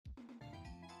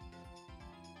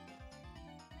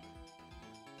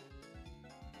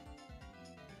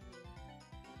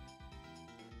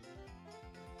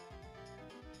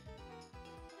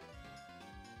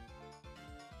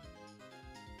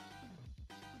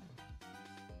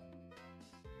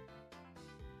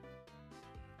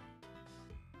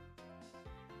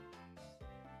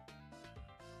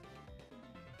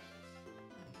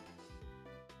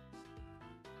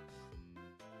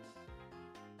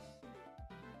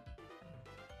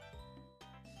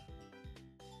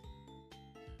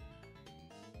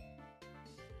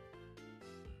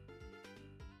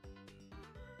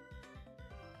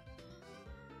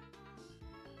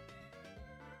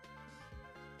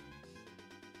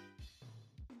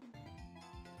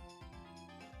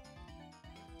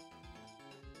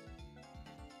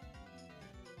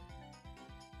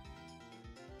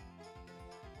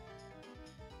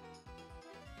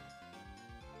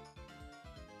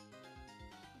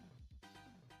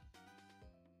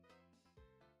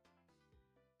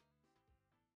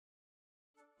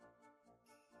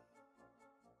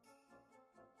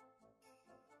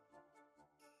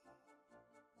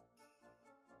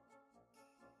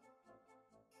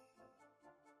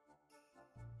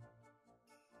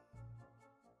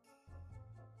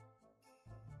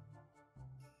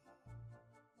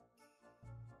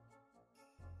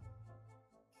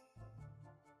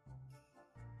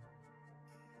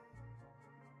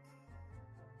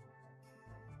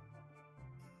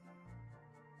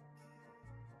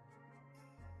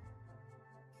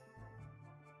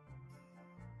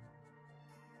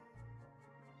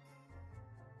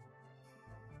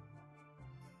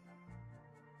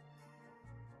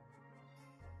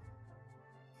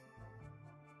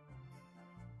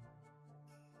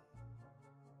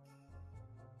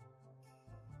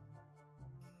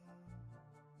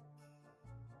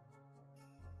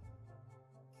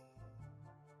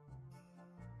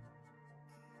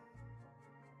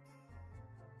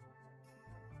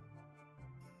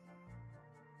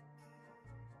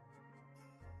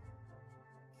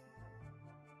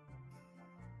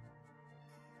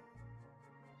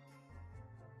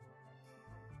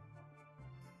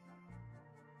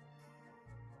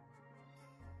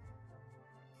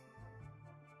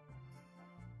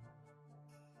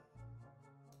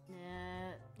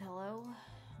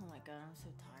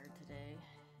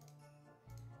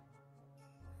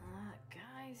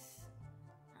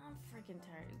fucking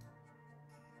tired.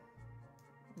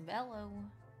 Bello.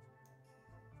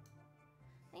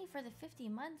 Thank you for the 50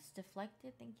 months,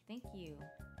 Deflected. Thank you.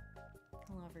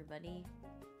 Hello, everybody.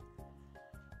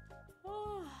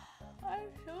 Oh, I'm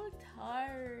so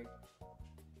tired.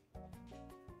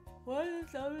 What is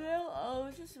the thumbnail? Oh,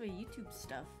 it's just my YouTube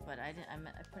stuff, but I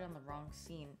put on the wrong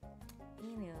scene.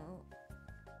 You know.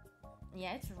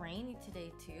 Yeah, it's rainy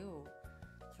today too.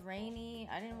 It's rainy.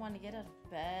 I didn't want to get out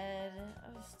of bed.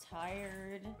 I was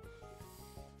tired.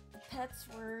 The pets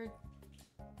were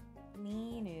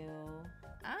Ninu.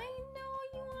 I know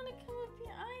you want to come up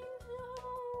here. I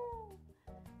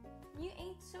know. You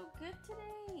ate so good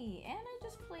today, and I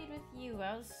just played with you.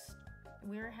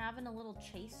 We were having a little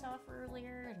chase off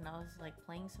earlier, and I was like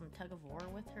playing some tug of war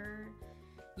with her.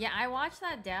 Yeah, I watched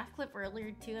that Daft clip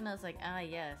earlier too, and I was like, ah,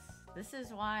 yes, this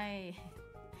is why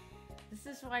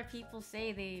people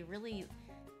say they really.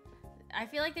 I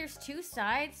feel like there's two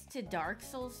sides to Dark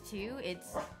Souls 2.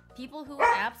 It's people who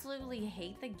absolutely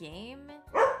hate the game,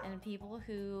 and people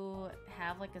who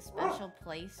have like a special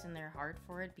place in their heart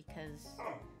for it because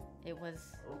it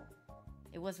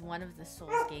was one of the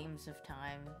Souls games of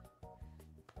time.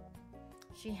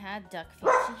 She had duck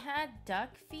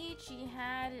feet. She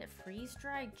had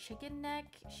freeze-dried chicken neck.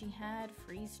 She had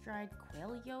freeze-dried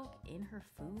quail yolk in her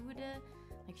food.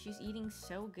 Like, she's eating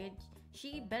so good.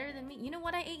 She ate better than me. You know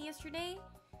what I ate yesterday?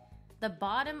 The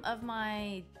bottom of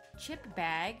my chip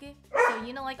bag. So,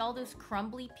 you know, like all those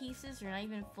crumbly pieces are not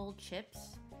even full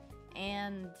chips.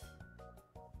 And,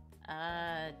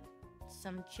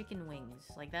 some chicken wings.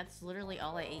 Like, that's literally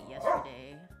all I ate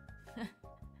yesterday.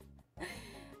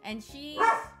 And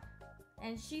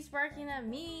she's barking at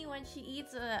me when she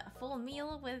eats a full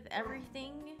meal with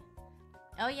everything.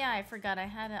 Oh yeah, I forgot I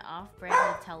had an off-brand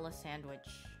Nutella sandwich.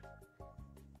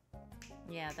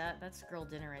 Yeah, that's girl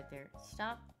dinner right there.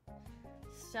 Stop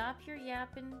your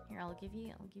yapping. Here, I'll give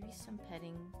you some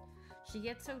petting. She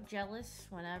gets so jealous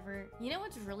whenever. You know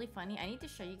what's really funny? I need to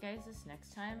show you guys this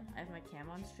next time I have my cam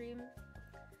on stream.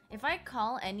 If I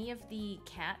call any of the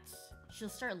cats, she'll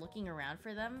start looking around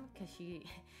for them because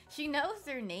she knows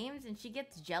their names and she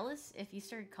gets jealous if you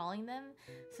start calling them.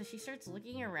 So she starts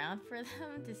looking around for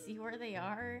them to see where they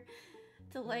are,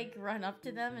 to like run up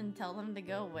to them and tell them to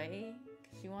go away.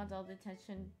 She wants all the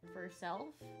attention for herself.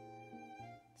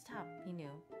 Stop, he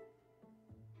knew.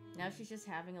 Now she's just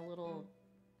having a little.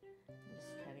 I'm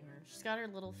just petting her. She's got her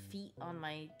little feet on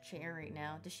my chair right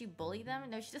now. Does she bully them?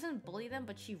 No, she doesn't bully them,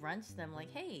 but she runs to them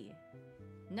like, hey.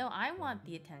 No, I want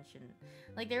the attention.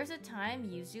 Like, there was a time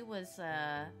Yuzu was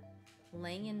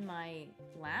laying in my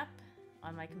lap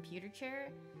on my computer chair,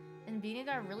 and Bina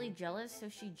got really jealous, so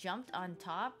she jumped on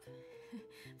top.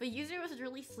 But Yuzu was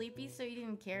really sleepy, so he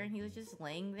didn't care, and he was just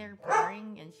laying there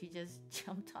purring, and she just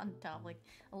jumped on top like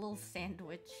a little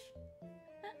sandwich.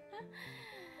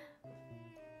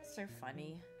 So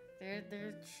funny.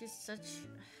 She's such.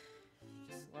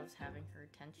 She just loves having her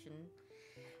attention.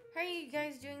 How are you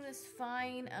guys doing this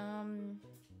fine?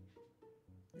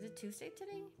 Is it Tuesday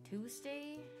today?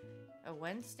 Tuesday? A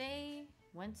Wednesday?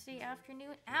 Wednesday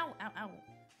afternoon? Ow, ow, ow.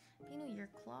 Pino, your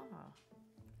claw.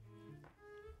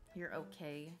 You're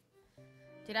okay.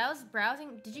 Dude, I was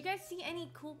browsing. Did you guys see any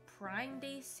cool Prime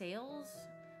Day sales?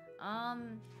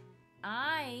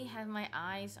 I had my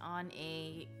eyes on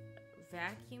a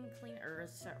vacuum cleaner,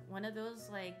 one of those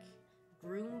like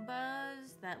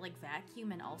Roombas that like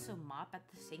vacuum and also mop at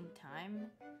the same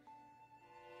time.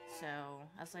 So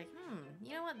I was like,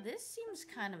 you know what? This seems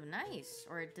kind of nice.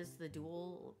 Or it does the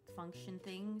dual function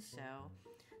thing. So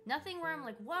nothing where I'm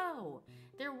like, whoa.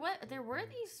 There were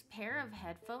these pair of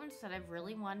headphones that I've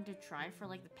really wanted to try for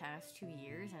like the past 2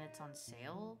 years, and it's on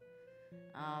sale.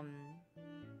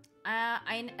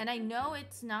 I know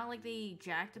it's not like they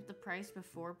jacked up the price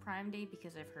before Prime Day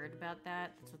because I've heard about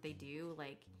that. That's what they do.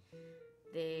 Like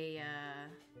they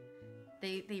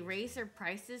raise their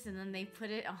prices and then they put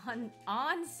it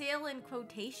on sale in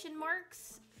quotation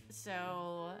marks.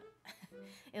 So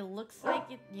it looks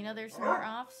like it, you know, there's more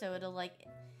off, so it'll like,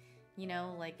 you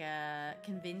know, like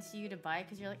convince you to buy it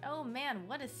because you're like, oh man,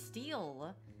 what a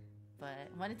steal. But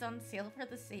when it's on sale for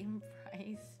the same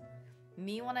price,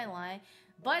 me when I lie.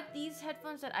 But these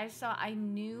headphones that I saw, I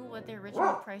knew what their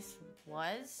original price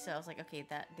was, so I was like, okay,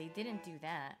 that they didn't do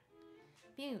that.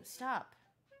 Mew, stop.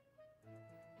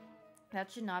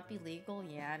 That should not be legal.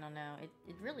 Yeah, I don't know.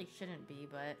 It really shouldn't be,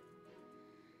 but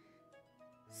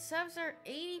subs are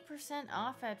 80%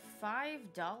 off at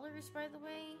 $5, by the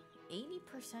way.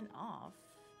 80% off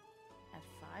at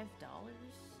 $5?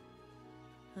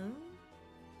 Huh?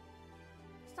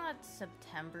 It's not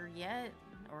September yet.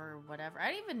 or whatever.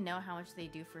 I don't even know how much they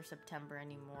do for September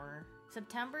anymore.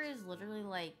 September is literally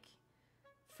like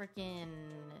freaking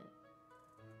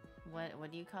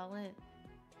what do you call it?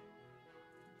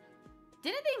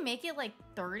 Didn't they make it like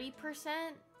 30%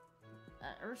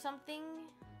 or something?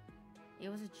 It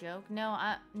was a joke.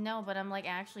 No, but I'm like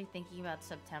actually thinking about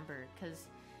September because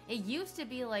it used to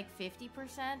be like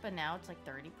 50%, but now it's like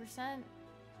 30%.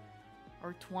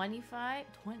 Or 25?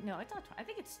 No, it's not 20. I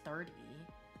think it's 30.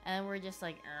 And we're just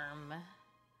like,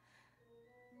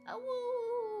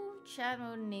 Oh, chat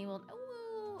mode enabled.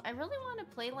 Oh, I really want to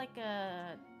play like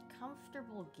a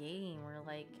comfortable game where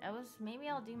like, maybe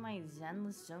I'll do my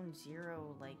Zenless Zone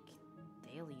Zero like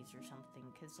dailies or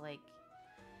something. Cause like,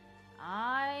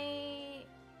 I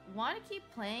want to keep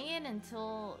playing it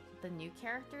until the new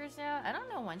character is out. I don't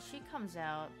know when she comes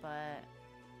out, but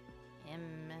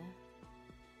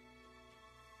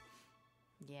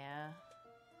yeah.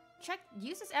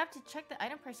 Use this app to check the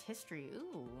item price history.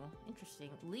 Ooh,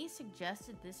 interesting. Lee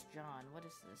suggested this, John. What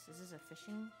is this? Is this a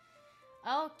fishing?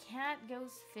 Oh, cat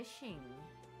goes fishing.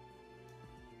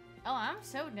 Oh, I'm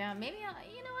so down. Maybe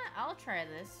you know what? I'll try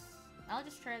this. I'll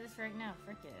just try this right now.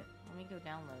 Frick it. Let me go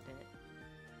download it.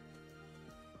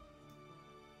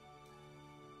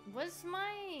 Why is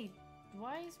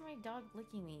my dog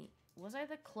licking me? Was I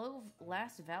the Clove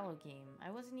last Valo game?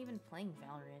 I wasn't even playing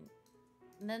Valorant.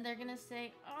 And then they're gonna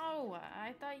say, oh,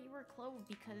 I thought you were Clove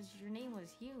because your name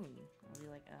was hyoon. I'll be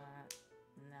like,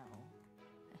 no.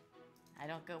 I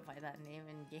don't go by that name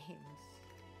in games.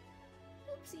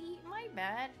 Oopsie, my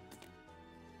bad.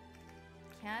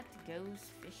 Cat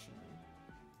goes fishing.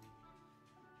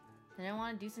 Then I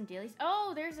want to do some dailies.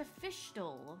 Oh, there's a fish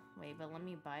stole. Wait, but let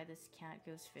me buy this cat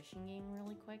goes fishing game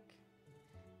really quick.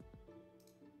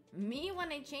 Me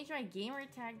when I changed my gamer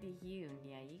tag to hyoon.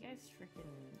 Yeah, you guys freaking...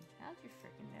 How'd you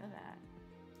freaking know that?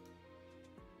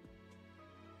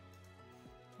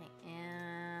 Okay,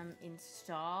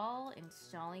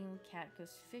 installing cat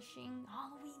goes fishing.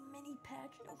 Halloween mini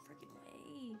patch, no freaking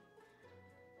way.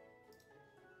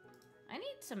 I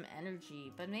need some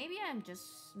energy, but maybe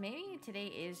maybe today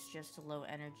is just a low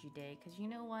energy day, because you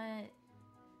know what?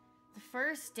 The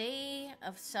first day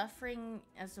of suffering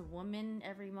as a woman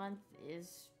every month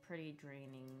is pretty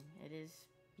draining. It is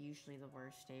usually the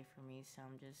worst day for me, so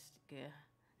I'm just good.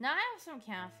 Now I have some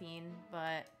caffeine,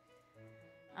 but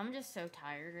I'm just so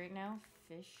tired right now.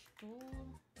 Fish stool?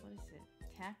 What is it?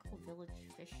 Tackle Village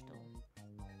Fish Stool.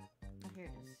 Oh, here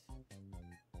it is.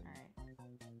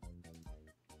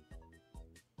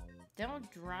 Don't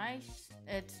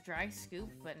it's dry scoop,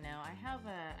 but no,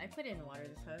 I put it in water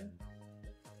this time.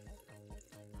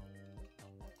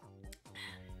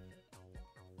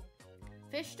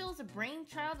 Fish Stool is a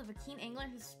brainchild of a keen angler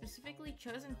who's specifically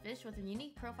chosen fish with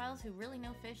unique profiles who really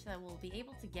know fish that will be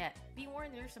able to get. Be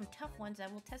warned, there are some tough ones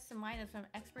that will test the mind of some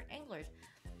expert anglers.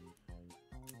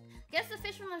 Guess the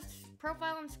fish from the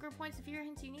profile and score points. The fewer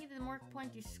hints you need, the more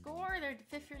points you score. There are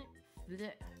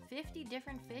 50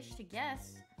 different fish to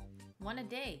guess. One a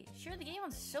day. Share the game on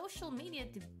social media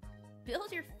to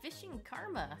build your fishing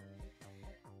karma.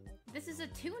 This is a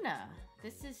tuna.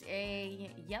 This is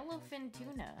a yellowfin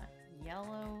tuna.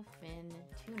 Yellowfin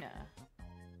tuna.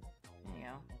 There you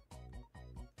go.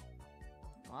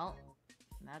 Well,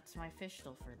 that's my fish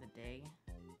stool for the day.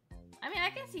 I mean, I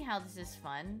can see how this is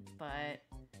fun, but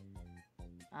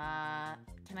I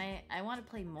want to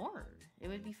play more. It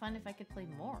would be fun if I could play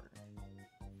more.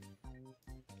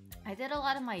 I did a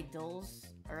lot of my dulls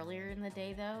earlier in the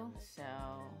day though, so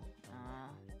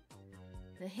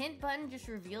the hint button just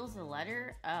reveals the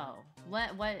letter. Oh,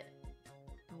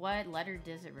 what letter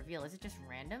does it reveal? Is it just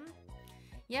random?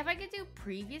 Yeah, if I could do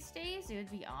previous days, it would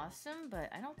be awesome,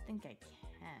 but I don't think I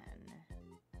can.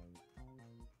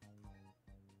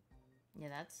 Yeah,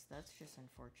 that's just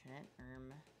unfortunate.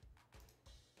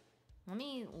 Let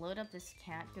me load up this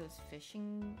cat goes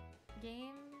fishing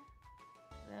game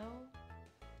though.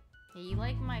 Yeah, you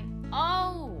like my...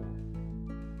 Oh!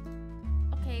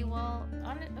 Okay, well,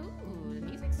 ooh, the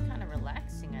music's kind of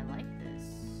relaxing. I like this.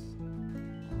 Hold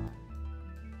on.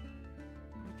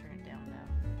 Let me turn it down now.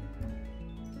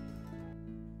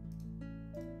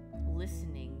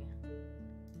 Listening.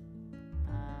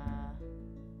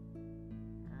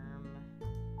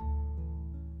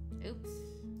 Oops.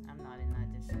 I'm not in that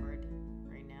Discord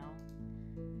right now.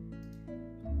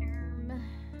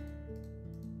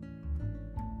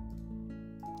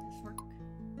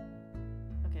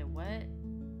 What?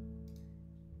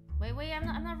 Wait, I'm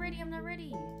not ready,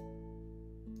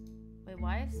 Wait,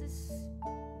 why is this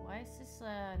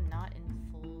not in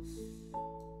full,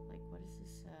 like, what is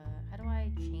this, how do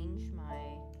I change my,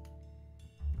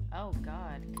 oh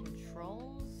god,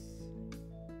 controls?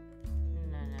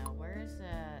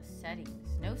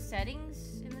 settings. No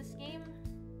settings in this game?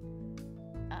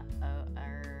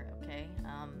 Okay,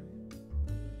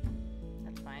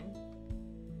 that's fine.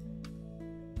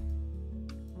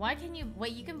 Why can you,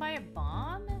 wait, you can buy a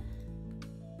bomb?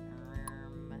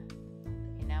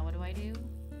 Okay, now what do I do?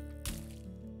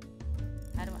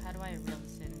 How do I reel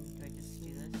this in? Do I just do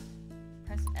this?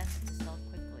 Press S to sell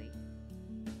quickly.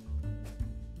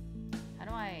 How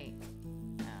do I,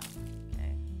 oh,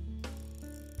 okay.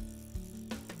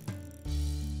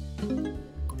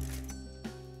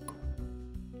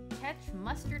 Catch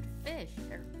mustard fish.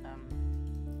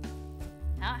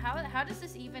 How does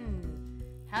this even,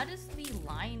 how does the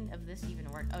line of this even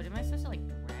work? Oh, am I supposed to like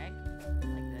drag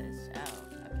like this? Oh,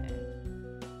 okay.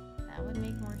 That would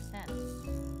make more sense.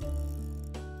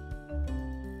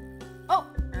 Oh,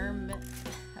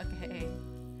 okay.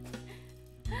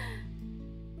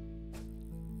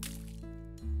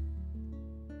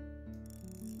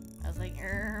 I was like,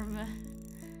 I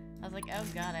was like, oh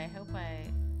god, I hope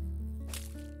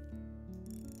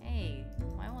Hey,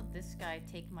 why won't this guy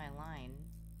take my line?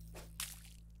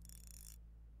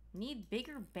 Need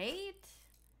bigger bait?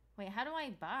 Wait, how do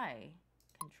I buy?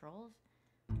 Controls?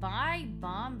 Buy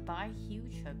bomb, buy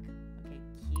huge hook. Okay,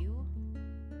 Q.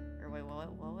 Or wait,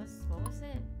 what was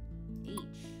it? H.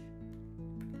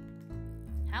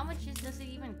 How much does it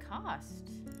even cost?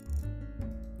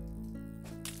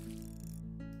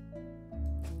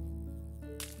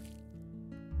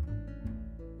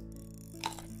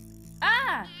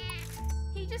 Ah!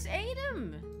 He just ate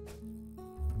him!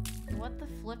 What the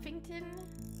Flippington?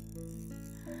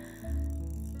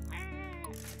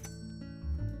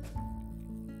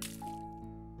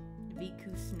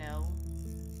 Viku Snow.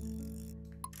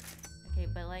 Okay,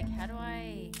 but like, how do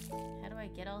I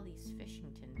get all these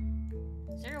Fishington?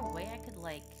 Is there a way I could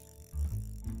like,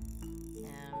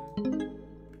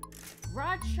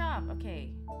 rod shop?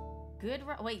 Okay, good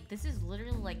rod. Wait, this is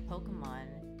literally like Pokemon.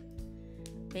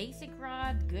 Basic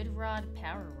rod, good rod,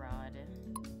 power rod.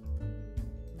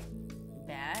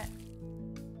 Bat.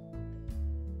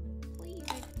 Please.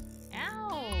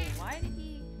 Ow! Why did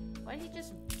he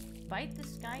just bite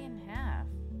this guy in half?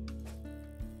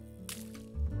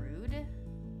 Rude.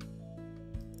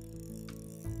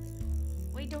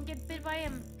 Wait, don't get bit by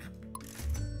him.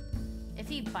 If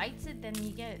he bites it, then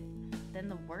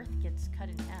the worth gets cut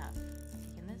in half.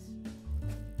 Taking this?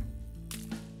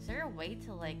 Is there a way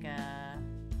to like,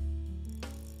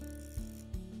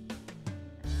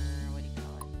 what do you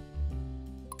call it?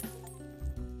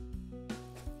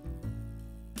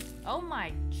 Oh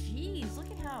my jeez, look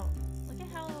at how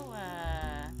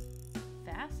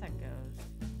fast that goes.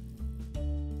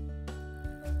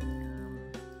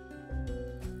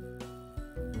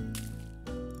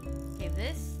 Okay,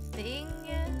 this thing,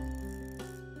 can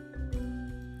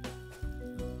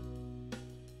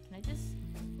I just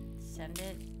send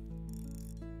it?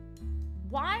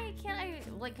 Why can't I,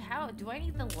 like, how do I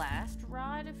need the last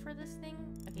rod for this thing?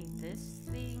 Okay, this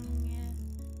thing,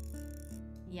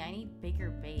 yeah, I need bigger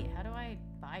bait. How do I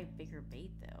buy bigger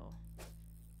bait though?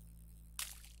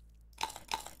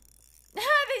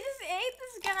 They just ate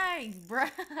this guy,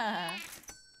 bruh.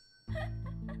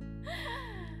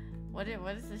 What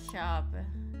is the shop?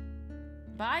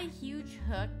 Buy huge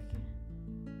hook.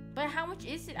 But how much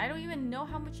is it? I don't even know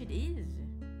how much it is.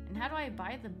 And how do I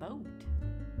buy the boat?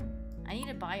 I need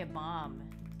to buy a bomb.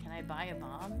 Can I buy a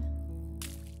bomb?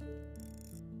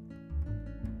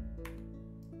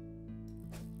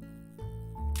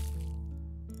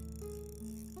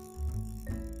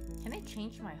 Can I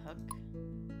change my hook?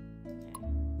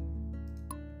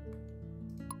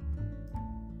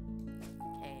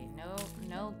 Okay,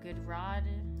 no good rod.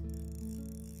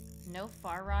 No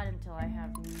far rod until I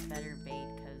have better bait,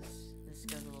 because this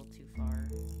goes a little too far.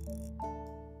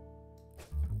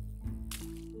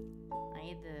 I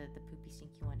need the poopy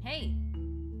stinky one. Hey!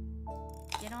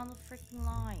 Get on the freaking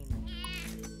line.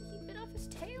 He bit off his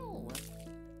tail.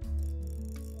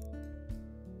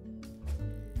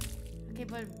 Okay,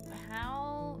 but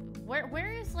how...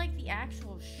 Where is, like, the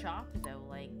actual shop, though?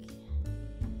 Like...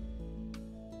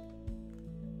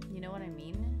 You know what I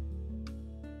mean?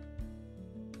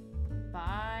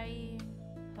 Buy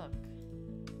hook.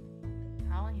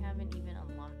 Probably haven't even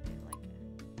unlocked it, like...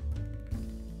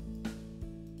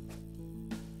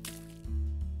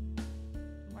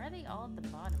 Why are they all at the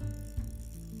bottom?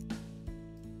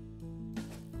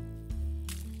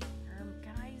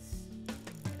 Guys,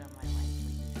 get on my line,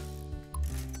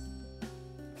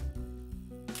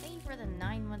 please. Thank you for the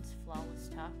 9 months flawless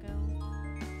taco.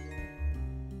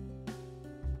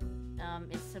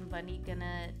 Is somebody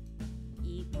gonna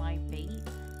eat my bait?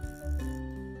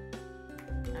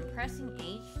 I'm pressing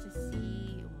H to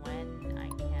see when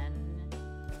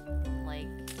like,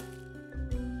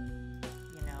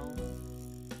 you know.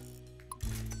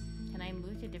 Can I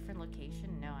move to a different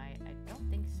location? No, I don't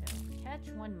think so. Catch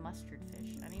one mustard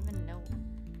fish. I don't even know.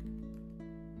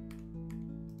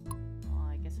 Well,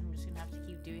 I guess I'm just gonna have to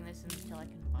keep doing this until I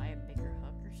can buy a bigger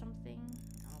hook or something.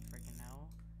 I don't freaking know.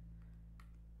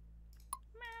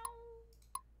 Meow.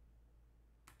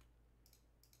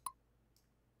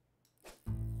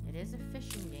 It is a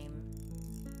fishing game.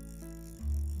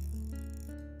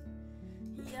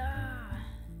 Yeah.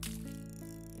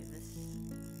 Okay, this.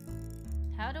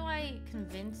 How do I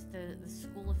convince the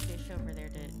school of fish over there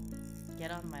to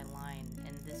get on my line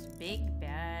and this big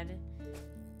bad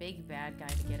guy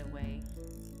to get away?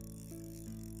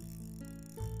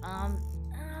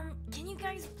 Can you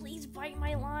guys please bite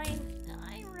my line?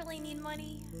 I really need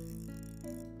money.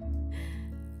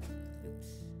 Oops.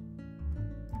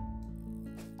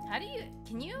 How do you,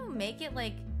 can you make it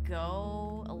like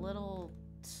go a little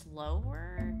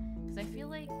slower? Because I feel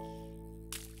like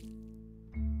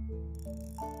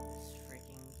this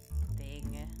freaking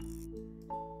thing.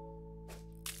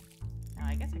 Oh,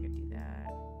 I guess I could do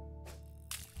that.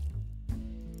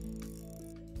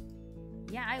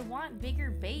 Yeah, I want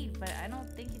bigger bait, but I don't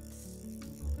think it's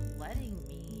letting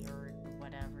me or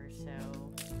whatever, so.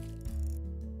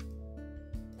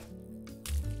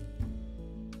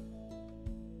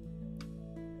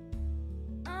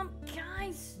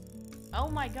 Guys! Oh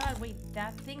my god, wait,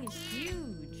 that thing is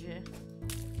huge!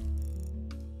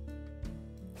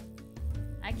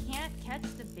 I can't catch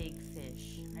the big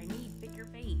fish. I need bigger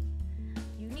bait.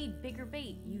 You need bigger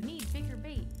bait. You need bigger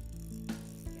bait. You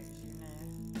guys are gonna...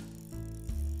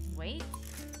 Wait?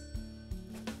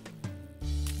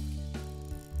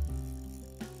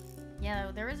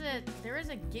 Yeah, there is a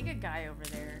Giga guy over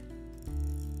there.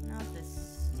 Not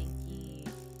this stinky.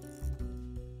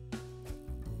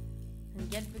 And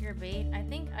get bigger bait. I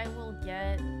think I will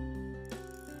get.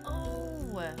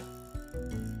 Oh,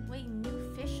 wait,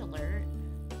 new fish alert.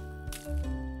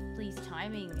 Please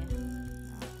timing.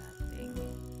 Oh, that thing.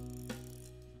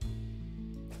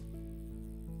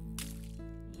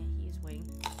 Yeah, he's waiting.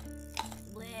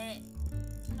 Bleh.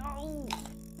 No.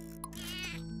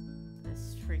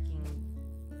 This freaking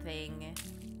thing.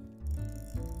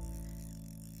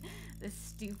 This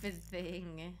stupid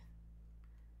thing.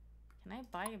 Can I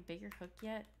buy a bigger hook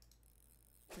yet?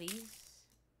 Please?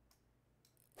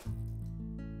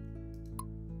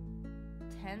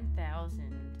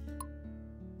 10,000.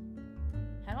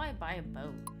 How do I buy a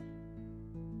boat?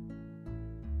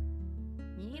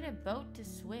 You need a boat to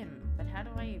swim, but how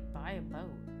do I buy a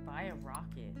boat? Buy a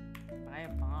rocket. Buy a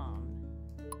bomb.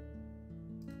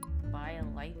 Buy a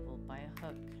light bulb. Buy a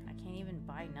hook. I can't even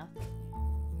buy nothing.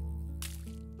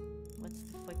 What's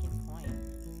the freaking point?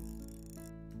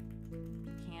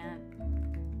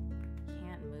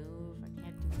 Can't move. I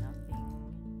can't do nothing.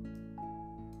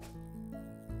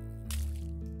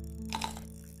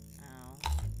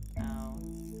 Oh.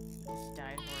 Just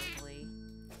died horribly.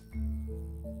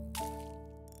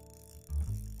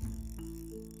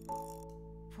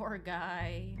 Poor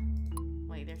guy.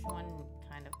 Wait, there's one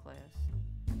kind of close.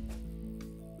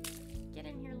 Get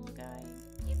in here, little guy.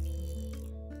 Yippee!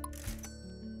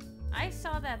 I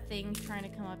saw that thing trying to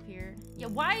come up here. Yeah,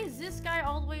 why is this guy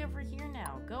all the way over here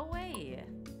now? Go away.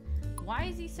 Why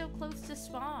is he so close to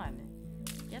spawn?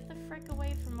 Get the frick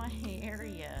away from my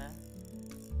area.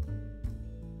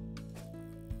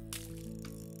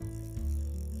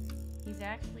 He's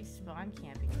actually spawn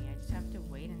camping me. I just have to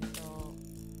wait until...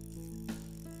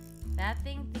 That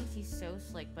thing thinks he's so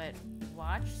slick, but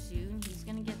watch soon. He's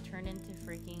gonna get turned into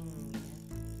freaking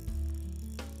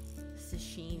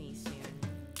sashimi soon.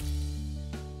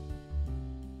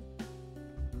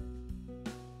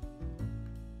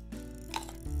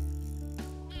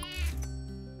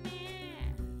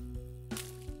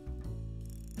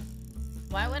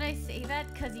 Why would I say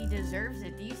that? Because he deserves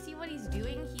it. Do you see what he's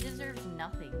doing? He deserves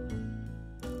nothing.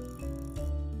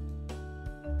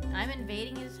 I'm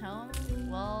invading his home?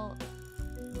 Well,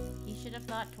 he should have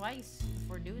thought twice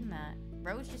before doing that.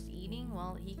 Bro's just eating?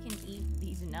 Well, he can eat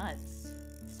these nuts.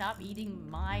 Stop eating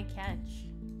my catch.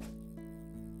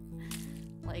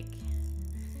 Like...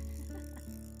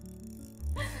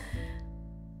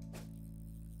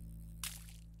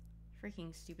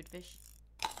 Freaking stupid fish.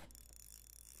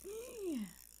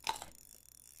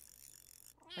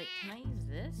 Wait, can I use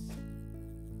this?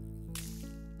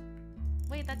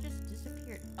 Wait, that just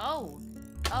disappeared. Oh!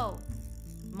 Oh!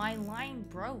 My line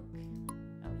broke.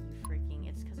 Oh, you freaking...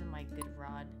 It's because of my good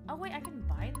rod. Oh, wait, I can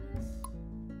buy this?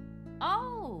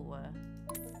 Oh!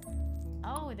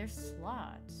 Oh, there's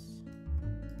slots.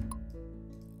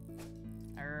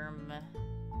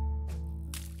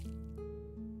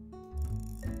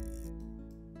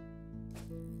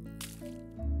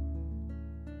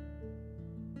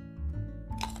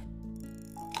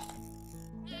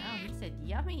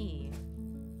 yummy.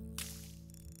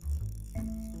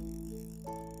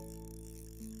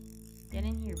 Get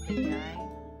in here, big guy.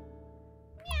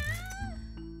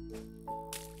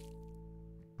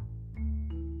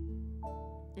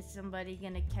 Is somebody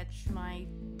gonna catch my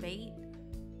bait?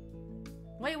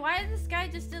 Wait, why did this guy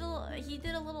just did he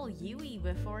did a little Yui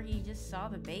before he just saw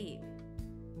the bait?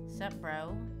 Sup,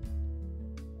 bro?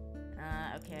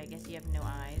 Okay, I guess you have no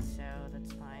eyes, so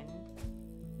that's fine.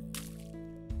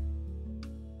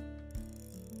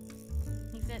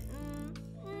 He said,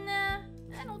 nah,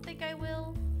 I don't think I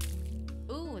will.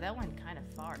 Ooh, that went kind of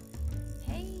far.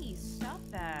 Hey, stop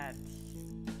that.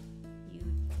 You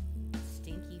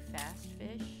stinky fast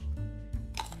fish.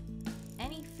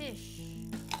 Any fish.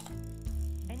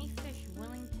 Any fish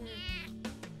willing to...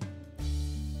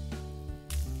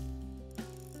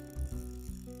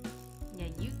 Yeah,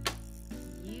 you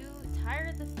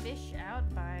tired the fish out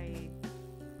by... I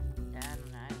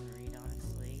don't know, I didn't read,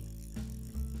 honestly.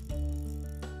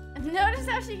 Notice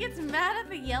how she gets mad at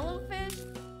the yellowfish?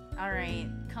 Alright,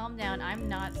 calm down. I'm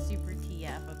not super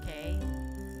TF, okay?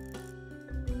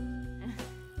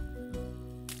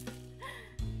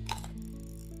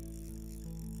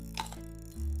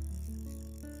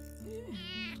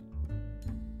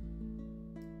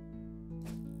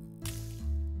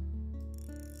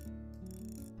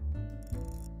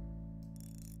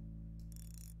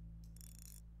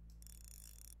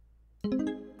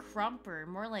 Crumper,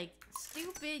 more like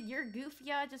stupid, your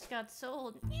goofy just got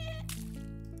sold.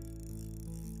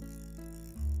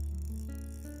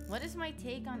 What is my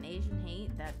take on Asian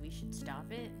hate? That we should stop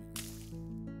it?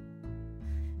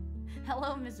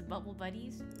 Hello, Miss Bubble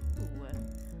Buddies. Ooh.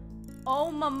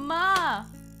 Oh, mama!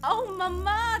 Oh,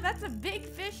 mama! That's a big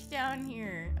fish down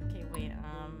here. Okay, wait,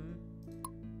 I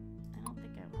don't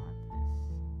think I want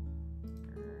this.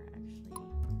 Actually.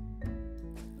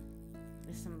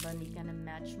 Is somebody gonna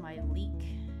match my leak?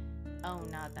 Oh,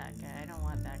 not that guy. I don't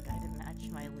want that guy to match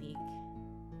my leak.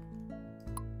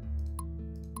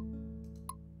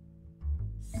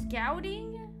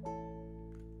 Scouting?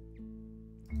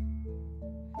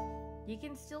 You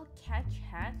can still catch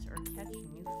hats or catch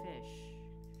new fish.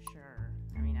 Sure.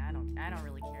 I mean, I don't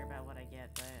really care about what I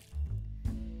get, but...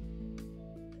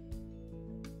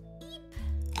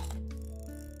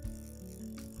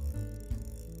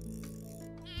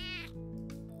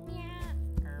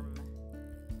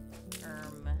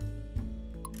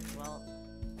 Well...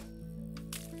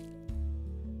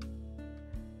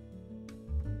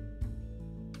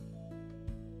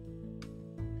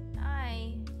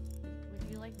 Hi.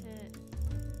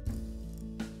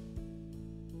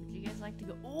 Would you guys like to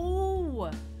go? Oh!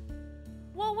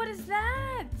 Whoa, what is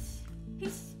that?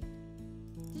 Did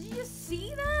you just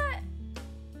see that?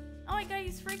 Oh my god,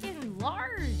 he's freaking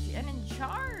large and in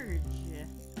charge.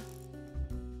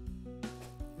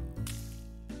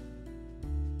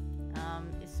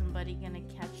 Is somebody gonna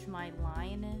catch my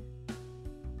line?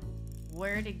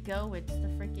 Where'd it go? It's the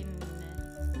freaking...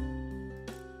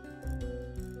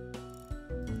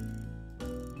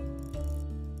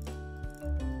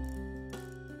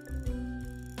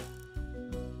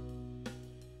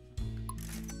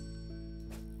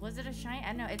 Was it a shine? I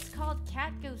don't know. It's called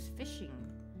Cat Goes Fishing.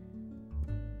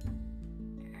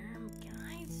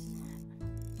 Guys.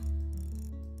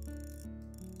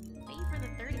 Thank you for the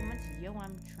 30 months. Yo,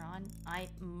 I'm Tron.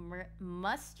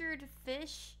 Mustard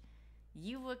fish?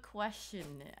 You a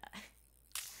question.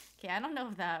 Okay, I don't know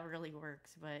if that really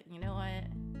works, but you know what?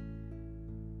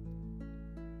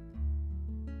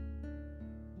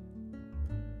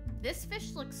 This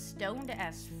fish looks stoned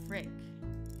as frick.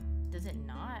 Does it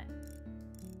not?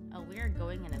 Oh, we are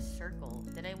going in a circle.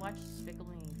 Did I watch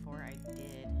Despicable Me before? I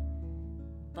did.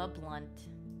 Bublunt.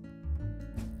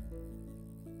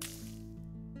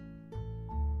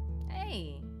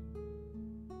 Hey!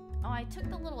 Oh, I took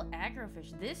the little aggro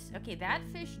fish. Okay, that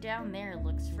fish down there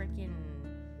looks freaking...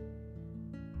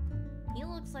 He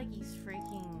looks like he's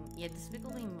freaking... Yeah,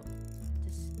 Despicable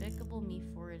Me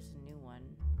 4 is a new one.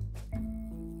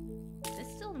 This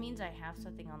still means I have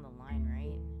something on the line,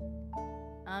 right?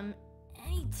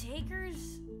 Any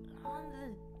takers on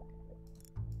the...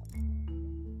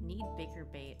 Need bigger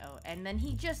bait. Oh, and then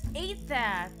he just ate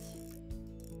that!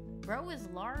 Bro is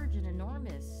large and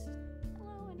enormous.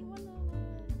 Hello, anyone?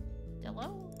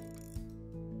 Hello?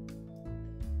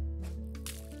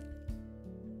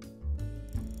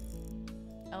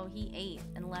 Oh, he ate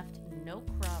and left no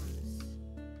crumbs.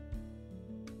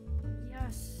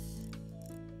 Yes.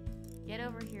 Get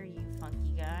over here, you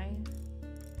funky guy.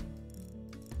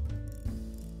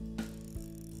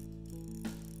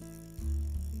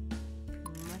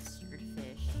 Mustard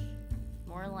fish.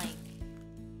 More like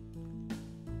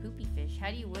poopy fish. How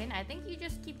How do you win? I think you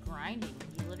just keep grinding.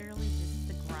 You literally just,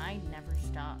 the grind never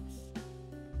stops.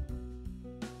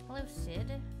 Hello, Sid.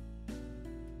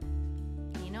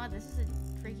 You know what? This is a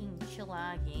freaking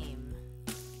chill-out game.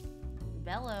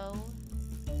 Bello.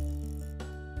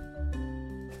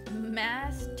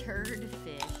 Mass turd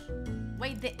fish.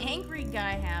 Wait, the angry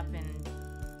guy happened.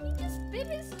 He just bit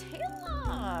his tail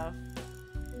off.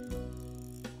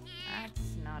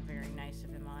 That's not very nice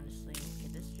of him, honestly. Okay,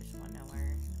 this just went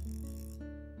nowhere.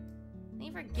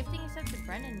 Thank you for gifting yourself to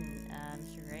Brennan,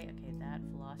 Mr. Gray. Okay, that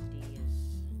velocity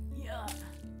is... Yeah.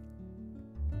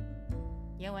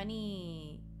 Yo,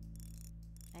 any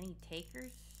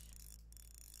takers?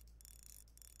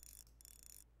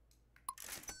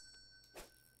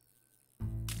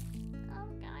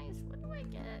 Guys, what do I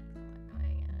get? What do I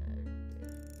get?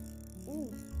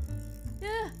 Ooh.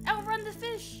 Outrun the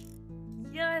fish!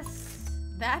 Yes!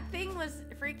 That thing was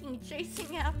freaking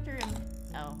chasing after him.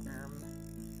 Oh,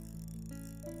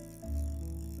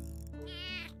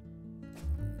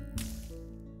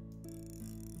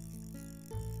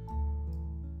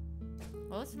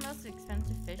 What was the most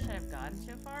expensive fish that I've gotten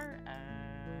so far?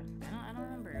 I don't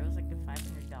remember. It was like a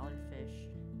 $500 fish.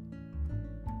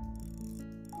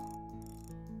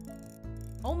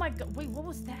 Oh my god, wait, what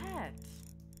was that?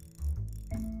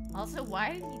 Also,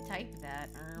 why did he type that?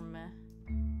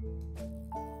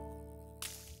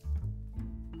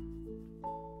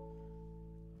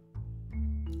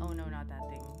 Oh no, not that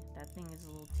thing. That thing is a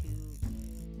little too...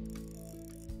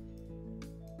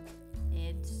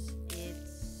 It's... Okay.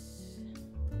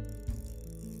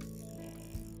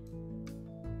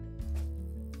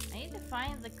 I need to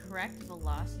find the correct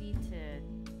velocity to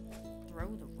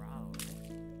throw the rod.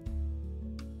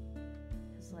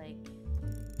 Cause like...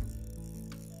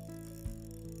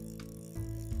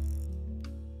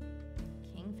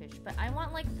 Kingfish. But I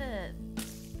want like the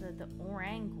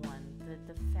orang one.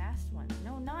 The fast one.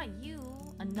 No, not you.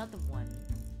 Another one.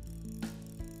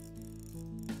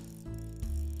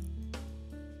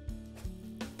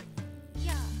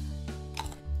 Yeah.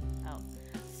 Oh.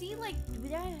 See, like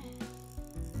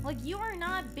you are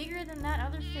not bigger than that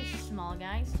other fish, small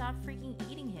guy. Stop freaking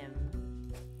eating him.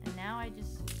 And now I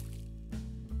just...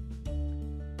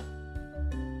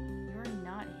 You're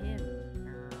not him.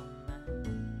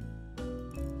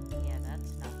 Yeah,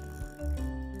 that's not gonna work.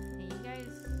 Hey, you guys...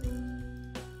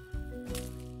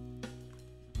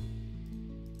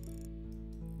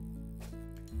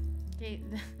 Okay,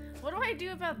 what do I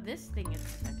do about this thing?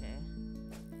 It's okay.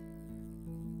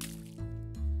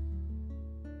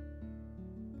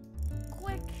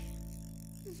 Quick!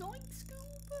 Zoink scoop!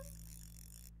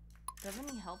 Do you have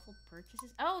any helpful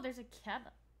purchases? Oh, there's a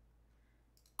cat.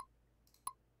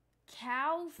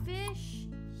 Cowfish?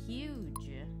 Huge.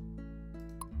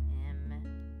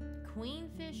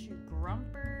 Queenfish,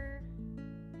 grumper,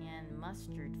 and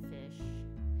mustard fish.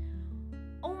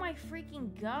 Oh my freaking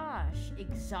gosh!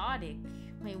 Exotic.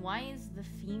 Wait, why is the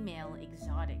female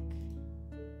exotic?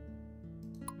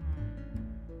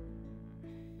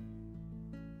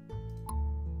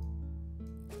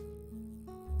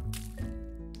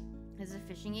 Is it a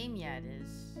fishing game? Yeah, it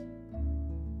is.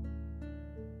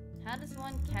 How does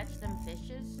one catch them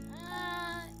fishes?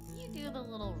 You do the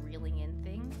little reeling in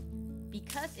thing.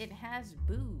 Because it has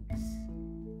boobs.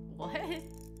 What?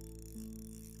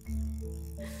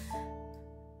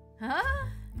 Huh?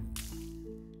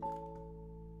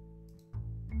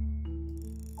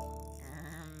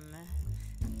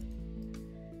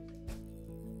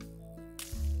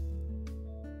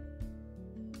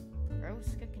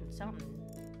 Rose cooking something.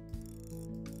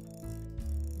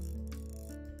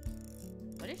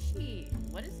 What is she?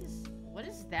 What is this? What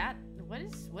is that? What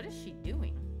is she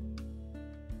doing?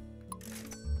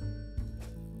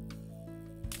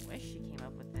 Wish she came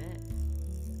up with it.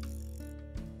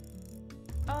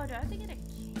 Oh, do I have to get a...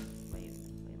 Wait,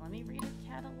 let me read a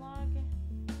catalog.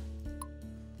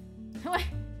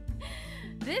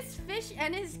 This fish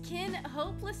and his kin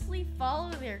hopelessly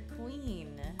follow their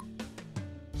queen.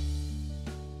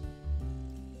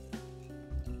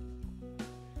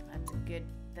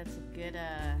 That's a good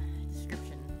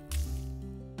description.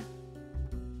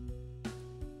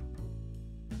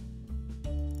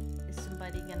 Is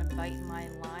somebody gonna bite my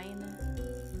line?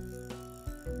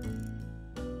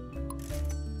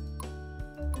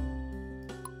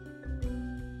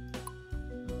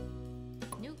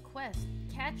 New quest.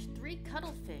 Catch 3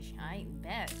 cuttlefish. I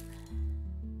bet.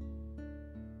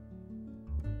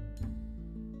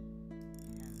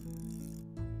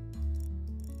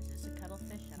 Is this a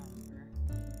cuttlefish? I don't remember.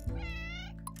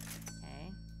 Okay.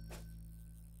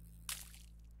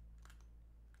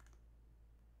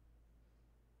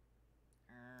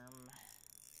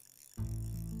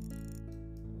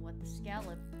 the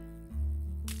scallop.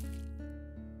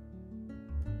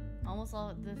 Almost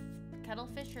all the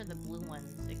cuttlefish are the blue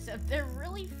ones, except they're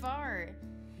really far.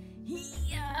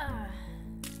 Yeah.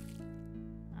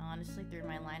 I honestly threw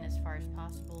my line as far as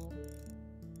possible.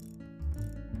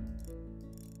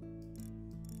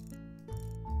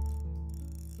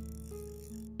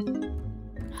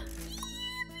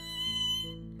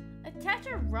 Attach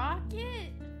a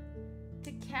rocket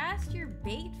to cast your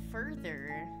bait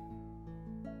further.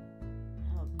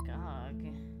 Oh, God.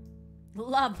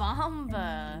 La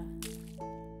Bamba.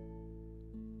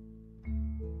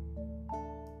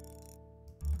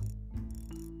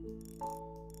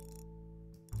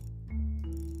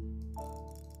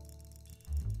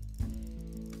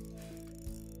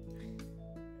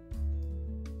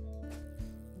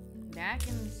 Back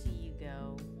in the sea you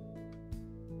go.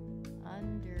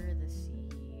 Under the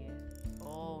sea.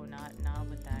 Oh, not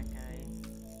with that guy.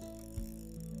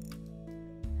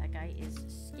 That guy is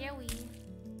scary.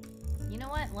 You know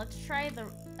what? Let's try the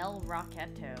El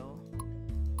Rocketo.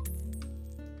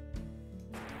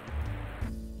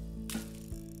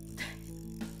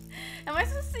 Am I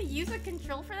supposed to use a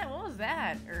control for that? What was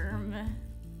that?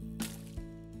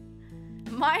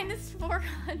 Minus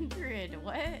 400.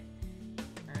 What?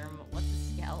 What's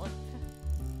the scallop?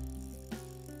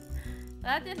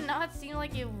 That did not seem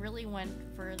like it really went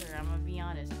further, I'm gonna be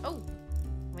honest. Oh!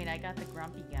 Wait, I got the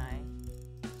grumpy guy.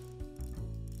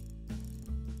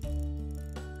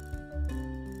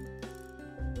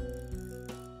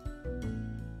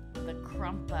 The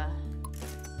crumpa.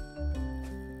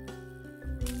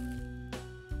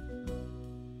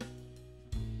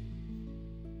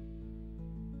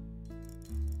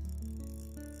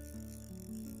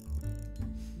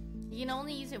 You can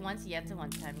only use it once, yet it's a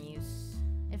one-time use.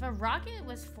 If a rocket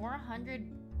was 400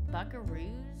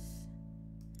 buckaroos...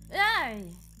 Ah!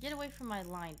 Get away from my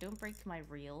line. Don't break my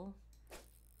reel.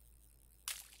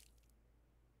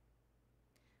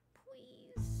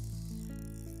 Please.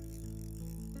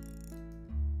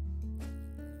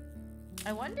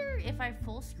 I wonder if I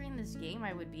full screen this game,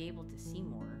 I would be able to see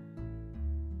more.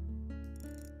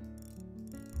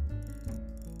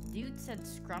 Dude said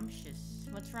scrumptious.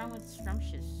 What's wrong with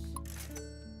scrumptious?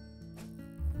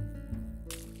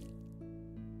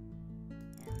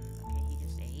 Okay, he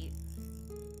just ate.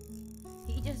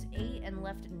 He just ate and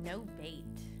left no bait.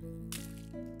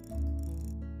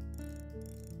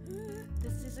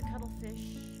 This is a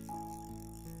cuttlefish.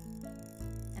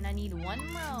 And I need one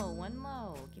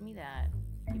mo. Give me that.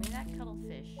 Give me that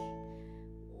cuttlefish.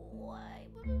 Why?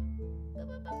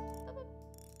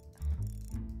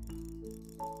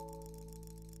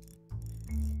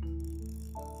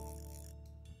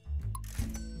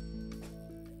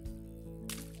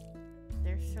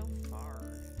 They're so far.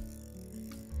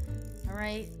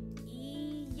 Alright.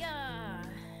 Yeah.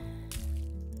 Okay,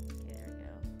 there we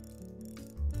go.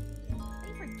 Thank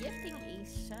you for gifting a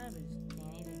sub,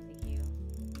 Danny. Thank you.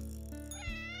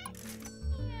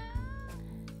 Yeah.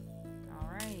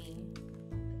 Alrighty.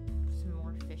 Some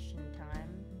more fishing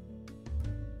time.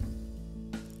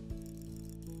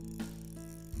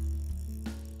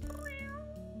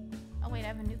 Oh wait, I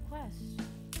have a new quest.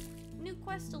 New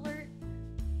quest alert.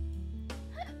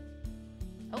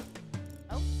 Oh.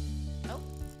 Oh. Oh.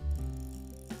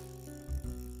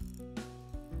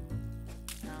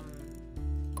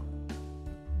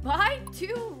 Buy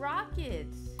 2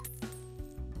 rockets.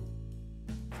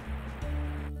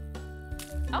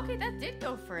 Okay, that did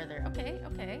go further. Okay,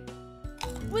 okay.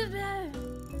 With that?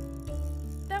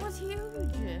 That was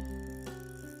huge.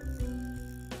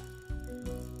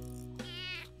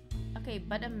 Okay,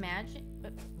 but imagine.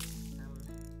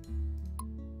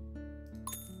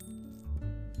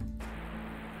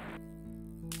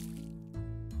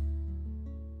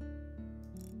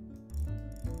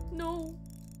 No,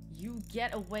 you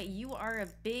get away. You are a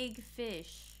big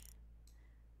fish.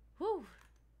 Whew.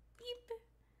 Beep.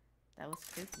 That was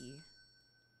spooky.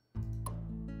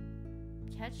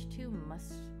 Catch 2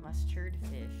 mustard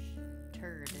fish.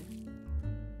 Turd.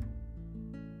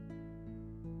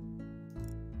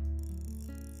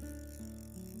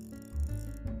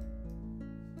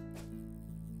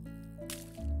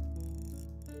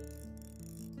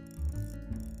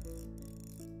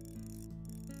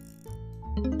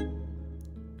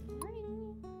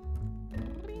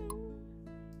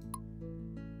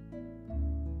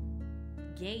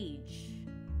 Gauge.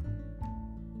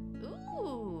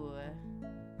 Ooh.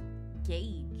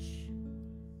 Gauge.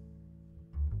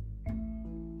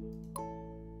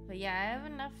 But yeah, I have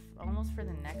enough almost for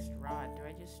the next rod. Do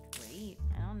I just wait?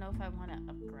 I don't know if I want to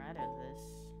upgrade this.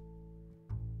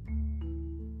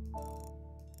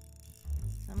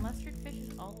 The mustard fish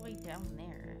is all the way down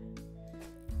there.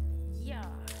 Yeah.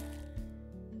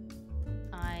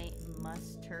 I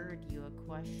must turd you a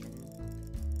question.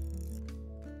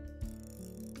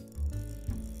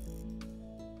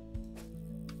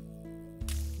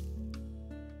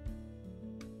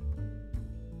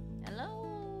 Hello?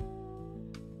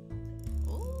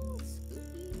 Oh,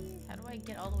 spooky. How do I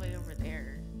get all the way over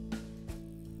there?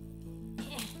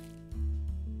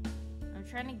 I'm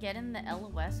trying to get in the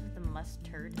LOS with the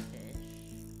mustard fish.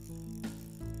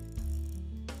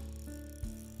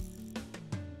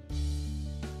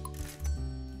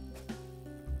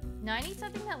 No, I need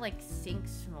something that like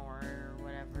sinks more or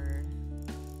whatever.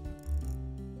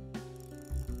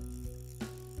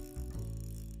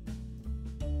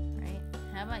 Right?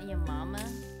 How about you, mama?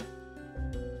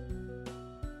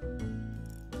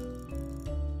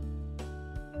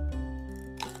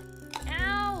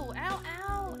 Ow! Ow!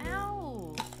 Ow!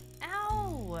 Ow!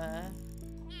 Ow!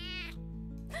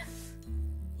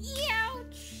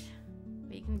 Ouch!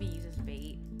 But you can be used as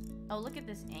bait. Oh, look at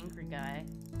this angry guy.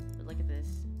 But look at this.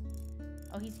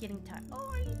 Oh, he's getting tired. Oh,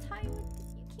 are you tired?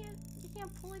 You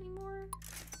can't pull anymore?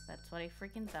 That's what I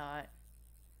freaking thought.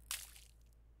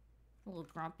 A little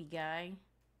grumpy guy.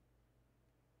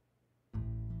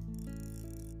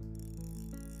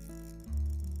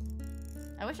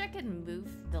 I wish I could move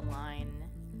the line.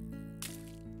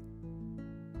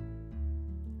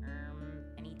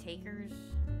 Any takers?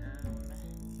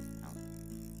 Oh.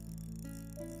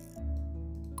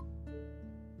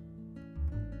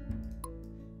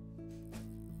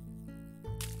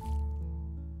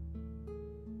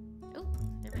 Oh,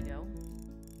 there we go.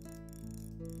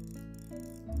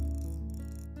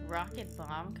 Rocket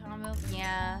bomb combo?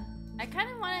 Yeah. I kind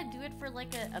of want to do it for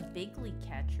like a bigly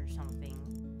catch or something.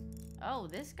 Oh,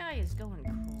 this guy is going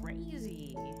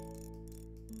crazy.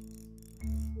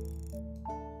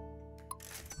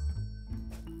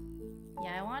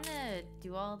 Yeah, I want to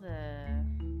do all the...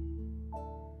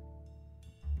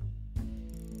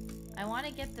 I want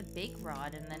to get the big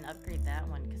rod and then upgrade that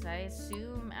one, because I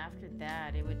assume after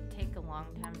that it would take a long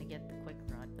time to get the quick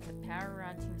rod, but the power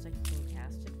rod seems like you can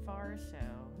cast it far, so...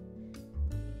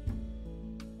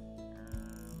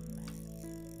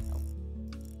 Oh.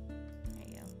 There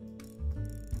you go.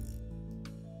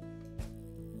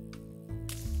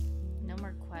 No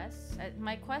more quests?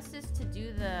 My quest is to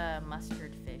do the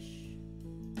mustard fish.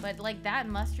 But, like, that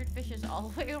mustard fish is all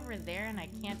the way over there and I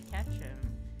can't catch him.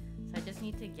 So I just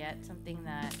need to get something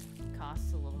that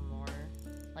costs a little more.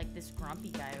 Like this grumpy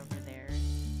guy over there.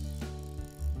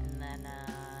 And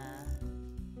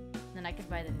then I could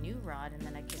buy the new rod and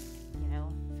then I could, you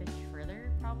know, fish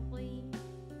further, probably.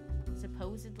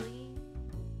 Supposedly.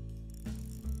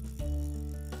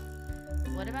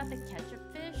 What about the ketchup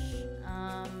fish?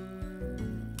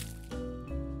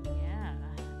 Yeah.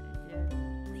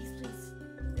 Please, please.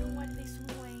 No, why did they swim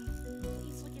away?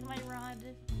 Please look at my rod.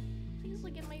 Please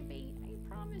look at my bait. I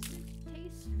promise it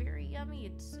tastes very yummy.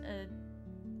 It's a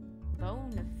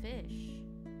bone of fish.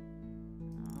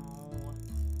 Oh.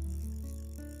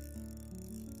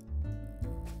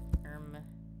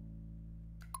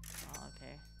 Oh,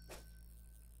 okay.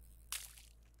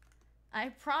 I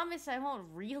promise I won't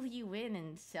reel you in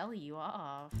and sell you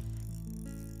off.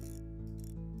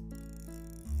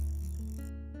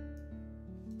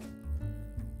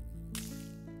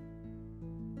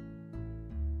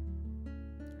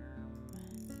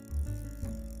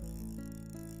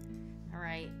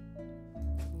 Alright.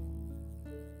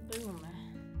 Boom.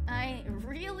 I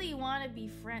really want to be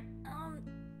friend.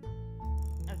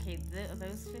 Okay,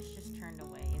 those fish just turned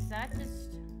away. Is that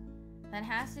just... That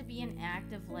has to be an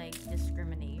act of, like,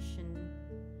 discrimination.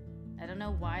 I don't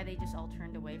know why they just all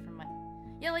turned away from my...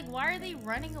 Yeah, like, why are they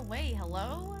running away?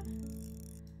 Hello?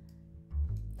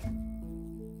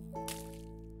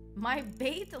 My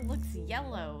bait looks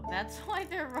yellow. That's why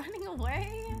they're running away?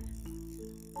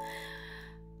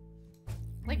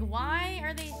 Like, why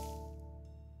are they...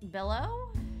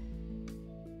 Bello?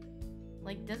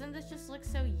 Like, doesn't this just look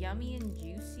so yummy and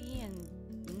juicy and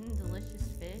delicious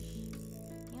fish? You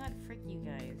know what? Frick you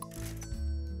guys.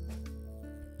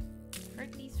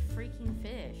 Frick these freaking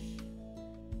fish.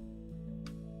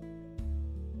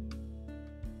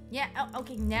 Yeah, oh,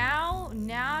 okay, now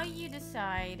you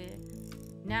decide.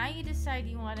 Now you decide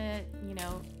you want to, you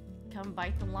know, come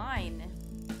bite the line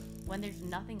when there's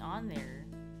nothing on there.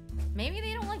 Maybe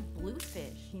they don't like blue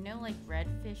fish, you know, like red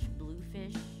fish, blue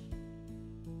fish,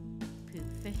 poop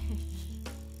fish,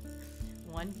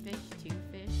 one fish, two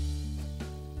fish.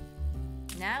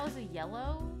 Now is a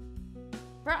yellow?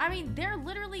 Bro, I mean, they're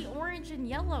literally orange and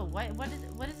yellow. What is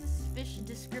this fish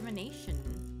discrimination?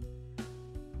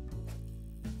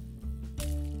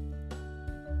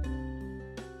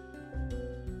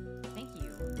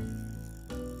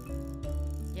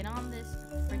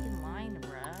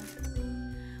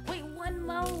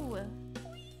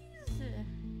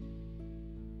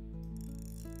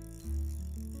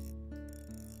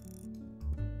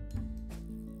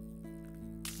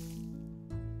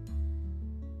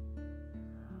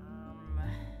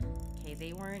 Okay,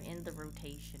 they weren't in the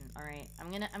rotation. All right,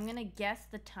 I'm gonna guess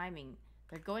the timing.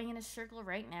 They're going in a circle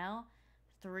right now.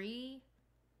 3,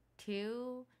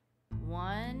 2,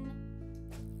 1.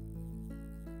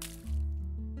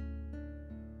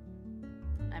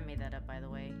 I made that up, by the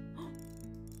way.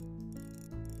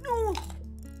 No!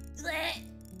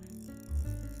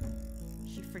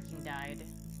 She freaking died.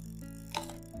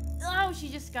 Oh, she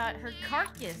just got her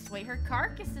carcass. Wait, her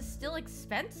carcass is still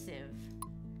expensive.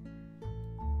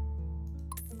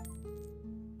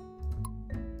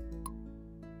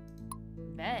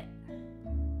 Bet.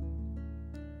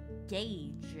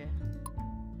 Gauge.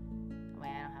 Wait,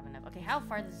 I don't have enough. Okay, how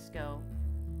far does this go?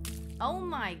 Oh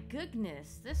my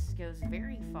goodness, this goes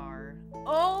very far.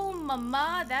 Oh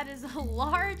mama, that is a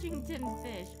Largington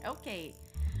fish. Okay.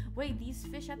 Wait, these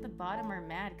fish at the bottom are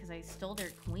mad because I stole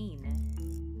their queen.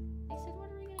 They said,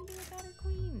 what are we gonna do without our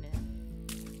queen?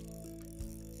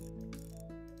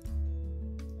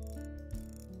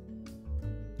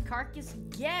 Carcass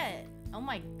get! Oh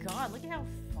my god, look at how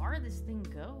far this thing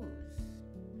goes.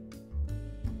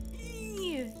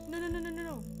 No, no, no, no, no,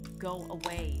 no. Go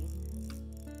away.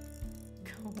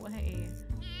 Go away.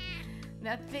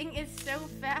 That thing is so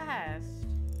fast.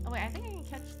 Oh wait, I think I can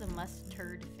catch the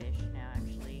mustard fish now,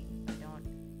 actually. I don't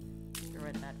throw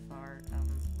it that far,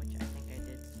 which I think I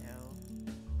did, so.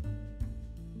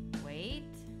 Wait.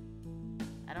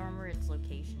 I don't remember its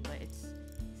location, but it's...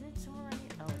 Isn't it somewhere around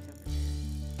here? Oh, it's over there.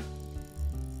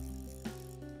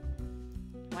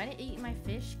 Why did it eat my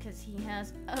fish? Because he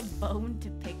has a bone to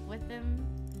pick with him.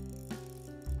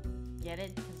 Get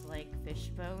it? Because, like, fish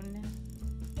bone.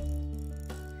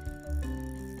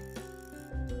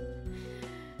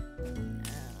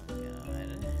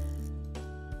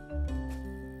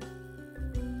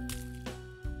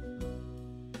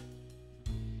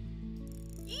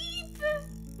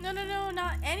 No,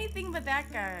 not anything but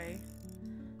that guy.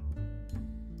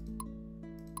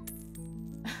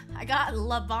 I got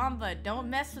La Bamba. Don't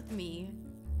mess with me.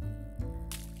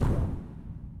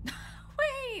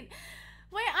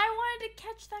 Wait, I wanted to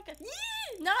catch that guy.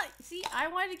 See, I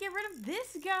wanted to get rid of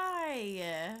this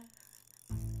guy.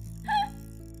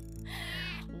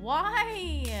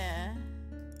 Why?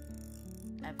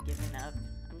 I've given up.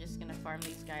 I'm just gonna farm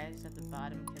these guys at the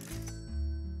bottom because...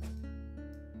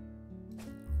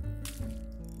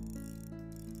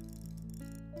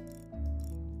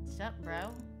 What's up,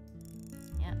 bro?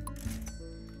 Yep.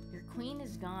 Your queen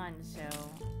is gone, so...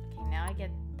 Okay, now I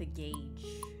get the gauge.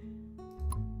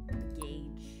 The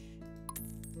gauge.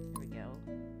 There we go.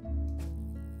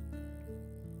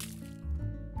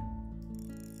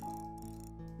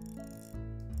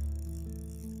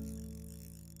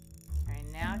 Alright,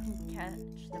 now I can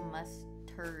catch the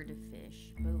mustard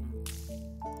fish. Boom.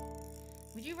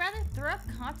 Would you rather throw up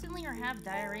constantly or have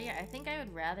diarrhea? I think I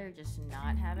would rather just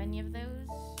not have any of those.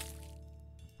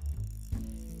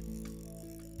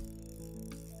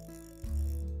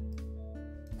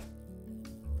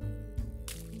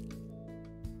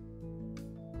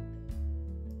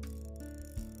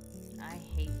 I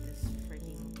hate this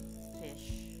freaking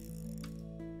fish.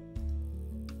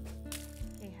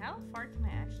 Okay, how far can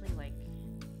I actually, like,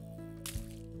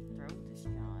 throw this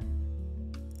John?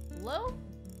 Low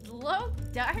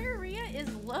diarrhea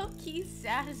is low-key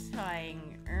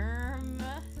satisfying.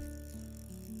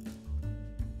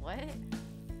 What?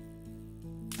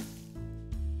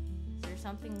 Is there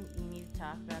something you need to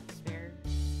talk about, Spare?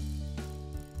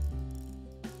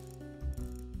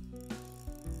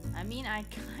 I mean, I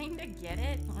kinda get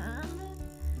it.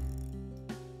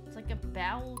 It's like a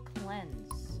bowel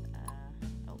cleanse.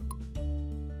 Oh.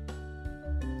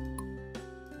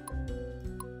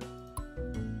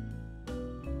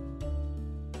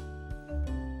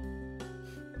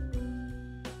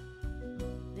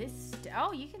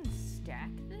 Oh, you can stack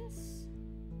this?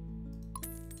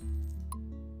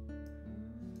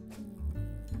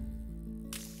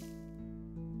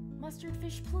 Mustard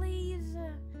fish, please.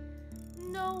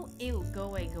 No. Ew, go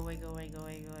away, go away, go away, go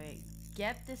away, go away.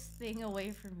 Get this thing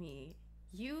away from me.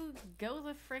 You go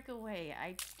the frick away.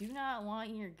 I do not want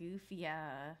your goofy,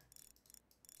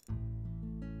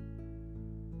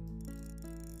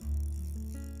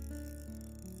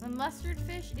 The mustard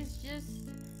fish is just...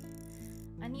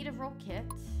 I need a roll kit.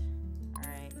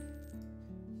 Alright.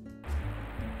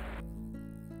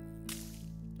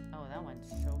 Oh, that one's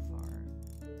so far.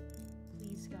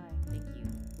 Please, guy. Thank you.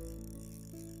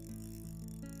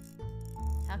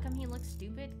 How come he looks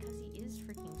stupid? Because he is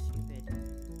freaking stupid.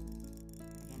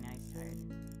 Okay, now he's tired.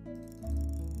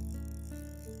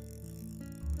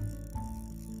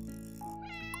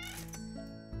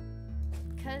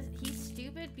 Because he's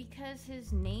stupid because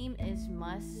his name is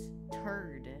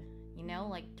Mustard. You know,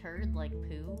 like turd, like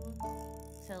poo.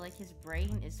 So like his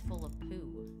brain is full of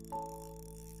poo.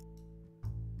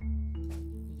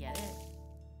 You get it?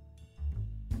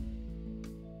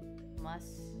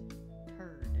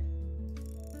 Mustard.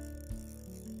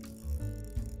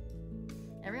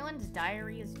 Everyone's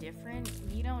diary is different.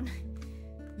 You don't...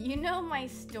 You know my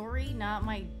story, not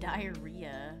my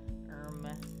diarrhea.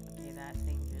 Okay, that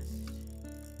thing just...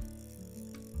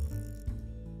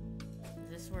 Is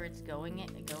this where it's going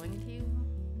to?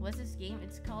 What's this game?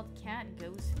 It's called Cat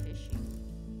Goes Fishing.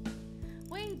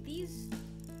 Wait, these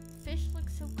fish look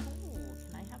so cool.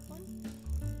 Can I have one?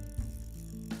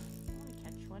 I want to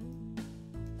catch one.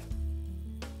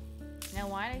 Now,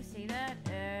 why did I say that?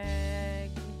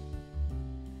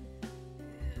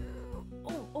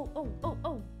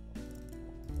 Oh.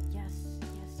 Yes.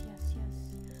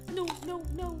 No.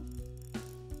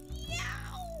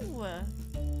 Yow! Oh well.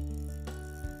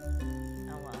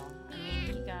 I mean,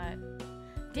 he got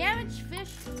damaged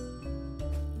fish.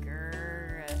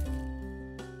 Grr.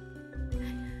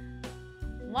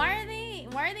 Why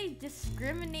are they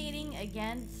discriminating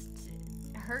against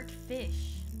hurt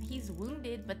fish? He's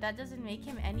wounded, but that doesn't make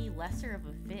him any lesser of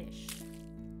a fish.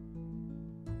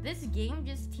 This game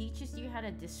just teaches you how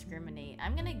to discriminate.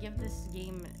 I'm gonna give this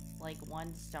game like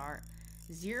 1 star.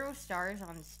 0 stars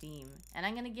on Steam. And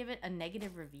I'm gonna give it a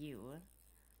negative review.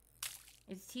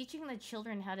 It's teaching the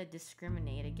children how to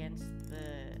discriminate against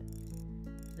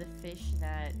the fish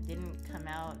that didn't come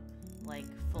out like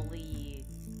fully,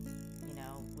 you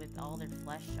know, with all their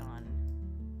flesh on.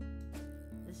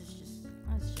 That's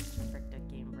just a fricked up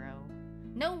game, bro.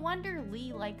 No wonder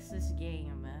Lee likes this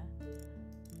game.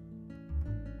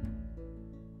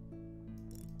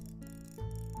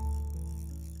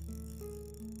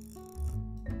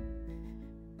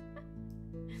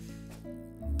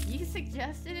 You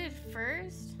suggested it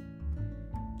first?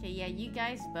 Okay, yeah, you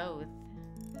guys both.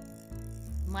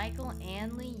 Michael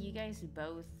and Lee, you guys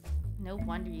both. No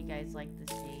wonder you guys like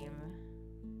this game.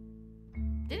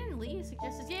 Didn't Lee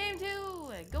suggest this game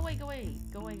too? Go away.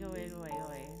 Go away.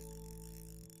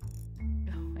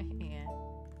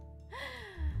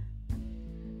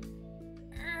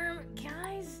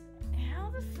 Guys, how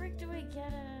the frick do I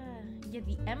get a... Yeah,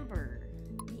 the Ember.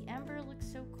 The Ember looks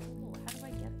so cool. How do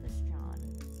I get this, John?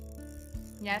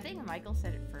 Yeah, I think Michael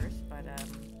said it first, but,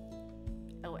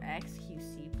 oh,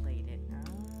 XQC played it.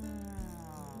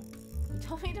 Oh. You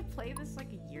told me to play this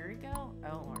like a year ago?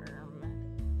 Oh, okay,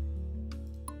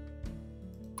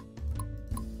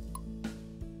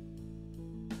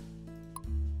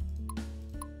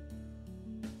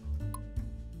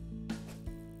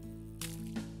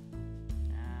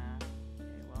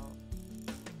 well.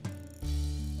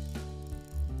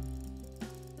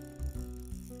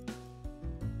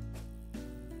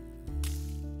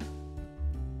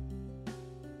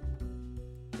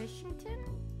 Fishington?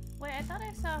 Wait, I thought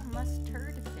I saw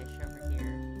mustard fish over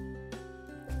here.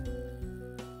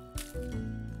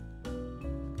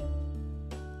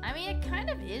 I mean, it kind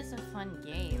of is a fun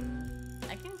game.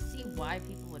 I can see why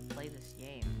people would play this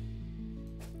game.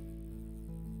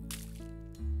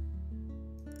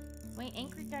 Wait,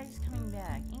 Angry Guy's coming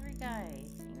back. Angry Guy.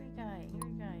 I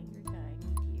need you.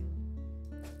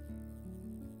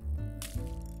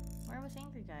 Where was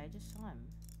Angry Guy? I just saw him.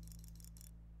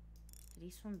 Did he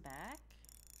swim back?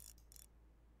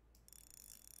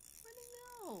 Where'd he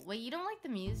go? Wait, you don't like the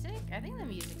music? I think the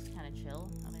music's kind of chill.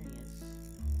 Oh, there he is.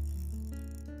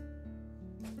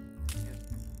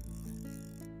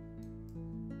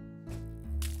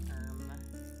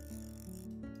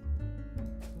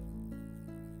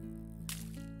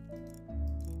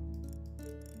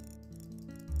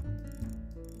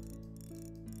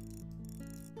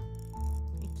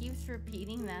 It keeps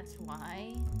repeating, that's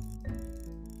why.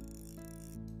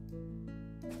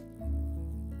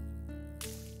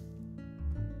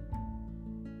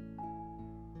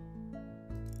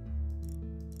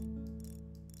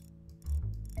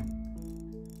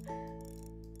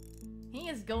 He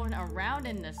is going around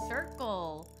in the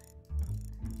circle.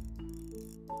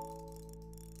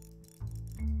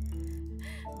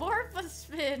 Borfa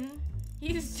spin.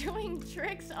 He's doing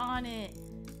tricks on it.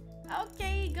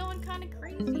 Okay, going kind of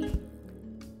crazy.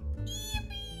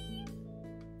 Yippee.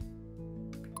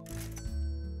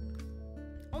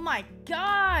 Oh my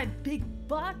god, big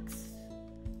bucks.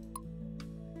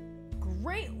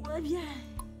 Great, yeah.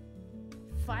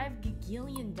 $5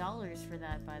 gagillion for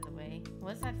that, by the way.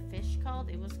 What's that fish called?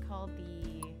 It was called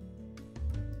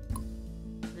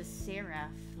the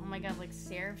Seraph. Oh my god, like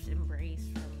Seraph's Embrace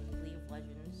from League of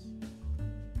Legends.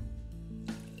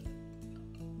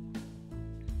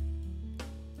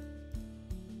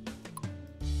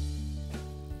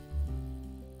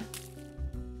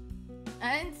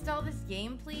 Uninstall this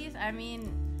game, please? I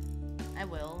mean, I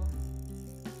will.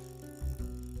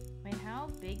 Wait, how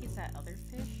big is that other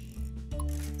fish?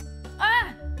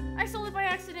 Ah! I sold it by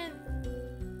accident!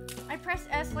 I pressed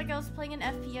S like I was playing an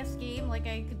FPS game, like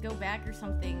I could go back or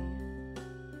something.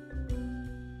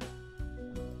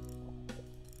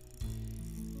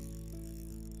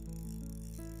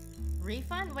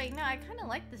 Refund? Wait, no, I kind of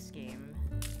like this game.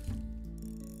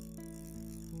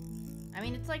 I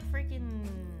mean, it's like freaking...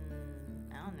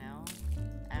 I don't know.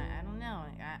 I don't know.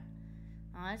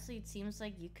 Honestly, it seems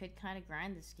like you could kind of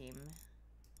grind this game.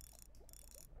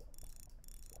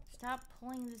 Stop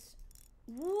pulling this...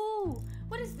 Woo!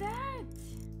 What is that?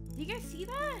 Do you guys see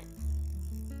that?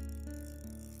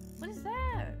 What is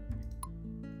that?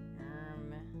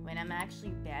 Wait, I'm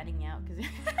actually batting out because...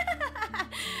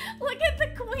 Look at the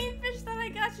queenfish that I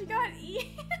got. She got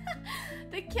E.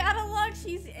 The catalog,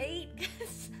 she's 8.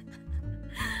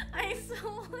 I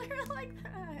sold her like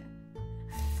that.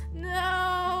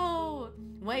 No!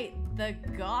 Wait, the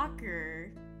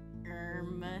Gawker.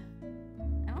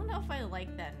 I don't know if I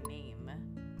like that name.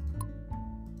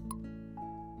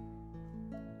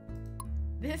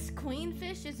 This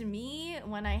queenfish is me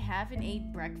when I haven't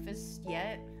ate breakfast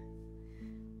yet.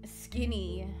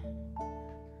 Skinny.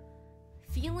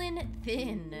 Feeling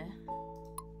thin.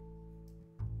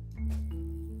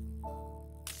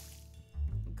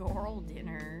 Girl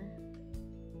dinner.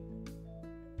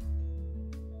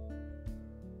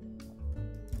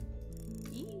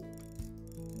 Eee.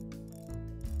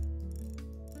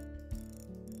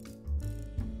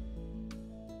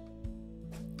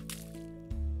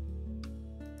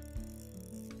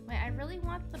 Wait, I really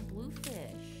want the bluefish.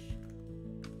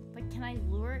 But can I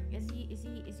lure? Is he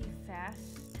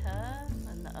faster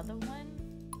than the other one?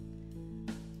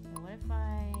 What if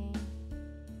I...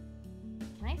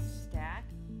 Can I stack?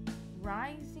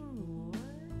 Rising lure?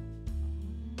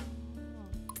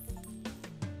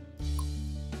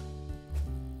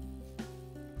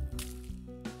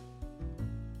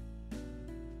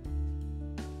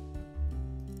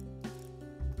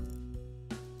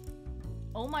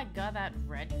 Oh my god, that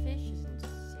redfish is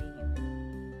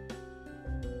insane.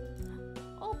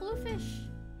 Oh, bluefish!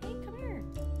 Hey, come here!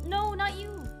 No, not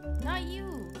you! Not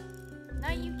you!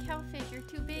 Not you, cowfish! You're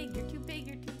too big! You're too big!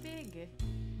 You're too big!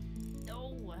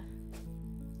 No!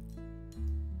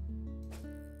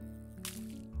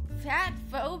 Fat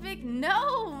phobic?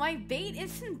 No! My bait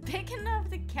isn't big enough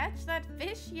to catch that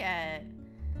fish yet!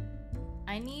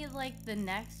 I need, like, the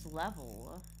next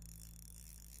level.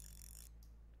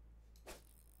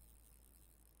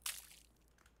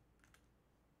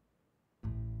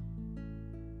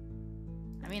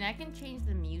 I mean, I can change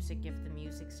the music if the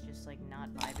music's just, like, not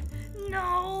vibing.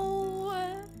 No!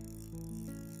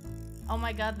 Oh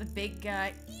my god, the big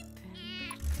guy. Eep.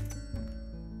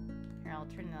 Here, I'll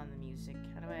turn on the music.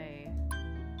 How do I...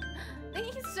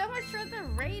 Thank you so much for the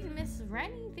raid, Miss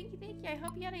Rennie. Thank you, thank you. I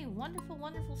hope you had a wonderful,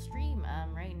 wonderful stream.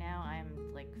 Right now,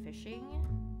 I'm, like, fishing.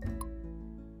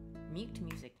 Mute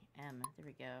music. M. There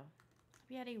we go. Hope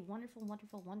you had a wonderful,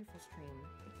 wonderful, wonderful stream.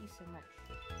 Thank you so much.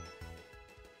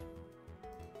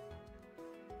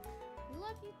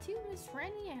 Love you too, Miss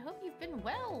Rennie. I hope you've been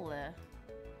well.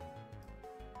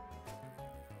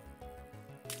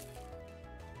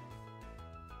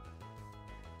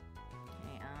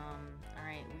 Okay,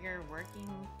 alright, we are working.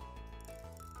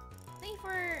 Thank you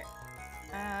for,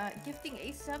 gifting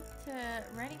a sub to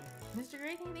Rennie. Mr.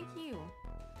 Rennie, thank you.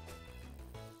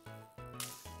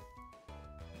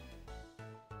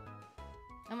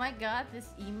 Oh my god, this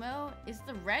emo. Is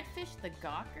the redfish the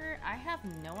Gawker? I have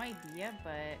no idea,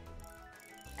 but...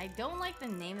 I don't like the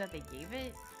name that they gave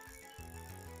it.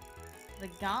 The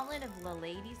Gauntlet of the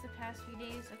Ladies the past few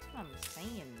days. That's what I'm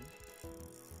saying.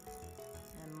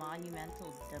 And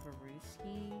Monumental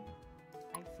Dabaruski,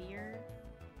 I fear.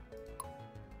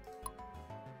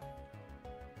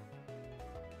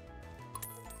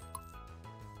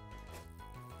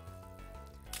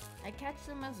 I catch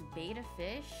the most beta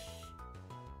fish?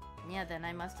 Yeah, then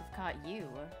I must have caught you.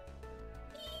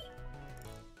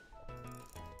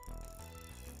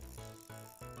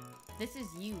 This is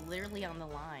you, literally on the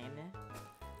line.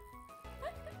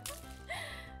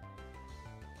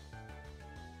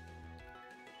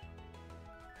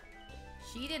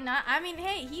 She did not. I mean,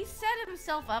 hey, he set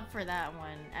himself up for that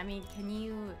one. I mean, can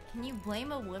you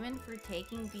blame a woman for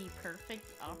taking the perfect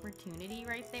opportunity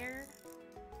right there?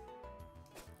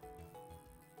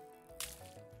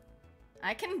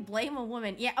 I can blame a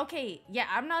woman. Yeah, okay. Yeah,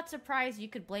 I'm not surprised you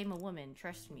could blame a woman.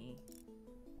 Trust me.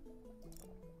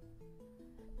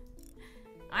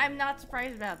 I'm not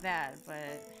surprised about that,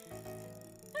 but...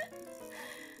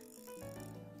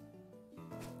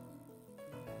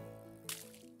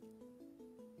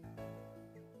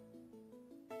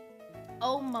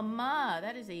 Oh, mama!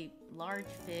 That is a large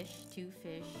fish, 2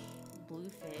 fish, blue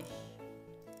fish.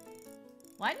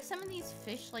 Why do some of these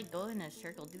fish, like, go in a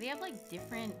circle? Do they have, like,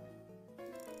 different,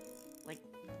 like,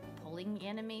 pulling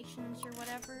animations or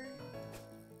whatever?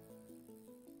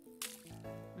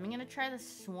 Am I gonna try the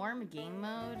swarm game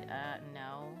mode?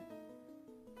 No.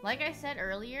 Like I said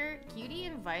earlier, Cutie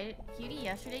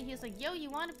yesterday, he was like, yo, you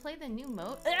want to play the new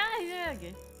mode? Yeah,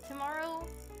 tomorrow?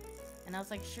 And I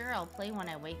was like, sure, I'll play when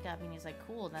I wake up. And he's like,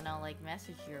 cool, then I'll, like,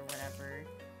 message you or whatever.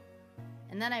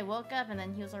 And then I woke up, and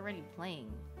then he was already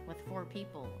playing with 4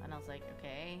 people. And I was like,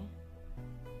 okay.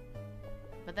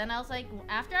 But then I was like,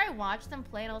 after I watched them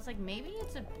play, and I was like, maybe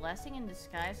it's a blessing in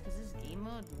disguise, because this game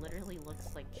mode literally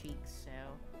looks like cheeks, so...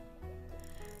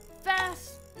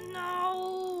 Fast!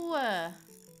 No!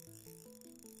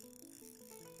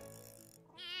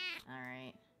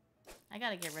 Alright. I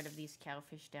gotta get rid of these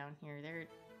cowfish down here.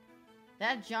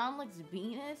 That John looks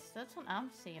Venus? That's what I'm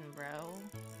saying, bro.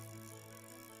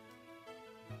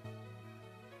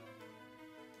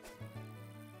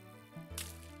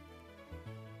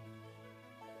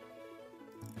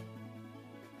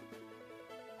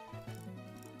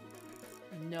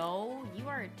 No, you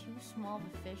are too small of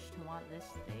a fish to want this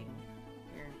thing.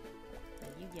 Here,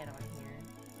 you get on here.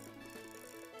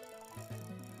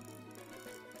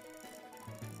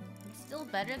 It's still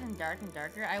better than Dark and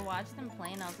Darker. I watched them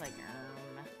play and I was like,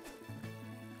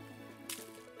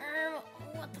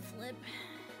 what the flip?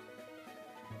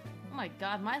 Oh my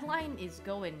god, my line is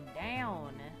going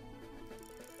down.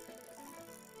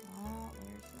 Oh,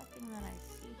 there's nothing that I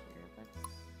see here.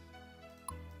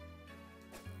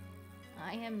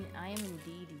 I am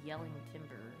indeed yelling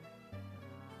timber.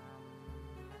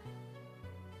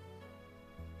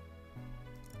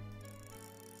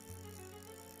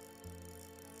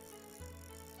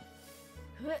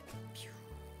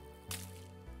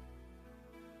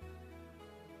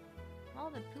 All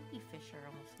the poopy fish are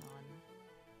almost gone.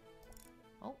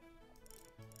 Oh.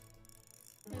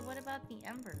 Wait, what about the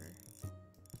ember?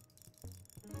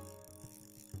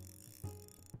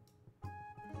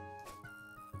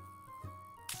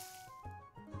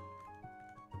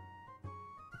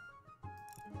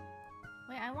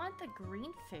 Wait, I want the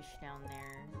green fish down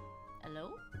there.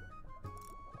 Hello?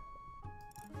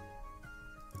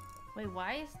 Wait,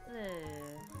 why is the...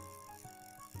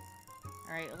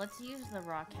 Alright, let's use the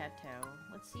Rocketo.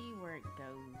 Let's see where it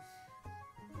goes.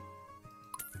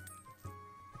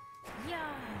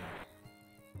 Yeah!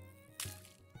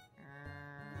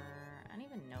 I don't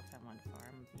even know if I want to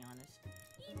farm, to be honest.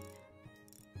 Eep.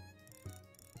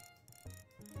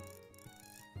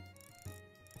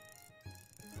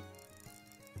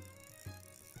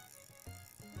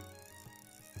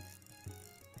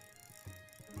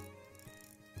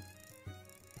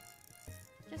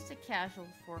 Just a casual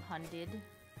 400.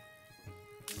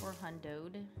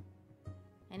 400.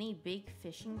 Any big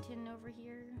fishing tin over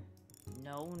here?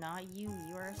 No, not you.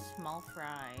 You are a small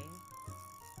fry.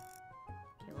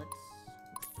 Okay, let's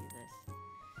do this.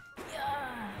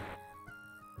 Yeah!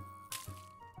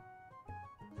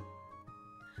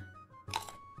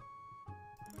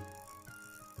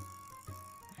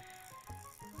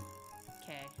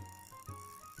 Okay.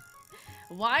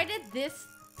 Why did this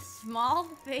small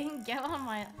thing get on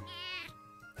my...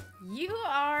 You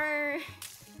are...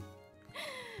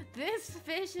 This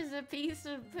fish is a piece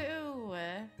of poo.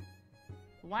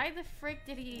 Why the frick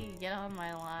did he get on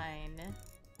my line?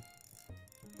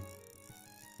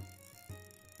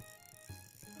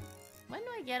 When do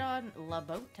I get on La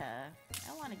Bota?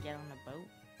 I want to get on a boat.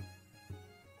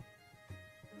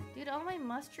 Dude, all my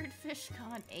mustard fish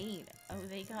got 8. Oh,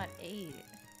 they got 8.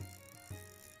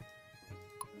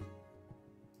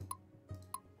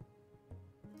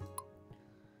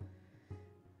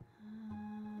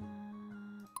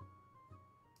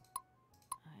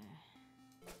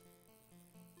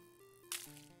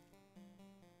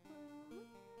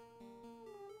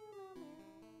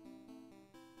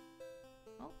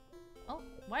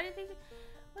 Why did they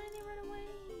run away?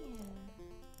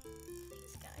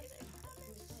 Please, guys, I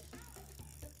promise.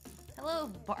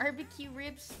 Hello, Barbecue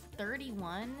Ribs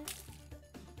 31.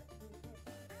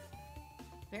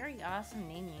 Very awesome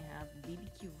name you have,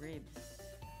 BBQ Ribs.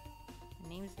 Your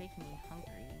name is making me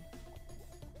hungry.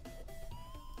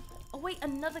 Oh wait,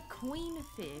 another queen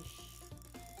fish.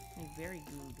 A very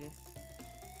goog.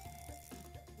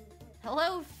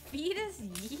 Hello, Fetus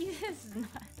Yeetus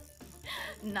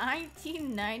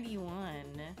 1991.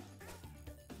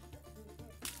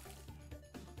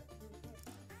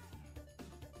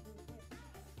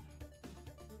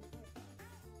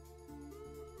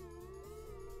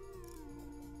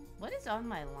 What is on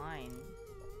my line?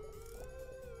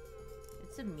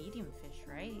 It's a medium fish,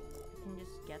 right? I can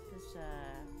just get this,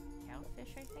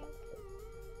 cowfish, I think?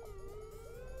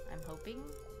 I'm hoping.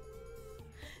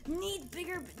 Need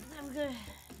bigger...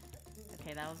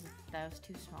 Okay, that was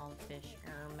too small a fish.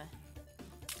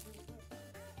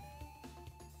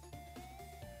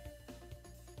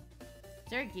 Is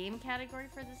there a game category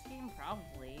for this game?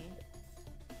 Probably.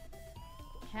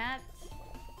 Cat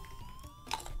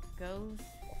goes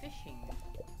fishing.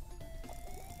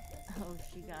 Oh,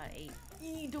 she got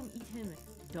ate. Don't eat him.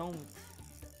 Don't.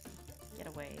 Get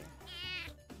away.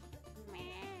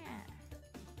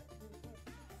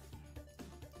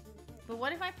 But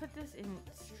what if I put this in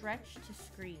stretch to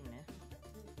screen?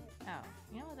 Oh,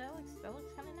 you know what? That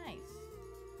looks kind of nice.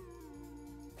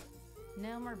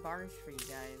 No more bars for you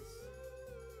guys.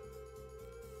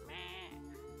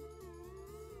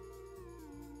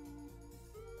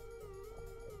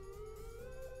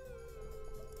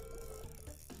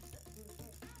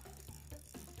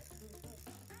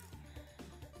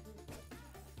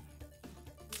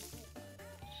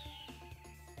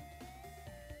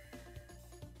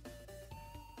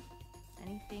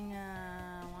 Anything,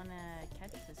 wanna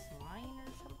catch this line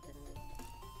or something?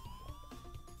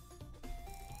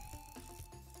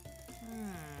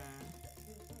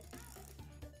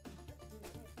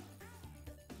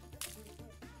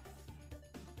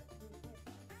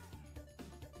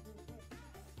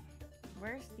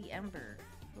 Where's the ember?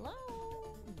 Hello?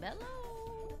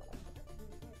 Bello?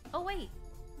 Oh, wait!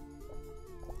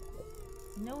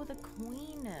 No, the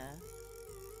queen!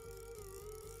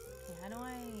 Okay, how do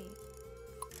I...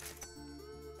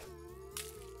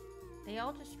 They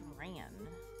all just ran.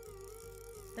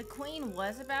 The queen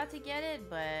was about to get it,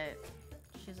 but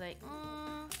she's like,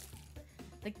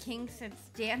 The king said,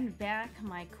 stand back,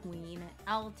 my queen.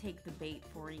 I'll take the bait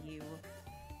for you.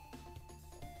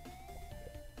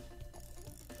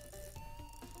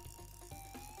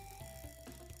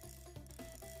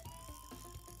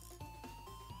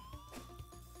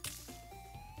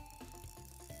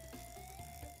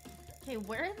 Okay,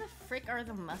 where the frick are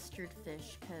the mustard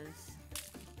fish? Because...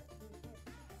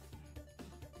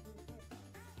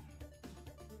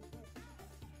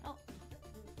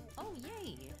 Oh,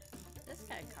 yay! This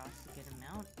guy costs a good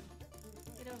amount.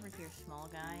 Get over here, small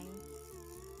guy.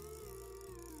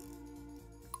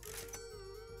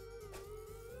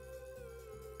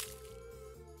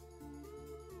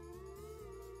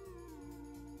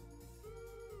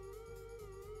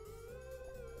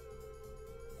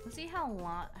 Let's see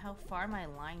how far my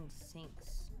line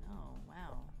sinks. Oh,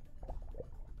 wow.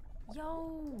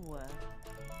 Yo!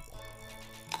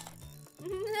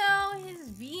 No, his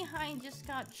behind just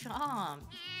got chomped.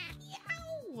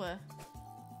 Yow!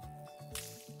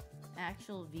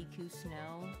 Actual Viku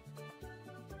Snow.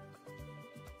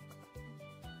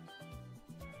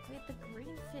 Wait, the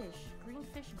green fish. Green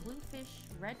fish, blue fish,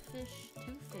 red fish,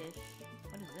 two fish.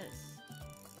 What is this?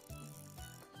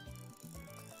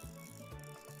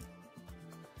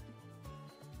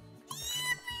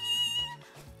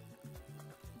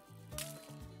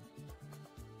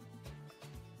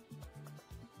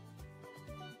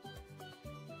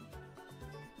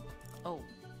 Oh.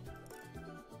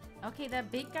 Okay,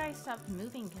 that big guy stopped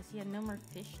moving because he had no more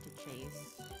fish to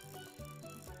chase.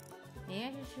 Maybe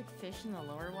I just should fish in the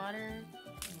lower water.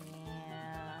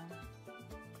 Yeah.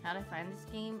 How to find this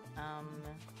game?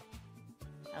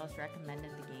 I was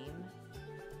recommended the game.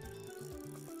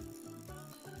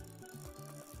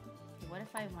 Okay, what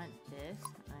if I went this,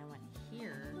 and I went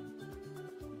here,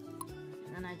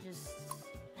 and then I just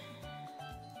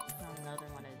found another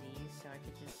one of these so I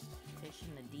could just fish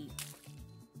in the deep.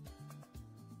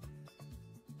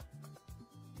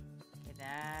 Okay,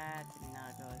 that did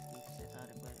not go as deep as I thought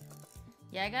it would.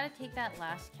 Yeah, I gotta take that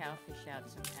last cowfish out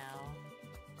somehow.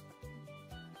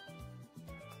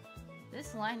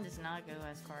 This line does not go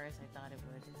as far as I thought it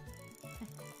would.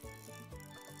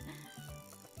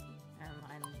 Never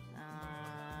mind.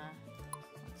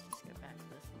 Let's just go back to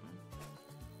this one.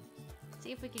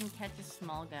 See if we can catch a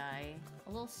small guy. A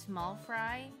little small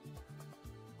fry.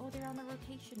 Oh, they're on the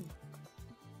rotation.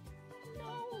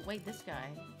 No! Wait, this guy.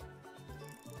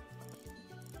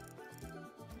 There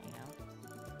you go.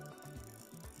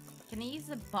 Can I use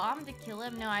the bomb to kill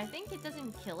him? No, I think it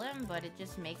doesn't kill him, but it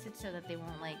just makes it so that they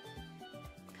won't, like,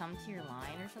 come to your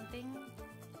line or something.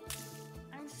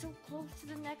 I'm so close to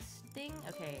the next thing.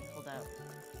 Okay, hold up.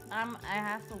 I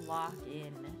have to lock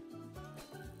in.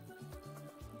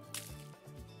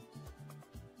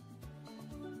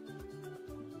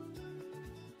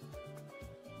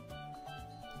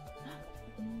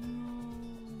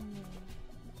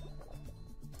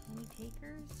 Any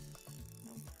takers?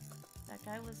 Nope. That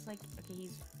guy was like, okay,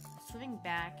 he's swimming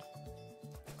back.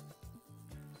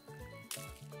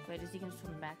 But is he gonna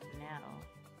swim back now?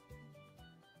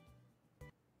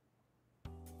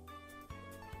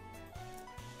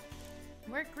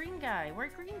 Where'd green guy?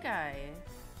 Where'd green guy?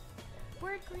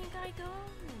 Where'd green guy go?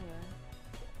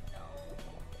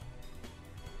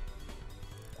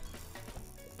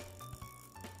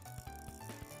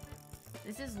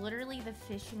 This is literally the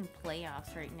fishing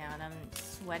playoffs right now, and I'm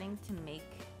sweating to make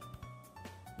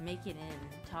it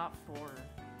in top 4.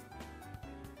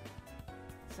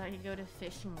 So I could go to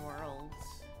Fishing Worlds.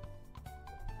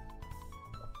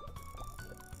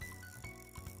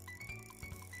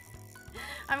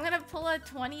 I'm gonna pull a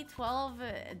 2012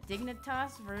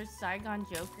 Dignitas versus Saigon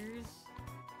Jokers.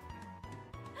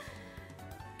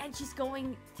 And she's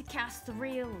going to cast the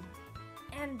reel.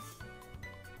 And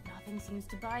nothing seems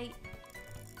to bite.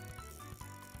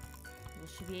 Will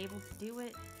she be able to do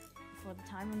it before the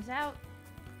time runs out?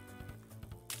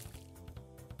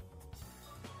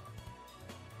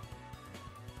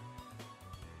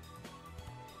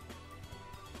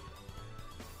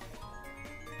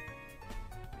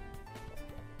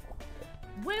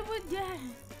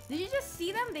 Did you just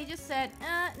see them? They just said,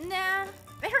 nah.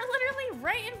 They were literally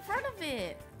right in front of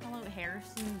it. Hello,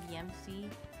 Harrison, the MC.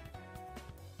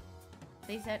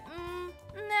 They said,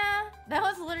 nah. That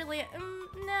was literally,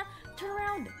 nah. Turn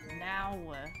around now.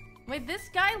 Wait, this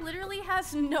guy literally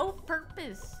has no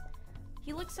purpose.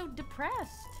 He looks so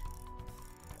depressed.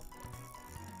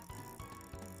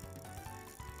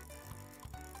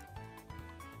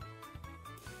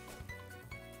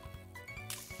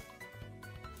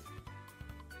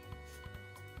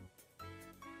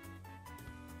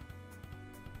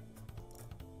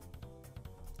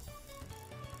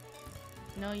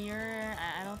 No,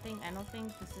 I don't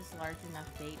think this is large enough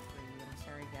bait for you. I'm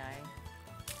sorry, guy.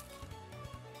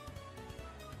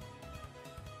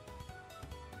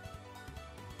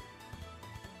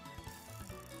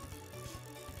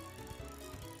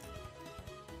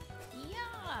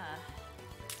 Yeah.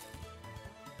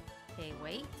 Okay,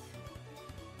 wait.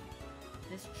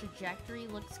 This trajectory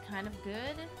looks kind of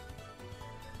good.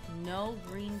 No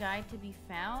green guy to be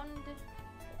found.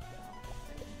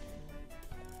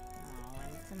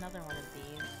 Another one of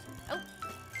these. Oh!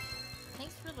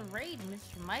 Thanks for the raid,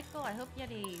 Mr. Michael. I hope you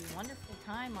had a wonderful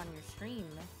time on your stream.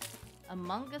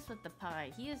 Among Us with the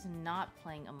pie. He is not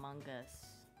playing Among Us.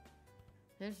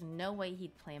 There's no way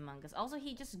he'd play Among Us. Also,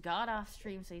 he just got off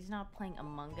stream, so he's not playing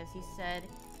Among Us.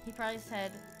 He probably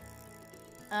said,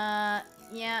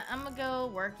 yeah, I'm gonna go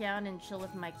work out and chill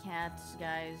with my cats,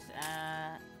 guys.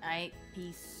 Alright,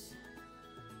 peace.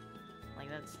 Like,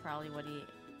 that's probably what he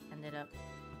ended up.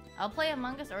 I'll play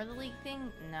Among Us or the League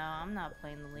thing. No, I'm not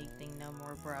playing the League thing no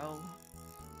more, bro.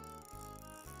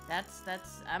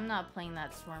 I'm not playing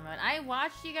that swarm mode. I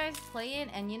watched you guys play it,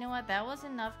 and you know what? That was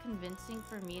enough convincing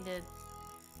for me to...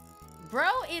 Bro,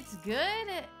 it's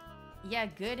good. Yeah,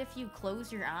 good if you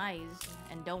close your eyes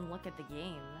and don't look at the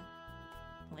game.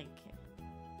 Like...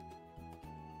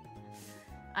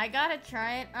 I gotta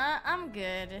try it. I'm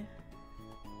good.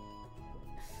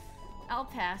 I'll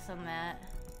pass on that.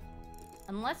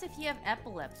 Unless if you have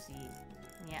epilepsy.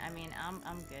 Yeah, I mean,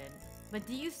 I'm good. But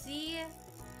do you see?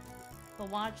 But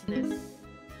watch this.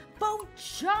 Boat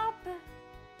chop!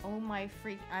 Oh my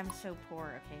freak, I'm so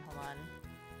poor. Okay, hold on.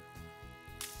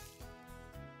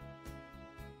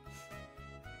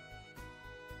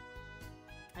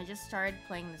 I just started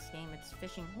playing this game. It's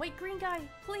fishing. Wait, green guy,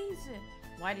 please!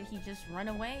 Why did he just run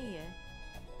away?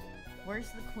 Where's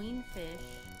the queen fish?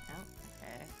 Oh,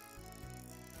 okay.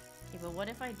 Okay, but what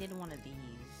if I did one of these?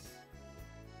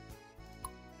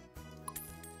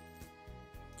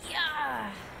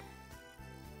 Yeah!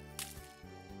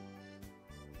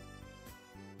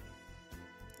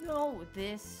 No,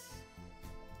 this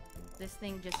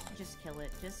thing, just kill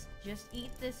it. Just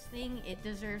eat this thing. It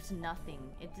deserves nothing.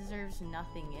 It deserves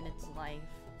nothing in its life.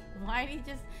 Why did he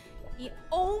just eat?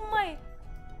 Oh my!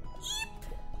 Eep!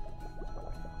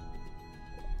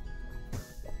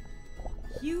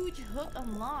 Huge hook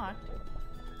unlocked.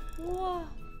 Whoa!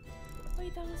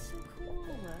 Wait, that was so cool.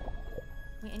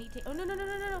 Wait, I need to. Oh no!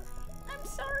 I'm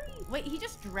sorry. Wait, he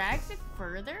just drags it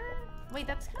further. Wait,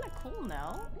 that's kind of cool.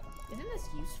 No, isn't this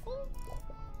useful?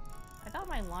 I thought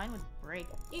my line would break.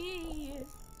 Eee.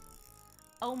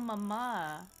 Oh,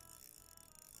 mama.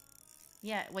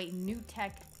 Yeah. Wait, new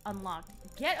tech unlocked.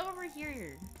 Get over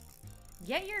here.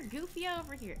 Get your goofy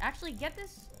over here. Actually, get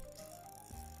this.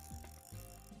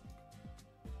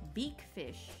 Beak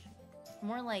fish.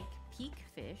 More like peak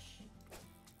fish.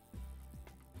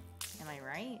 Am I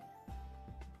right?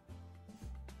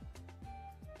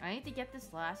 I need to get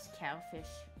this last cowfish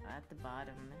at the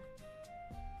bottom.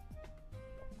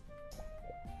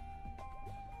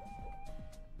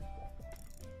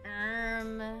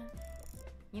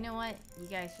 You know what? You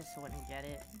guys just wouldn't get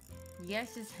it. You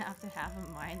guys just have to have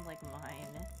a mind like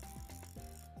mine.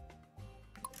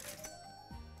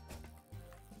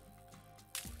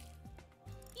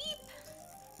 Eep!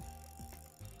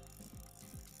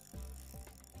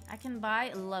 I can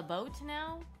buy La Boat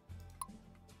now?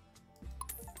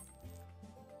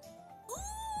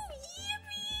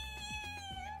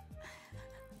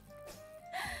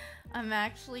 I'm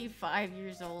actually 5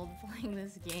 years old playing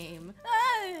this game.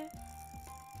 Ah!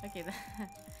 Okay,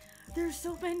 there's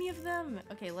so many of them.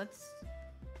 Okay, let's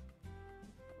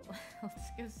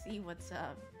go see what's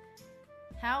up.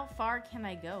 How far can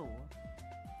I go?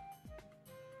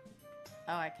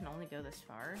 Oh, I can only go this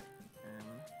far.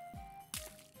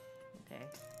 Okay.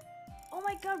 Oh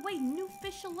my god, wait, new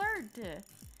fish alert!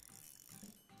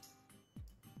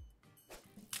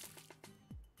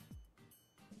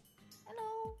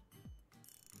 Hello.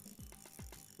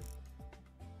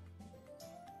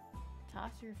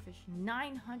 Toss your fish,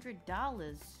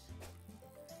 $900.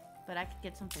 But I could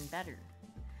get something better.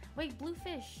 Wait, blue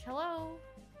fish, hello?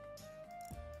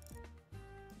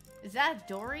 Is that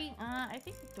Dory? I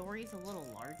think Dory's a little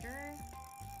larger.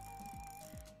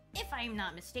 If I'm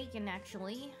not mistaken,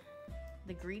 actually.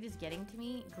 The greed is getting to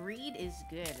me. Greed is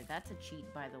good. That's a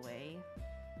cheat, by the way.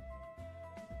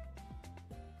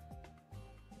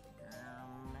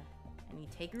 And you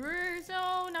take...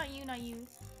 Oh, not you, not you.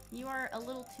 You are a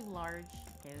little too large.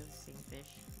 Okay, this is the same fish.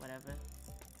 Whatever.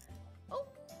 Oh!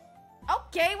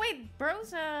 Okay, wait!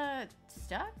 Bro's,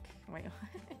 stuck? Wait,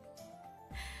 what?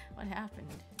 What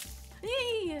happened?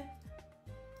 Yee! Yeep!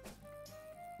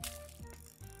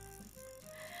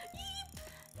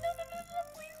 No,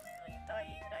 please, not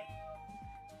you.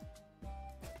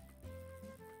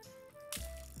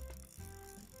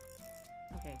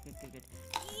 Okay, good.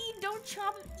 Eee, don't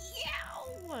chop it!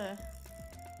 Yow!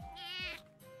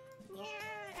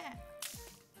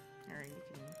 Alright, you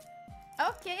can...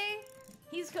 Okay!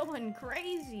 He's going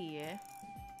crazy!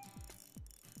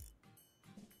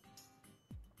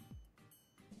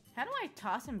 How do I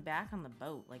toss him back on the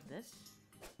boat? Like this?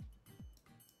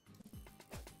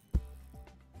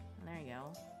 There you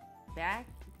go.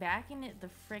 Backing it the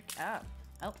frick up.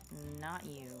 Oh, not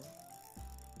you.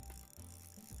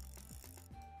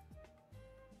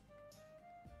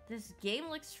 This game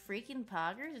looks freaking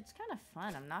poggers. It's kind of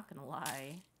fun, I'm not gonna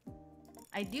lie.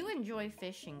 I do enjoy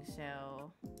fishing,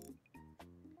 so...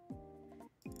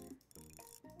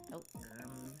 Oh,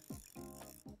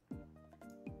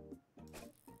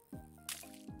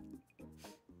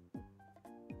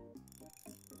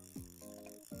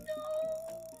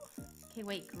 Okay,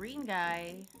 wait, green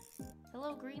guy.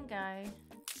 Hello, green guy.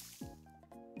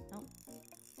 Oh.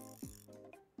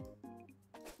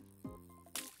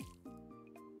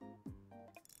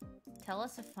 Tell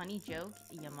us a funny joke,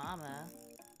 ya mama.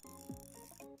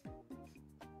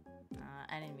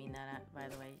 I didn't mean that, by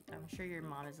the way. I'm sure your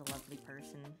mom is a lovely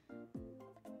person.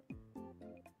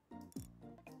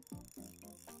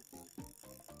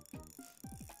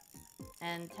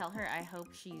 And tell her I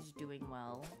hope she's doing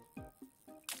well.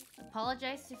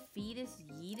 Apologize to Fetus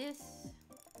Yeetus?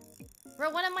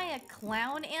 Bro, what am I, a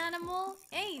clown animal?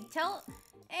 Hey, tell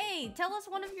us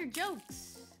one of your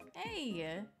jokes.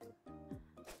 Hey.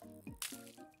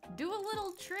 Do a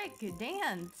little trick,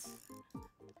 dance.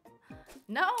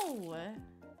 No.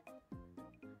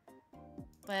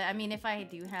 But I mean, if I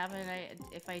do have an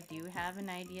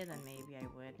idea, then maybe I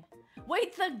would.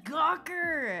 Wait, the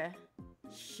gawker.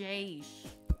 Sheesh.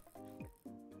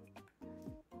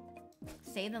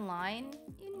 Say the line.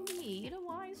 Indeed, a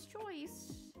wise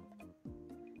choice.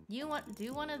 You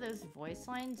do one of those voice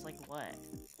lines? Like what?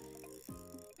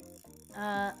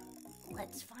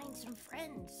 Let's find some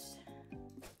friends.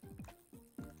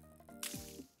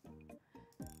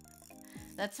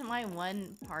 That's my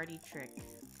one party trick.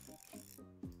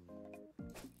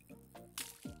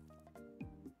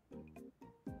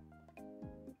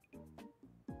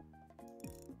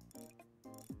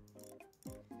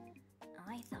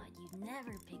 I thought you'd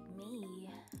never pick me.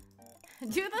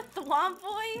 Do the thwomp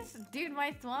voice? Dude,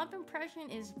 my thwomp impression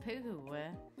is poo.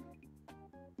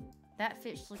 That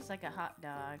fish looks like a hot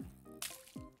dog.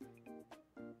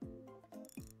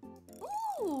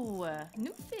 Ooh,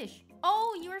 new fish.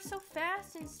 Oh, you are so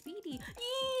fast and speedy.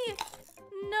 Yee!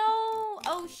 No!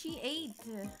 Oh, she ate.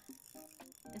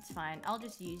 It's fine. I'll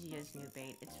just use you as new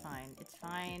bait. It's fine. It's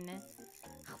fine.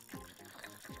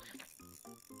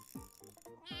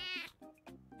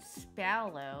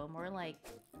 Spallow. More like...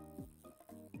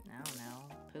 I don't know.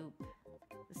 Poop.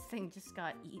 This thing just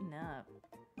got eaten up.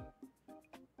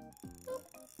 Boop.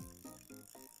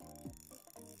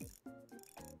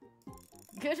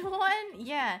 Good one?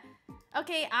 Yeah.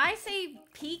 Okay, I say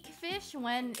peak fish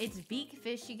when it's beak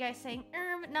fish. You guys saying,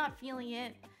 not feeling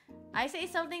it. I say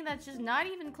something that's just not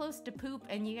even close to poop,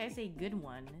 and you guys say good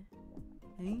one.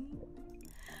 Mamma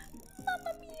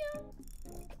mia.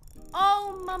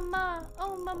 Oh, mama.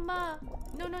 Oh, mama.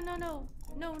 No, no, no, no.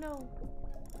 No, no.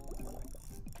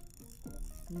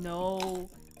 No.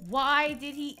 Why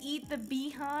did he eat the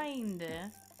behind?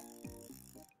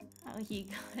 Oh, he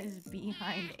got his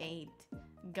behind ate.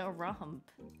 Garump.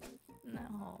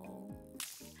 No.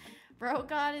 Bro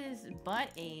got his butt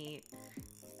ate.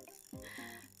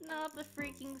 Not the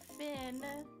freaking fin.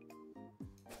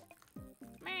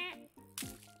 Meh.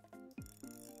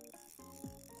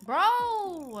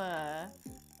 Bro!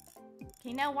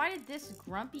 Okay, now why did this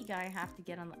grumpy guy have to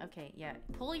get on the... Okay, yeah.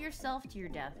 Pull yourself to your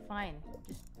death. Fine.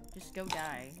 Just go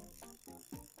die.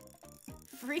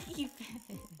 Freaky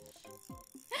fish.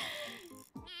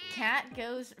 Cat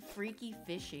goes freaky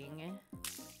fishing.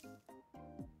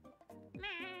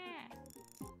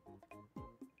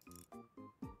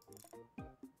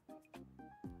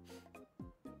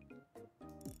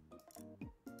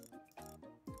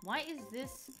 Why is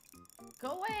this...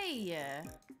 Go away!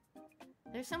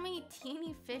 There's so many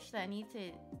teeny fish that need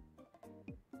to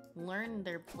learn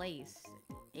their place.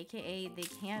 AKA, they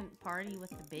can't party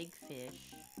with the big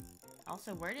fish.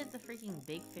 Also, where did the freaking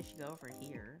big fish go over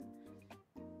here?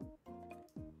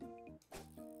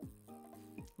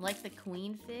 Like the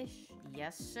queen fish?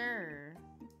 Yes, sir.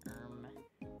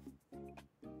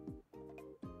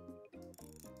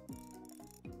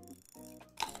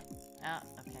 Oh,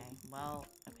 okay. Well,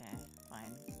 okay.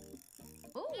 Fine.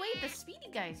 Oh, wait, the speedy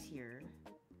guy's here.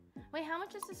 Wait, how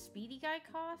much does the speedy guy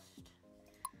cost?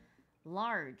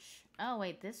 Large. Oh,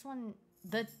 wait, this one...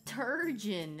 The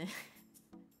Turgeon.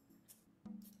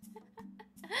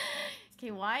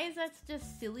 Okay, why is that such a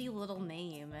silly little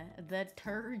name? The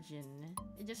Turgeon.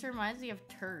 It just reminds me of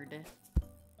turd.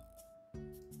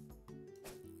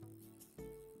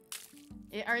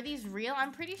 Are these real?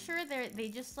 I'm pretty sure they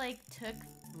just, like, took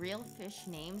real fish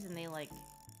names and they, like,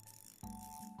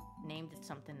 named it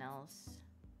something else.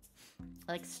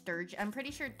 Like sturgeon. I'm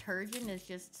pretty sure turgeon is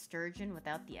just sturgeon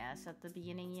without the S at the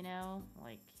beginning, you know?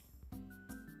 Like...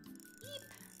 Eep.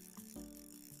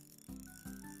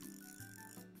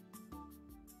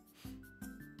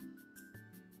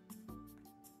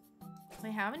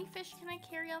 Wait, how many fish can I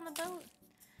carry on the boat?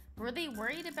 Were they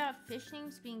worried about fish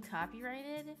names being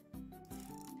copyrighted?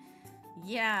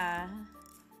 Yeah.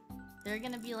 They're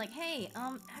gonna be like, hey,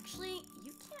 actually,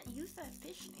 you can't use that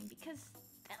fish name because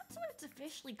that's what it's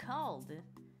officially called.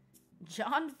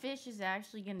 John Fish is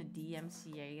actually gonna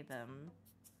DMCA them.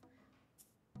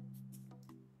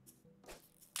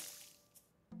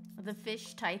 The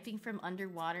fish typing from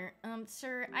underwater.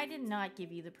 Sir, I did not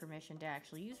give you the permission to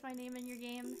actually use my name in your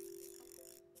game.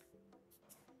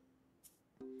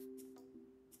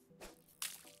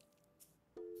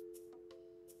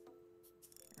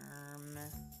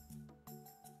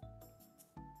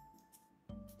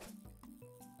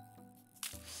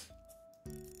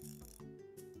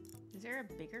 Is there a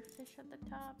bigger fish at the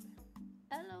top?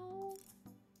 Hello.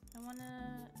 I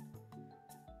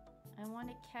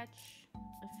wanna catch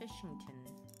a fishington.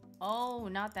 Oh,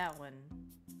 not that one.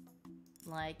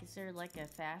 Like, is there like a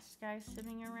fast guy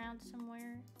swimming around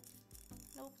somewhere?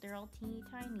 Nope, they're all teeny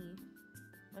tiny.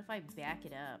 What if I back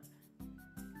it up?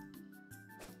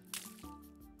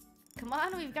 Come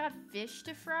on, we've got fish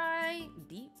to fry.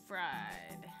 Deep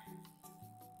fried.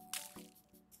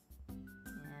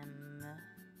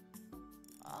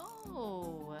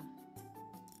 Oh.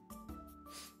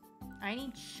 I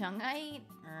need chungite?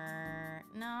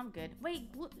 No, I'm good.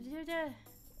 Wait,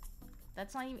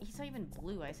 that's not even, he's not even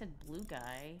blue. I said blue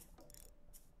guy.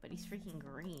 But he's freaking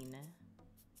green.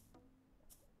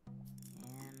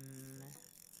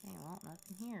 Okay, well,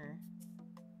 nothing here.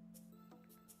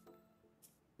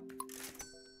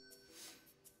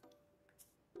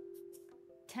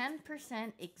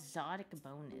 %10 exotic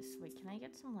bonus. Wait, can I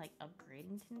get some, like,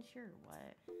 upgrading tincture or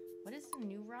what? What is the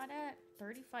new rod at?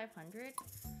 3,500?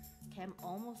 Okay, I'm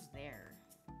almost there.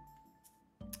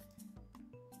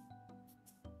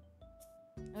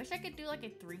 I wish I could do, like, a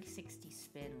 360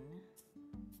 spin.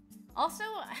 Also,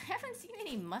 I haven't seen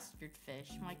any mustard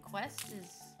fish. My quest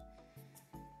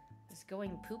is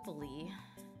going poopily.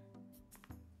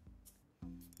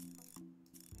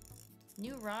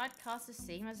 New rod costs the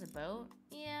same as a boat?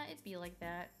 Yeah, it'd be like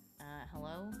that.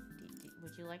 Hello?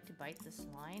 Would you like to bite this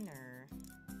line, or...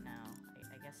 No,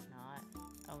 I guess not.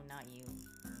 Oh, not you.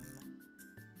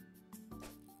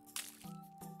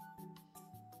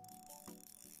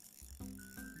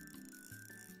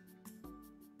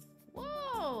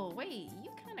 Whoa! Wait,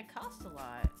 you kinda cost a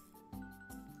lot.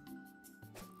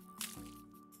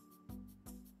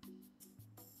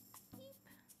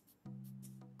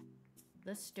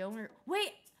 The stoner.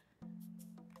 Wait!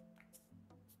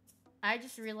 I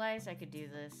just realized I could do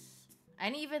this. I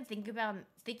didn't even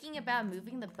thinking about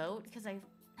moving the boat because I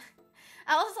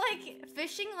was like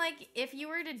fishing, like if you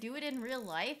were to do it in real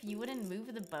life, you wouldn't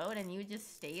move the boat and you would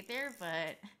just stay there,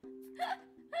 but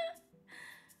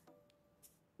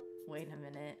wait a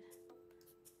minute.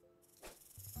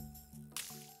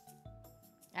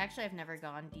 Actually, I've never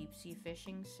gone deep sea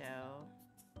fishing, so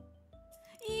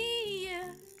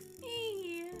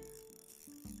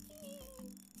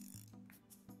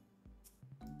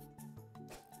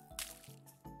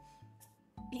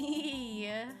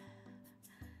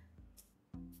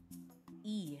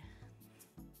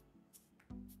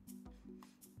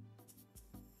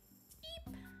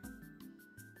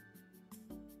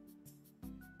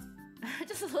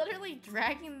Just literally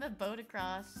dragging the boat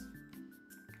across.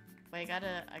 Wait,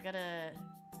 I gotta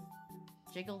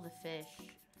jiggle the fish.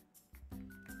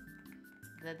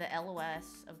 The LOS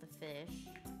of the fish.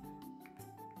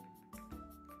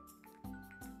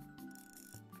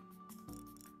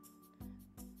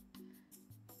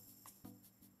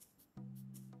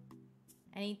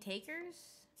 Any takers?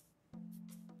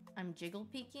 I'm jiggle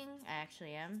peeking. I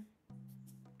actually am.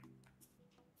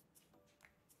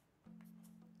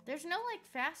 There's no, like,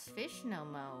 fast fish no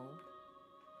mo.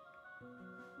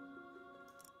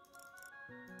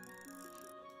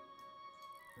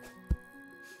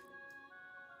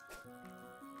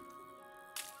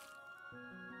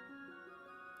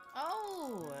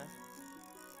 Oh!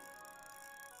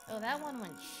 Oh, that one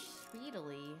went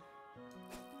speedily.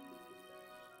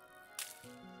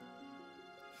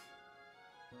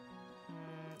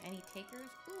 Any takers?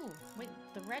 Ooh, wait,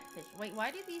 the redfish. Wait, why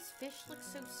do these fish look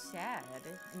so sad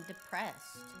and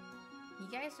depressed? You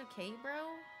guys okay, bro?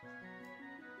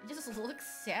 It just looks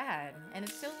sad. And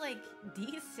it's so, like,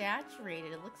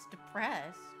 desaturated. It looks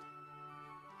depressed.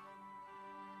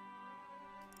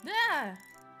 Ah!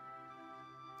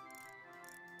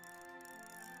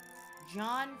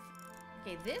 John...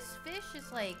 Okay, this fish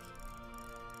is, like...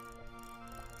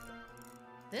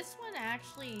 This one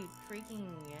actually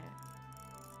freaking...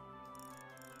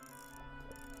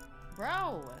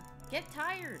 Bro! Get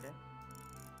tired!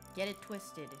 Get it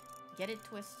twisted. Get it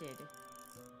twisted.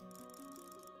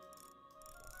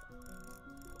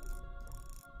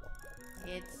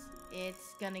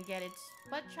 It's gonna get its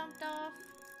butt chomped off.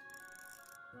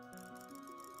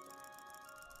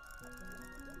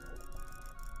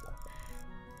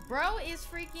 Bro is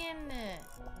freaking...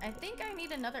 I think I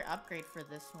need another upgrade for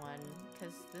this one,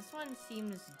 because this one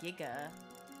seems giga.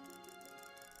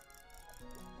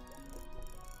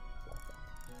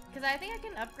 Because I think I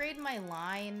can upgrade my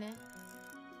line.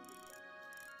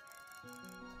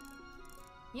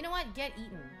 You know what? Get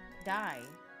eaten. Die.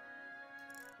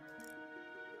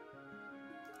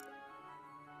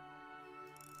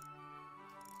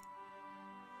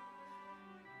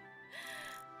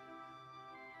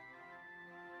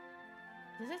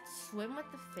 Does it swim with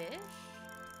the fish?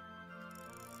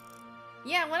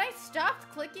 Yeah, when I stopped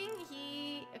clicking,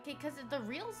 he... Okay, because the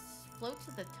reels float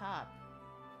to the top.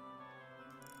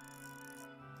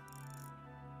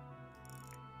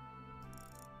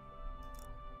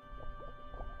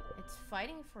 It's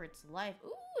fighting for its life.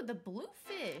 Ooh, the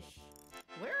bluefish!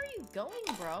 Where are you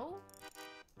going, bro?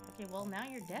 Okay, well, now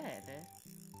you're dead.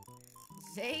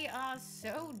 They are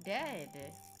so dead.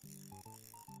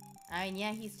 I mean,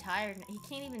 yeah, he's tired. He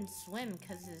can't even swim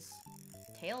because his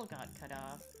tail got cut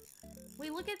off.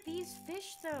 Wait, look at these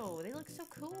fish, though. They look so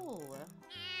cool.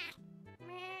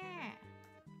 Meh.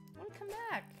 Oh, come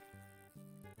back.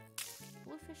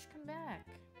 Bluefish, come back.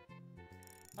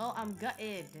 Oh, I'm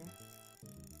gutted.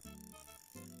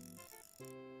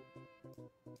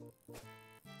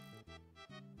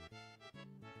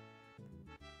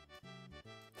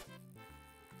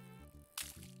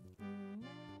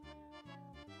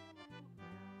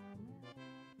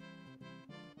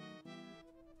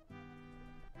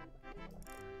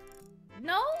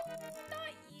 No,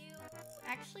 not you.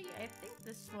 Actually, I think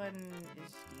this one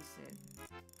is decent.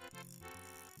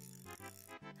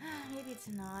 Maybe it's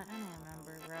not. I don't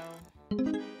remember, bro.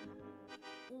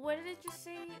 What did it just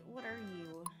say? What are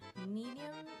you?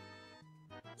 Medium?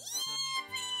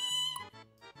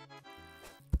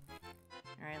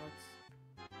 Alright, let's...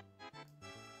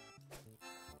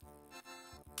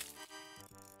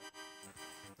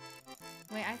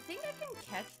 Wait, I think I can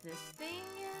catch this thing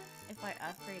if I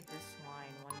upgrade this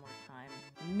line one more time.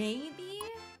 Maybe?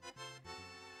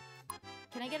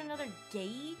 Can I get another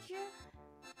gauge?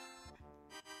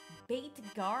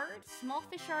 Bait guard? Small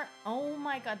fish are... Oh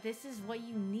my god, this is what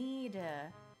you need.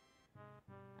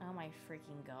 Oh my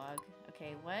freaking god.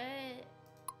 Okay, what?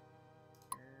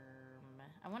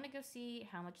 I want to go see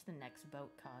how much the next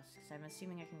boat costs, because I'm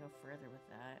assuming I can go further with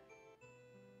that.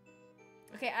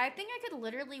 Okay, I think I could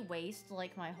literally waste,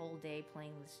 like, my whole day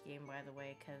playing this game, by the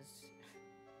way, because...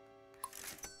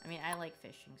 I mean, I like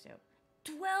fishing, so...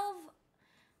 12!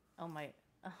 Oh my...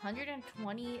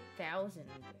 120,000.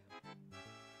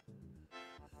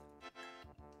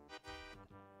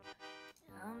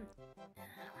 I don't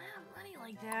have money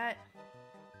like that.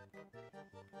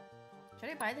 Should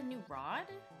I buy the new rod?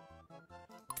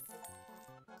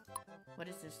 What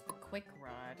is this? The quick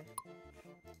rod.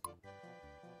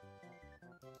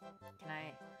 Can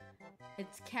I...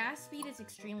 Its cast speed is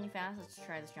extremely fast. Let's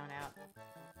try this John out.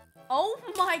 Oh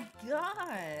my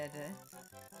god!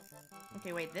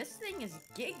 Okay, wait. This thing is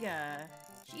giga.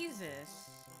 Jesus.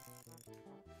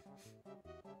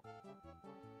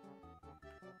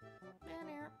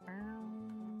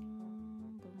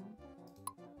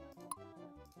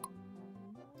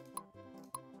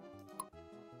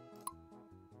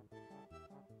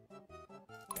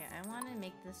 I want to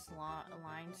make this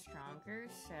line stronger,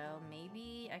 so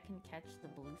maybe I can catch the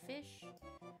blue fish.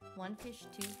 1 fish,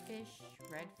 2 fish,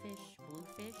 red fish, blue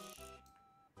fish.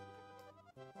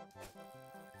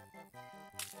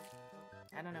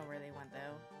 I don't know where they went,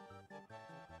 though.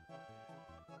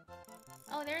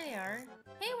 Oh, there they are.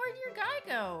 Hey, where'd your guy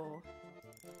go?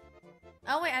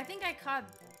 Oh, wait, I think I caught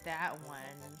that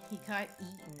one. He got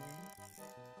eaten.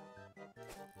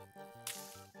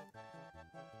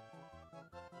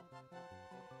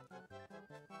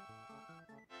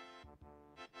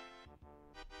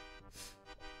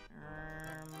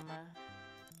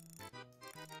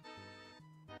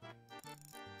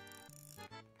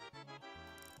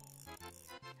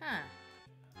 Huh.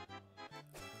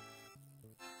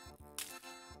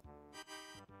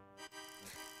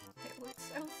 It looks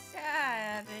so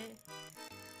sad.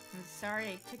 I'm sorry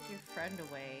I took your friend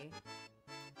away.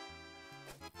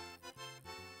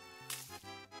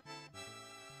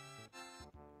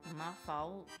 My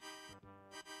fault.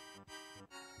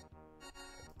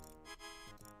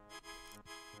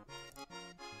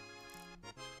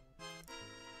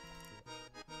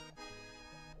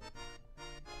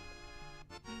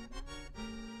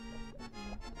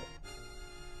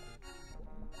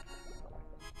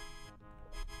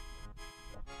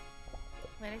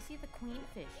 Wait, I see the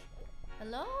queenfish.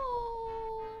 Hello?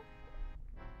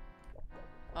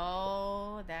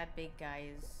 Oh, that big guy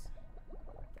is...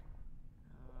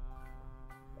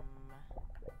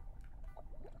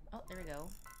 Oh, there we go.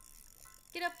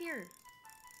 Get up here!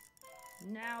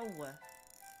 Now!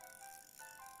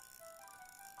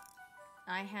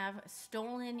 I have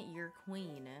stolen your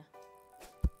queen.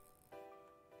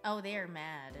 Oh, they are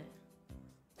mad.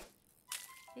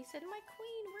 They said, my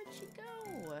queen, where'd she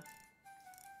go?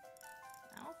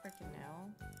 I don't freaking know.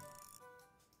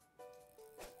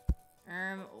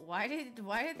 Why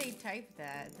did they type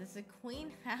that? Does the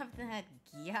queen have that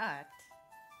yacht?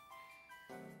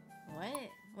 What?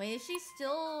 Wait, is she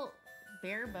still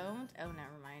bare boned? Oh,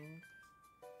 never mind.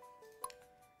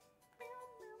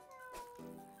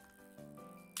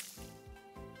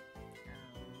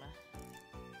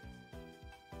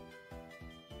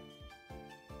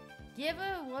 Give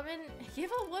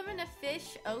a woman a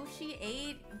fish, oh she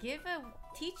ate.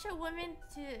 Teach a woman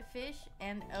to fish,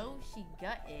 and oh she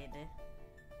gutted.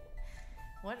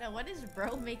 What is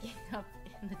bro making up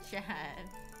in the chat?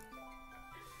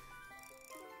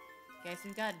 Guys,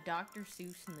 we've got Dr.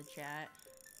 Seuss in the chat.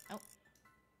 Oh.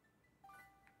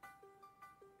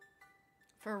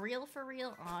 For real,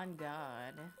 on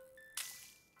God.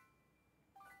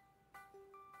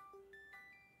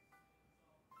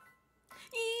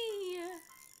 Eee!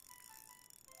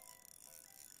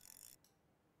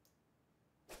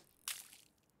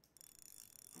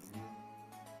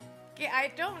 Okay,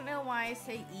 I don't know why I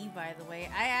say E, by the way.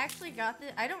 I actually got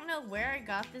this. I don't know where I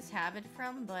got this habit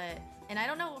from, and I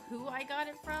don't know who I got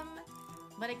it from,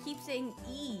 but I keep saying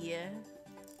E.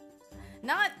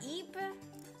 Not eep,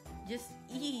 just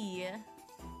E.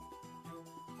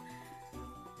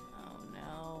 Oh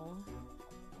no.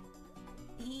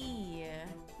 E.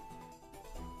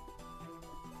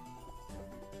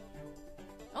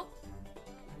 Oh.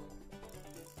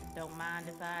 Don't mind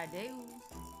if I do.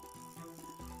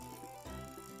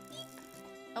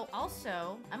 Oh,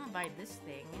 also, I'm gonna buy this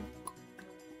thing.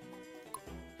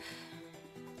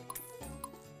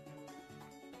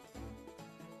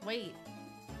 Wait.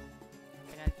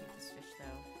 I gotta keep this fish,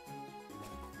 though.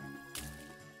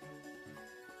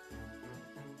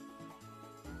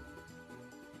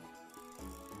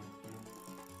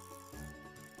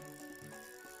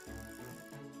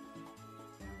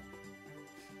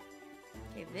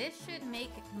 Okay, this should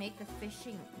make the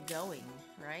fishing going.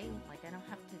 right? Like, I don't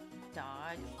have to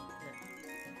dodge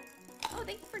the... Oh,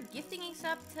 thank you for gifting us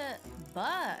up to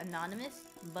Anonymous.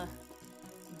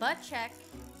 Butt check.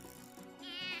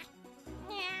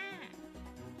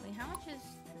 Wait, how much is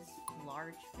this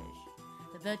large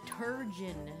fish? The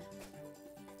turgeon.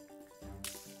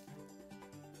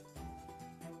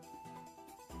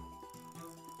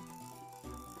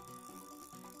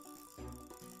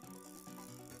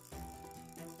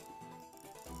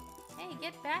 Hey,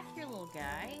 get back here, little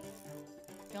guy.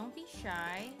 Don't be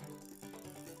shy.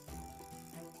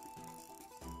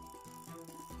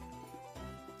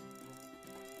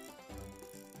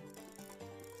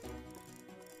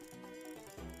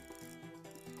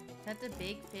 That's a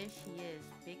big fish. He is.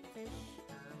 Big fish.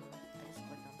 I just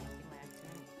clicked on something by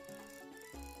accident.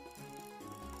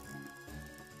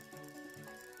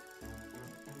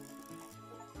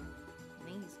 I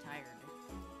think he's tired.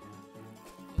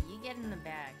 Yeah, you get in the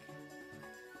bag.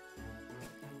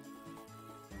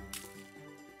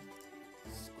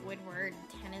 Squidward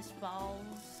tennis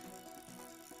balls.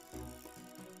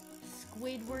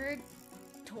 Squidward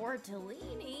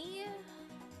tortellini.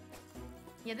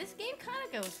 Yeah, this game kind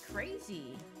of goes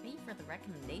crazy. Thank you for the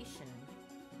recommendation.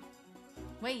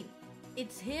 Wait,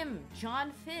 it's him,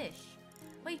 John Fish.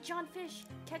 Wait, John Fish,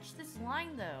 catch this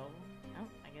line though. Oh,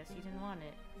 I guess you didn't want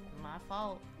it. My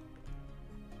fault.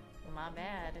 My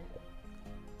bad.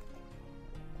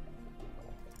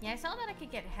 Yeah, I saw that I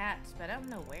could get hats, but I don't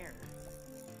know where.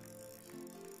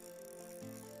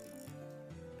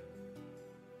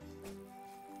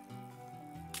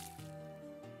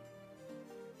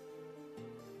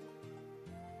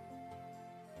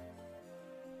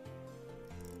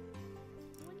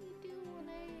 What are you doing,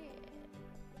 Ed?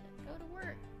 Go to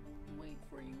work. Wait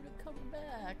for you to come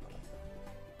back.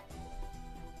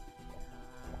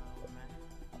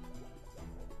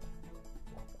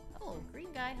 Oh,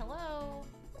 green guy, hello.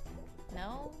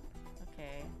 No?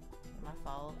 Okay. My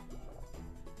fault.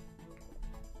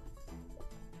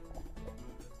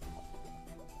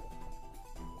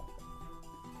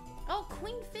 Oh,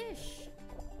 queen fish!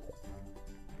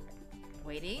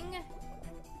 Waiting?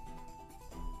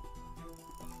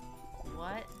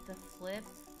 What the flip?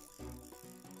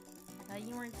 I thought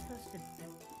you weren't supposed to...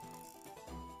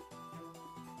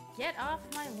 Get off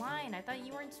my line! I thought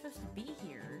you weren't supposed to be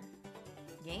here.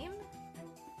 Game?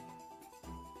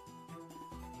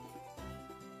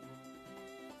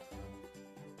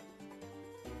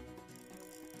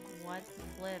 What the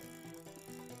flip?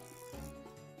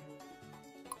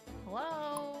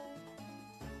 Hello?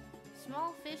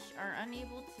 Small fish are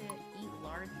unable to eat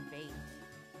large bait.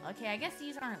 Okay, I guess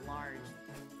these aren't large.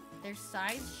 They're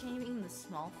size shaming the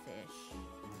small fish.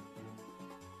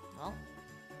 Well.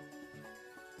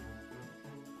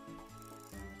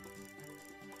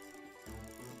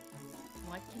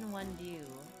 What can one do?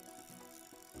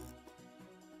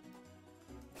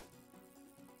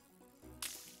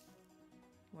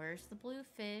 Where's the blue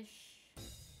fish?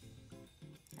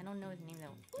 I don't know his name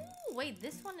though. Ooh, wait,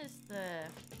 this one is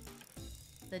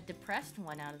the depressed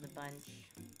one out of the bunch.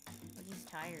 But he's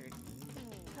tired.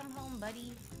 Come home,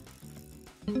 buddy.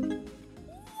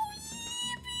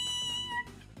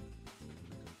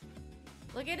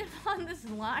 Look at him on this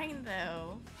line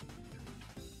though.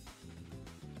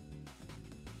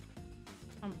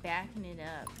 I'm backing it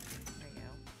up. There we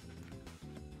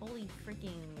go. Holy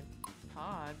freaking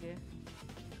hog.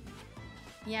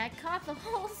 Yeah, I caught the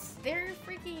whole... They're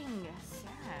freaking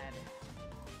sad.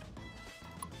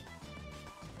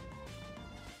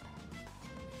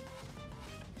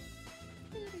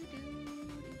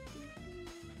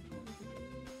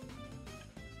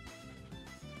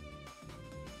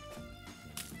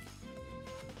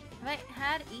 Have I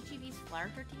had HEB's flour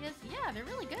tortillas? Yeah, they're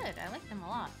really good. I like them a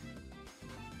lot.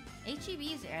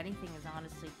 HEB's anything is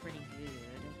honestly pretty good.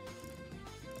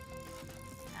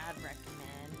 I'd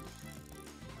recommend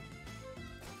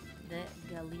the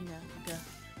Galena.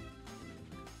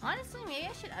 Honestly, maybe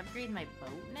I should upgrade my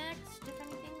boat next, if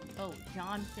anything. Oh,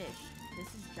 John Fish. This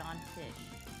is John Fish.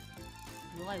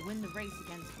 Will I win the race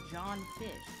against John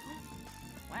Fish?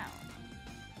 Wow.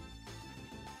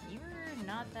 You're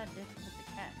not that difficult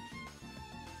to catch.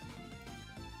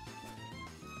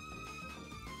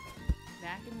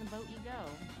 Back in the boat you go.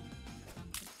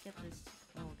 Let's get this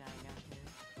little guy down here.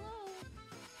 Hello.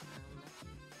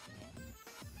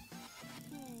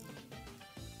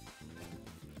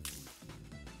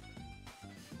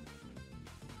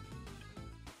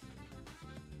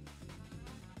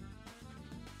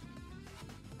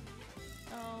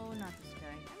 Oh, not this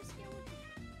guy. I'm scared.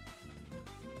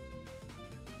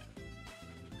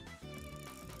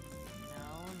 No,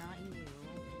 not you.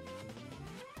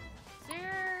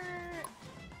 Sir!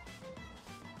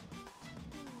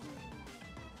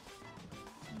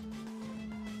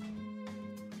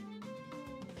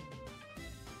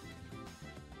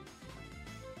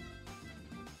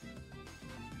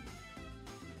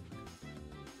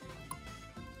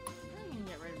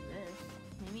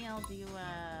 I'll do,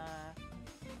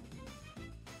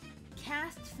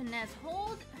 cast finesse.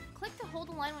 Click to hold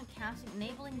the line when casting,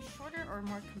 enabling shorter or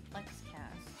more complex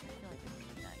casts. I feel like I don't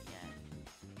need that yet.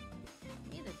 I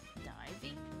need the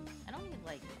diving? I don't need,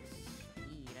 like,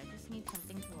 speed. I just need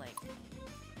something to, like,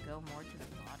 go more to the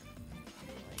bottom. I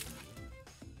feel like.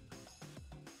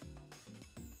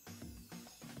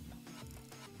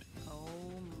 Oh,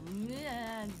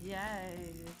 yeah.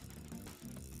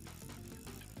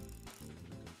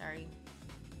 Sorry.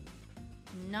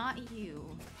 Not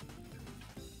you.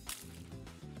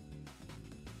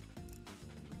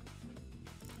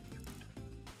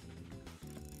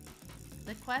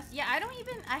 The quest? Yeah,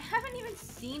 I haven't even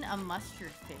seen a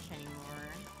mustard fish anymore.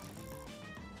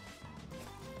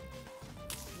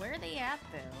 Where are they at,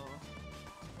 though?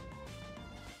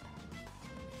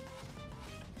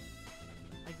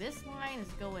 Like, this line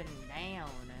is going down.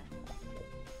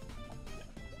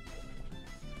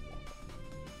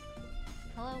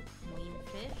 Hello, queen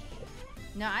fish.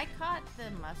 No, I caught the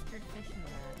mustard fish in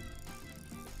the...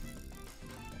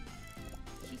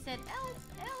 She said, elf,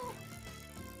 elf.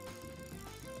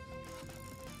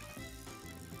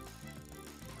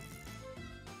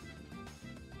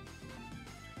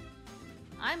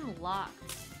 I'm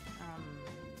locked.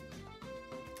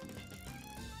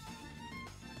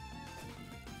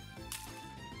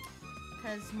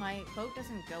 Because my boat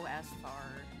doesn't go as far.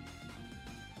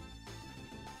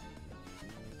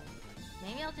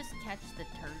 Maybe I'll just catch the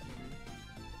turgeon.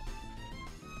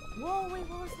 Whoa, wait,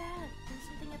 what was that? There's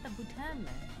something at the bottom.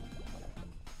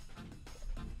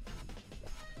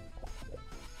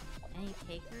 Any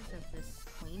takers of this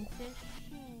queenfish?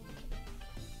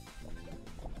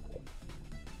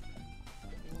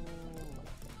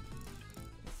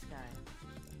 This guy.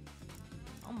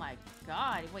 Oh my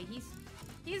god, wait,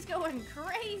 he's going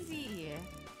crazy!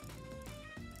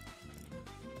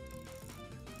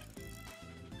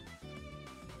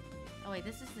 Oh wait,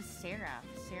 this is the Seraph.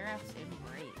 Seraph's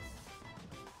Embrace.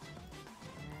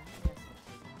 I guess I'll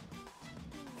take him.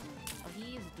 Oh,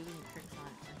 he is doing tricks on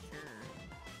it for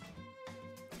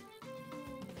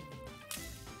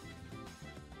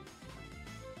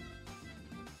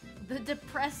sure. The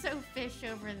Depresso fish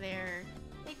over there.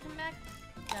 Hey, come back.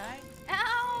 Die.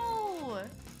 Ow!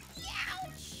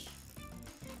 Ouch!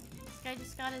 This guy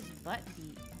just got his butt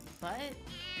beat. Butt.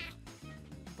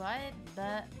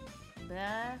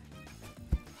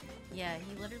 Yeah,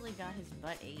 he literally got his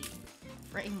butt ate.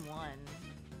 Frame 1.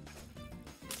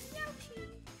 Ouchie.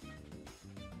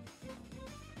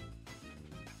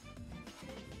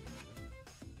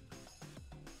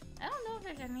 I don't know if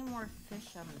there's any more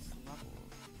fish on this level.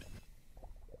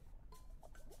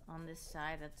 On this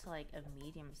side, that's like a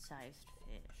medium-sized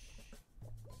fish.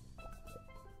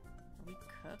 Are we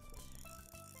cooked?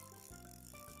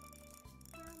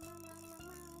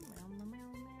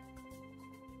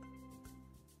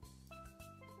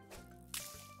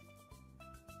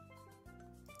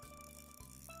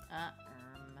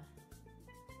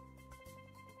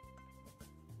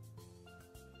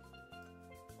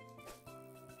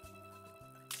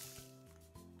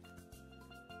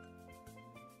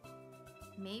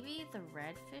 Maybe the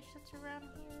redfish that's around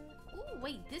here? Ooh,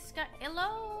 wait, this guy.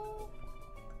 Hello?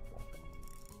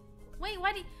 Wait,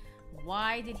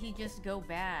 why did he just go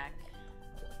back?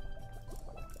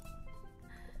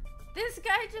 This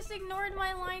guy just ignored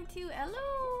my line too.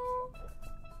 Hello?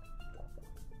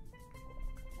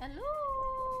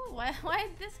 Hello? Why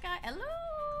is this guy? Hello?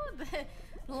 The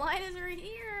line is right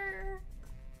here.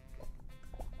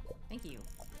 Thank you.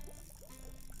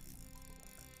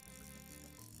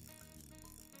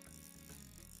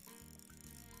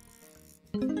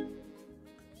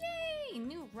 Yay!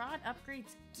 New rod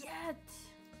upgrades. Get!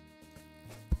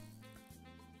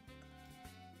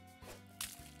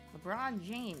 LeBron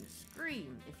James,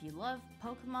 scream if you love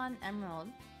Pokemon Emerald.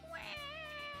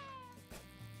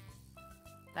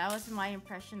 That was my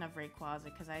impression of Rayquaza,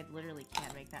 because I literally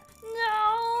can't make that.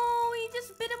 No! He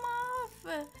just bit him off!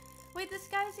 Wait, this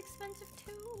guy's expensive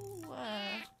too! No!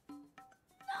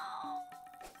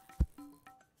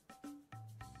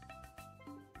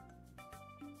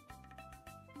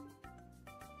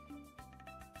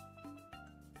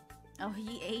 Oh,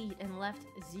 he ate and left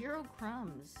 0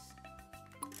 crumbs.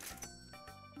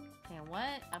 Okay,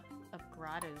 what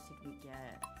grottos did we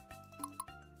get?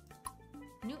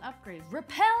 New upgrade.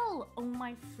 Repel! Oh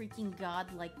my freaking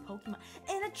god, like Pokemon.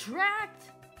 And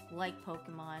Attract! Like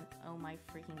Pokemon. Oh my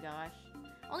freaking gosh.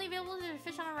 Only available to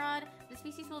fish on a rod. The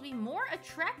species will be more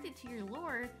attracted to your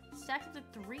lure. Stacked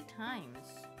up to 3 times.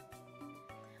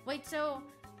 Wait, so...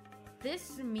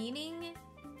 This meaning...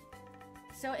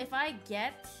 So if I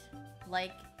get,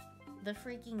 like, the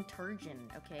freaking turgeon,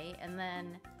 okay? And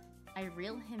then I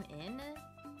reel him in,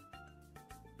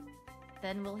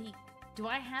 then will he... Do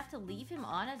I have to leave him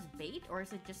on as bait, or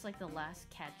is it just like the last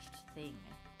catched thing?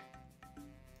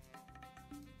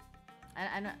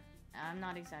 I'm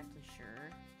not exactly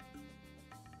sure.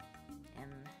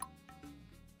 And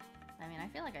I mean, I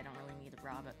feel like I don't really need the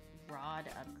rod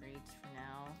upgrades for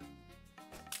now.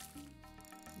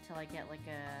 Until I get like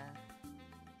a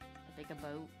bigger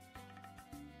boat.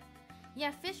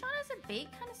 Yeah, fish on as a bait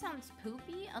kind of sounds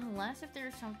poopy, unless if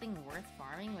there's something worth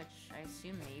farming, which I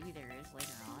assume maybe there is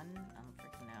later on. I don't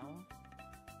freaking know.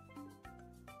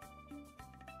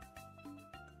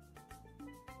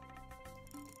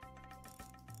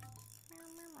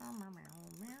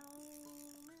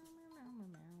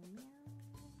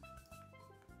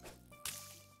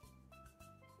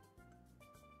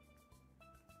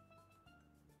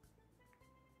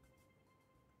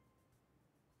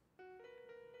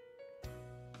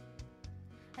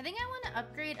 I think I want to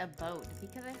upgrade a boat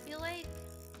because I feel like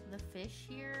the fish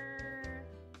here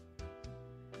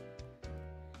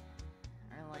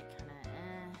are like kind of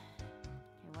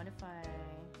Okay, what if I...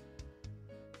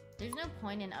 There's no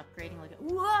point in upgrading like a...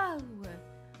 Whoa!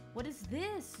 What is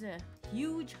this?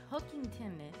 Huge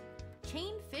Hookington.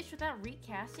 Chain fish without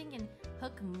recasting and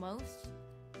hook most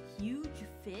huge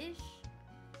fish?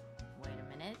 Wait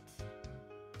a minute.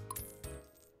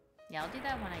 Yeah, I'll do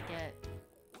that when I get...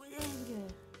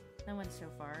 That went so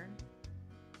far.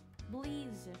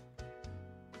 Please.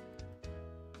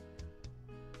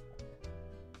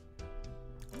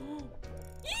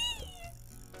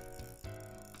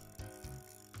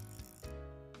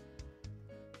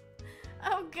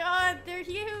 Oh god, they're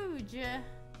huge!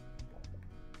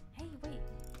 Hey, wait.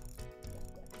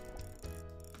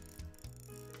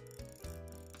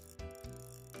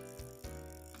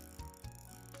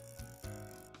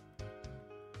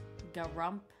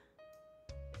 Garump.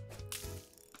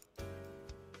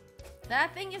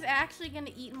 That thing is actually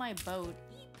gonna eat my boat.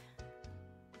 Eep.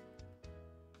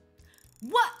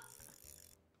 What?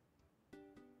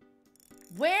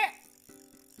 Where?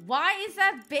 Why is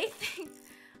that bait thing?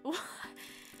 What?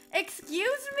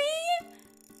 Excuse me?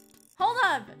 Hold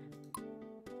up.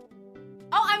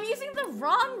 Oh, I'm using the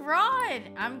wrong rod.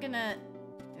 I'm gonna...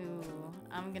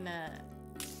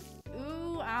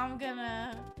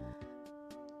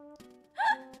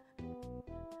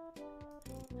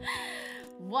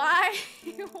 Why?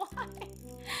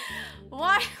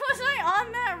 Why was I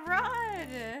on that rod?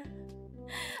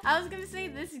 I was gonna say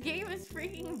this game is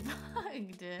freaking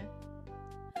bugged.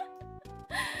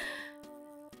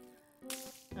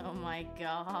 Oh my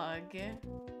god.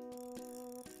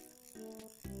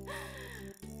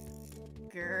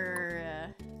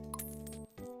 Grr.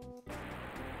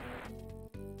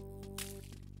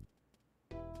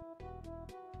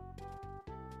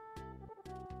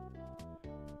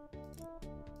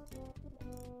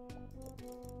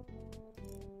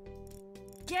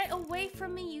 Get away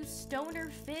from me, you stoner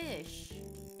fish!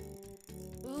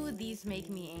 Ooh, these make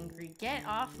me angry. Get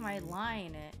off my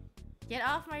line. Get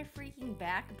off my freaking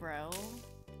back, bro.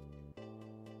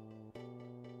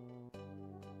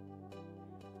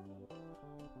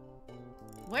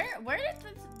 Where did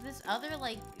this other,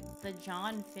 like, the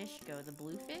John fish go? The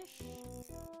blue fish?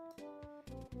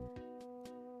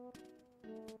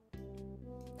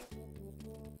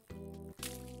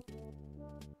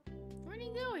 Where'd he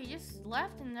go? He just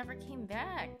left and never came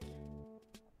back.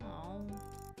 Oh.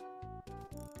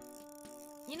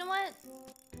 You know what?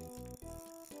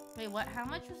 Wait, what? How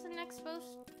much was the next boat?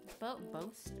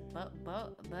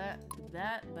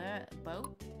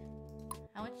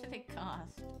 How much did it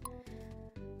cost?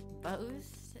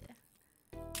 Boast?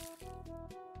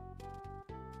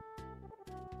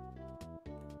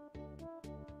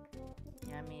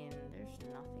 Yeah, I mean, there's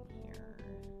nothing here.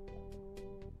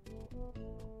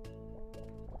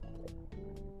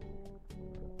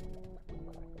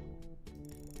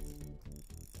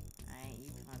 Alright, you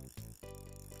come on.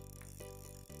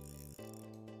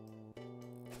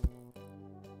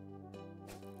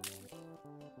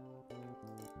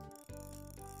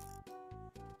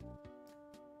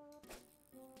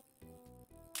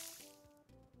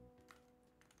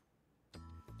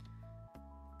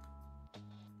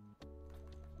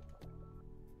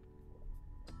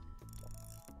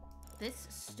 This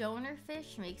stoner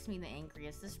fish makes me the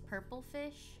angriest. This purple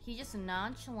fish, he just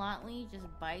nonchalantly just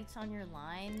bites on your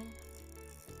line.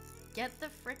 Get the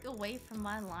frick away from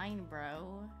my line,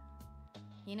 bro.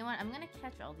 You know what? I'm gonna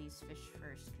catch all these fish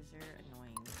first because they're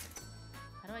annoying.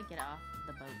 How do I get off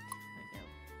the boat? There we go.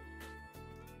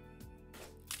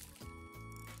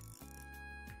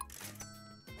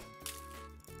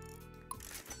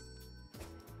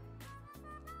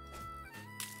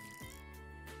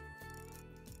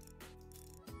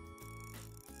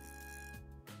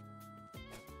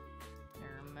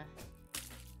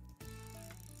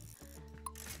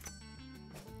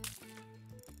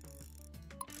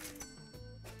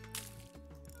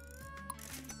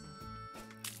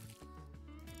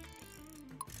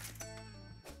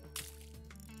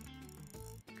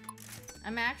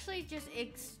 I'm actually just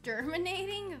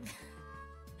exterminating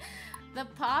the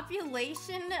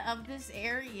population of this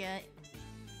area.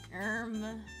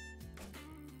 I'm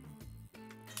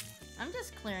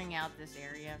just clearing out this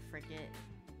area, frick it.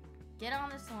 Get on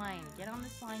this line. Get on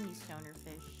this line, you stoner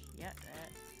fish. Yep,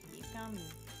 keep coming.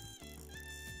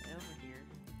 Get over here.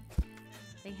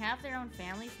 They have their own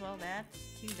families? Well, that's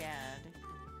too bad.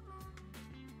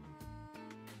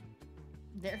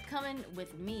 They're coming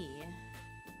with me.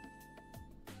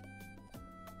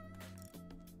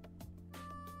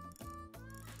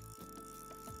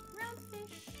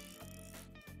 Roundfish.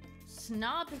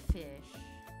 Snobfish.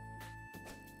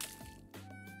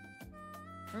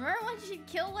 Remember when she'd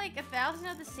kill like 1,000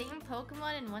 of the same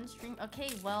Pokemon in one stream?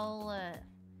 Okay, well,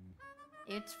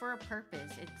 it's for a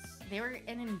purpose. They were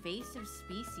an invasive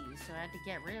species, so I had to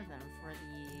get rid of them for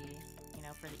the, you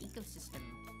know, for the ecosystem.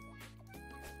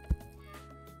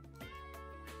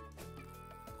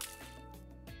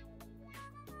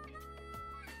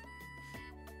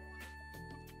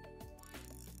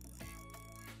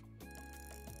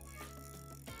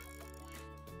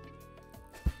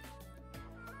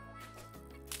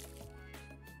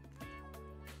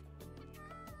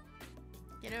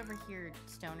 Get over here,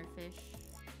 stoner fish.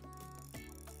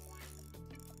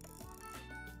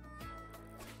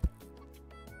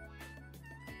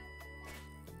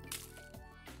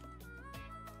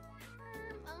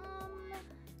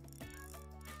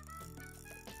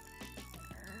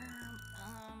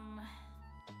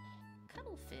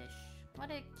 Cuttlefish.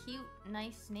 What a cute,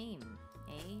 nice name,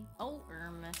 eh? Oh,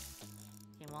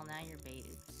 Okay, well now you're bait.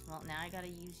 Oops. Well, now I gotta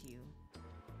use you.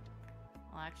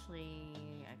 Well, actually,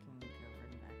 I can go over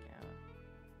and back out.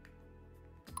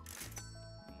 There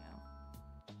you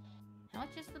go. How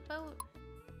much is the boat?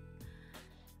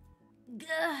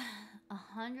 Gah!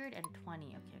 120.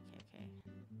 Okay.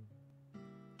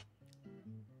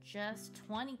 Just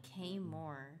 20k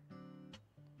more.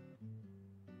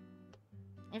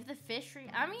 If the fish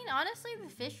I mean, honestly, the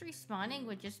fish respawning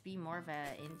would just be more of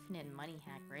an infinite money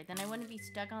hack, right? Then I wouldn't be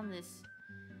stuck on this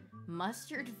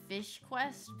mustard fish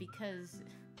quest because...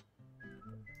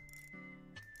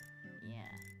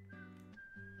 yeah.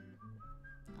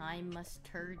 I must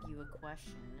turd you a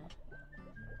question.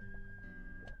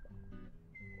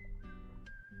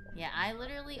 Yeah, I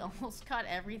literally almost caught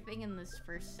everything in this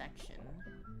first section.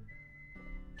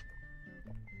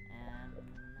 There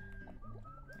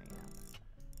you go.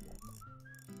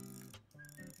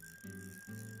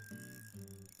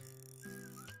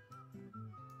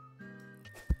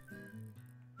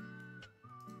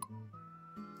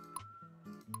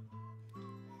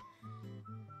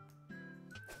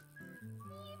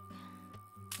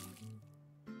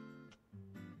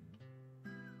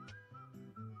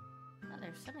 Oh,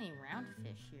 there's so many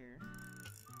roundfish here.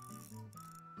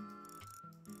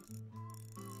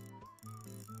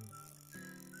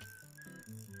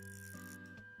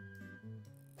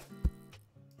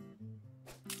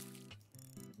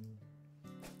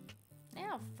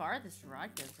 How far this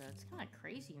rod goes, though. It's kind of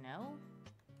crazy, no?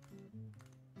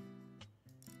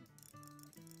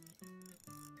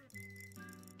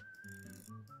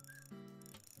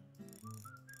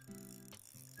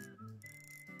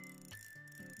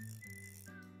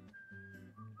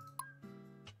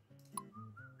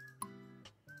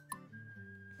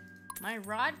 My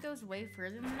rod goes way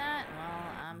further than that?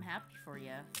 Well, I'm happy for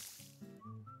you.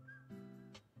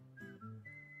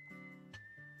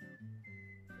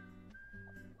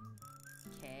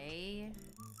 Okay,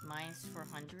 minus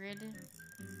 400.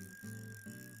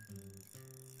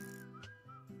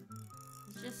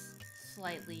 It's just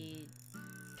slightly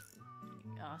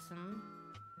awesome.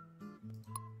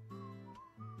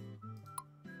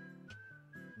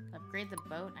 Upgrade the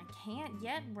boat. I can't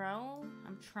yet, bro.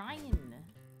 I'm trying.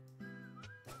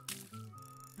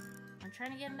 I'm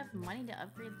trying to get enough money to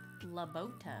upgrade La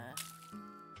Bota.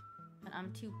 But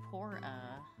I'm too poor,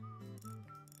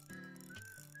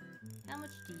 How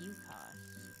much do you cost?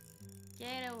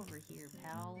 Get over here,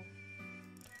 pal.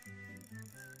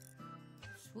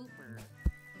 Swooper.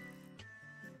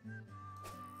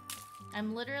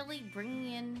 I'm literally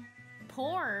bringing in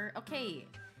poor. Okay,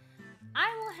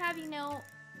 I will have you know,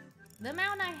 the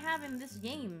amount I have in this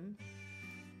game,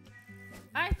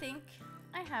 I think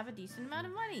I have a decent amount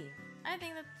of money. I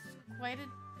think that's quite a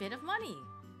bit of money.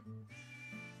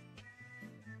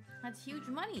 That's huge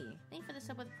money. Thank you for the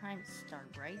sub with Prime Star,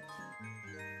 right?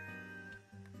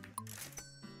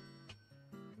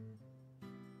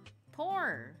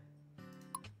 poor.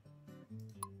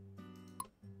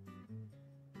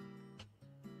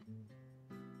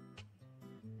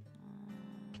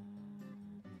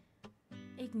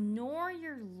 Ignore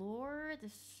your lure. The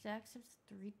stacks of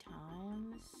 3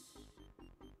 times.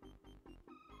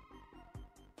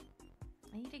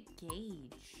 I need a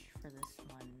gauge for this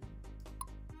one.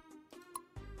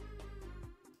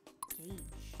 Gauge.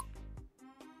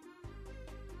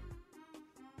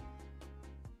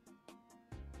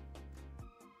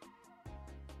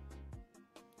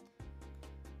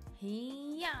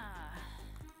 Yeah.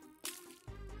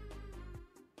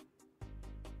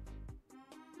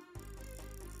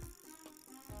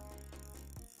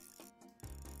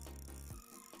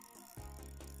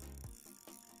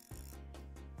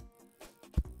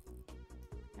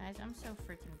 Guys, I'm so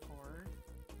freaking poor.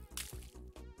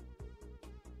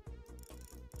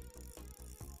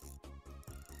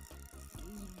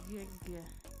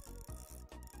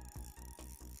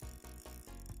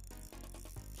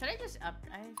 Should I just I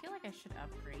feel like I should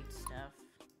upgrade stuff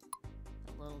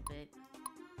a little bit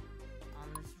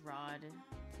on this rod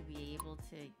to be able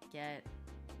to get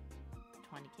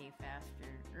 20k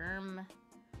faster.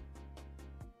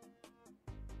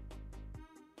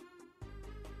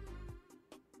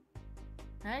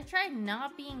 I tried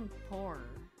not being poor.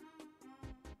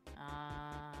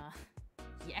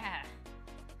 Yeah.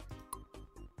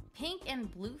 Pink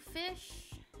and blue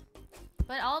fish?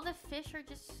 But all the fish are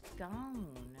just gone.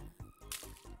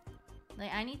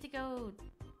 Like, I need to go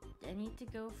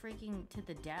freaking to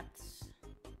the depths.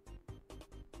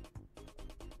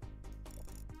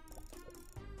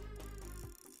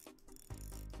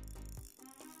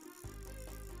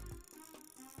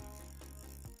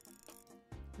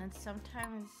 And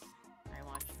sometimes I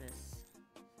watch this.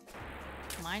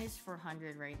 Minus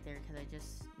 400 right there because I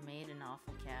just made an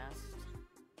awful cast.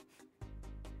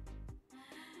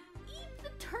 Eat the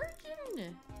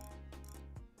turgeon!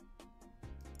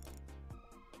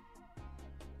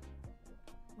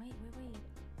 Wait.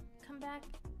 Come back,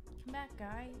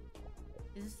 guy.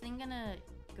 Is this thing gonna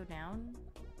go down?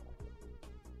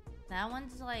 That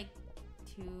one's like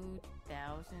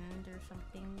 2,000 or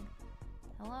something.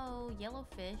 Hello,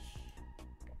 yellowfish.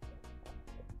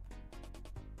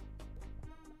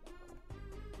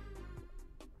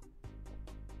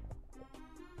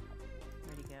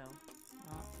 Where'd he go?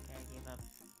 Oh, okay, I gave up.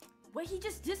 Wait, he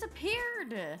just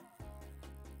disappeared!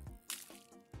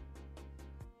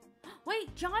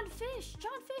 Wait, John Fish!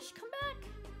 John Fish, come back!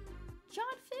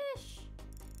 John Fish!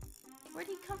 Where'd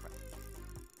he come from?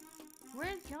 Where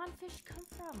did John Fish come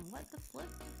from? What the flip?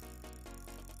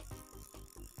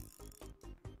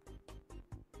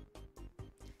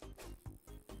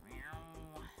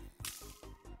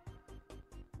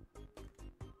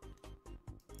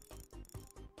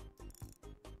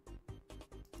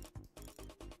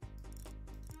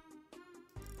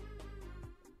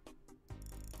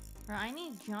 I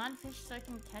need John Fish so I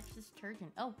can catch this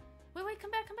turgeon. Oh, wait, come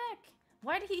back.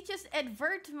 Why did he just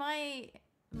advert my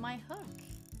hook?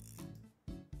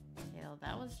 Yeah,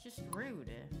 that was just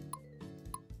rude.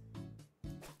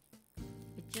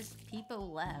 It just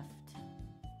people left.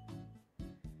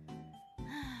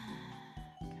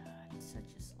 God,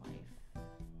 such is life.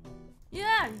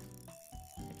 Yeah!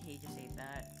 Okay, he just ate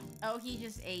that. Oh, he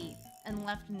just ate and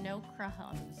left no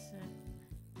crumbs.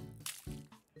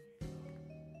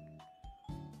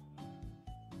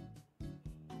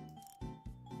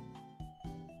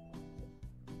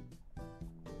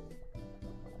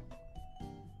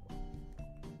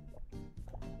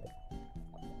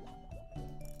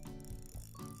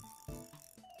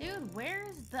 Dude,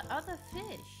 where's the other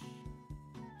fish?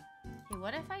 Okay,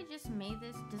 what if I just made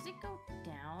this? Does it go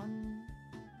down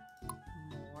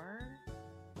more?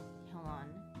 Hold on.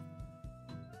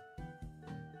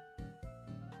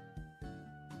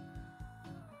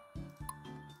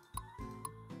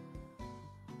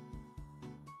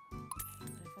 What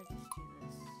if I just do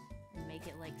this? And make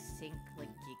it like sink like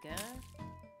Giga?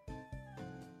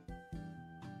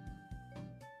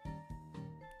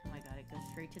 Go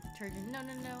straight to the turgeon. No. I'm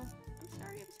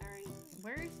sorry.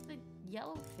 Where's the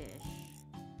yellowfish?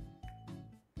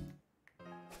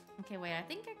 Okay, wait. I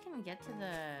think I can get to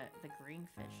the green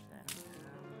fish then.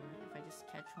 If I just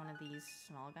catch one of these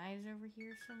small guys over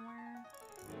here somewhere.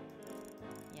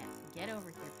 Yeah, get over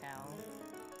here, pal.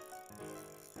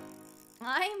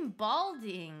 I'm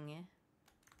balding.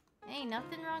 Hey,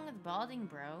 nothing wrong with balding,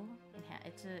 bro.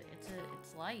 It's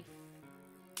life.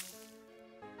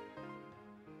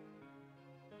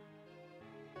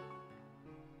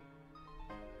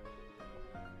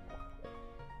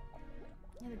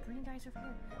 Yeah, the green guy's over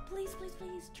here. Please,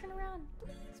 turn around.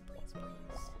 Please.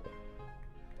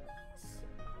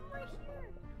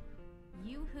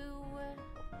 Yoo-hoo.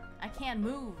 I can't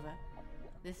move.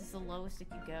 This is the lowest it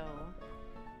could go.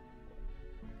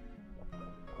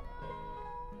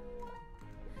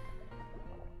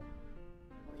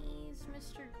 Please,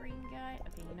 Mr. Green Guy.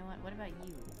 Okay, you know what? What about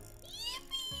you?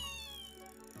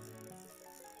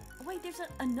 Oh, wait, there's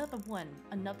another one.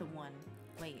 Another one.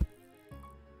 Wait.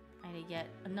 I need to get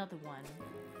another one.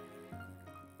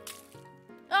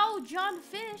 Oh, John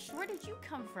Fish! Where did you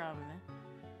come from?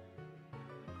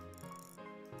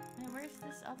 And where's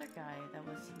this other guy that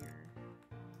was here?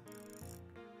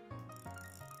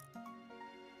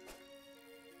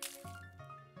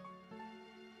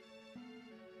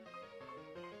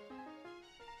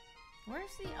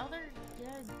 Where's the other?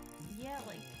 Yeah,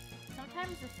 like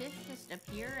sometimes the fish just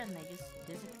appear and they just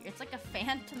disappear. It's like a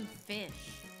phantom fish.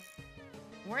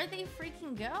 Where'd they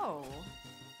freaking go?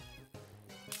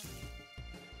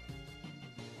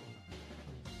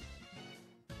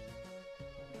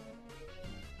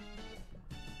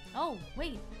 Oh,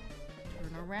 wait.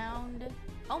 Turn around.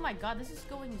 Oh my god, this is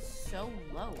going so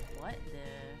low. What the...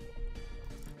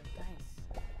 Guys.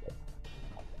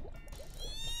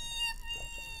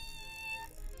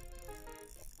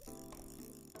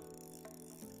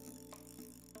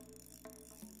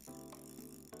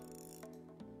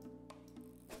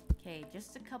 Okay,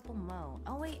 just a couple mo.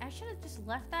 Oh wait, I should have just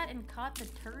left that and caught the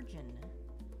turgeon.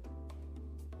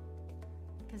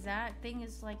 Cause that thing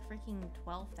is like freaking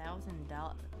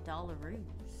 $12,000.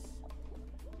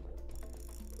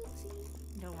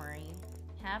 Don't worry.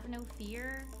 Have no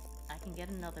fear. I can get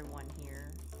another one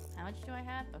here. How much do I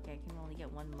have? Okay, I can only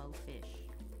get one mo fish.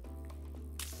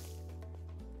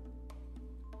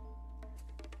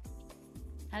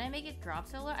 How did I make it drop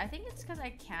so low? I think it's because I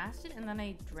cast it and then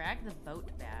I drag the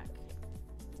boat back.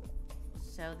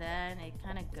 So then it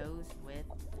kind of goes with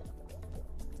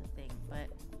the thing. But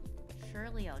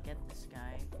surely I'll get this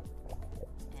guy.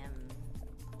 And,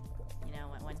 you know,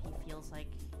 when he feels like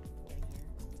getting here.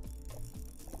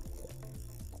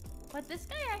 But this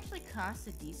guy actually costs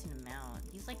a decent amount.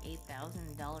 He's like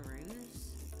 $8,000.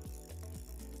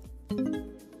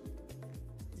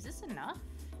 Is this enough?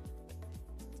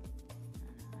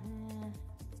 Alright,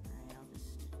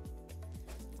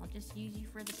 I'll just use you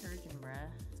for the turgeon, bruh.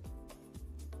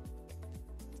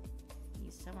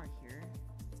 He's somewhere here.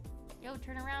 Yo,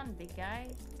 turn around, big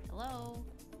guy. Hello.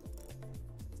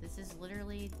 This is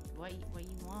literally what you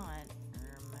want.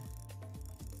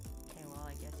 Okay, well,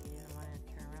 I guess he didn't want to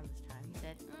turn around this time. He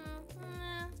said,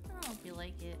 I don't feel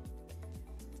like it.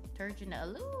 Turgeon,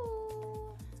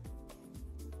 hello.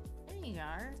 There you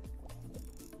are.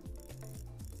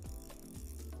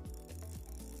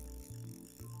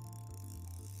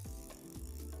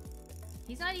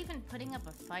 He's not even putting up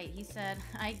a fight. He said,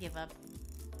 I give up.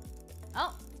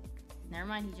 Oh, never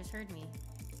mind. He just heard me.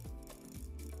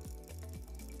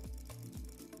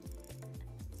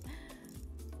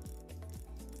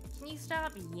 Can you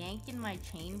stop yanking my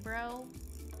chain, bro?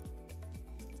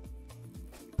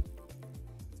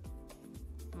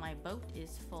 My boat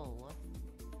is full.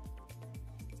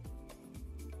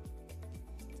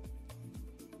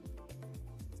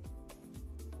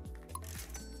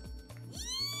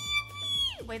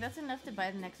 Wait, that's enough to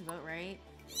buy the next boat, right?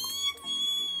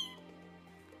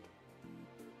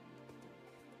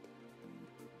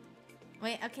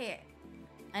 Wait, okay.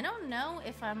 I don't know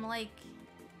if I'm like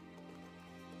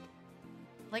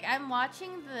I'm watching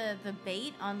the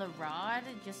bait on the rod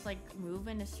just like move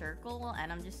in a circle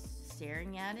and I'm just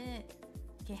staring at it.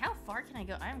 Okay, how far can I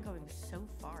go? I'm going so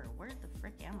far. Where the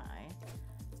frick am I?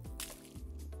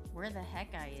 Where the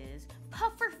heck I is?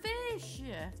 Puffer fish!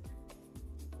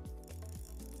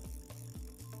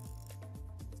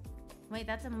 Wait,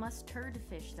 that's a mustard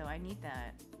fish though. I need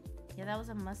that. Yeah, that was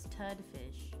a mustard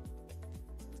fish.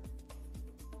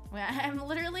 Wait, I'm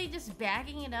literally just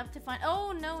backing it up to find...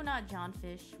 Oh, no, not John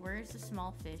Fish. Where's the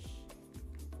small fish?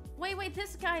 Wait,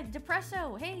 this guy,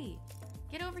 Depresso. Hey,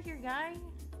 get over here, guy.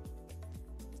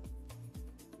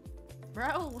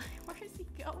 Bro, where is he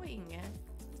going?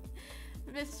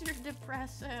 Mr.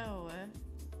 Depresso.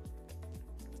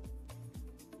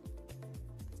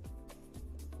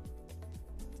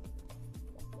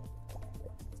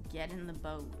 Get in the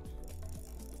boat.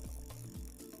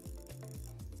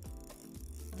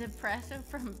 Depresso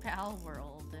from Pal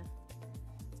World.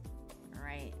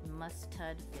 Alright,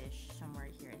 mustard fish somewhere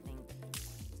here, I think.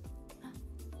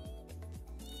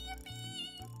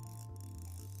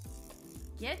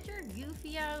 Get your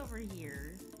goofy out over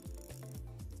here.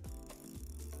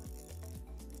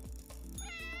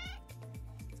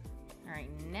 Alright,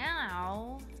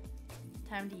 now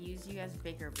time to use you as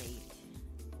bigger bait.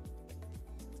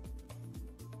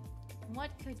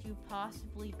 What could you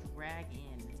possibly drag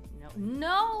in? No.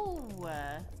 No!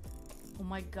 Oh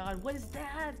my god, what is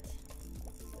that?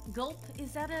 Gulp,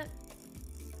 is that a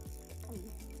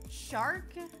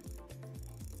shark?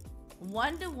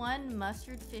 1-to-1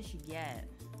 mustard fish get.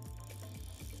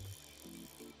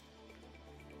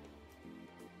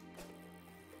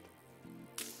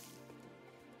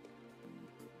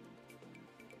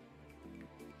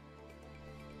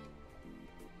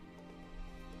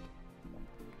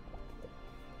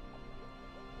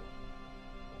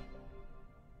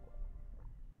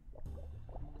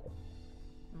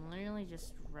 I'm literally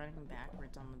just running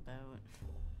backwards on the boat.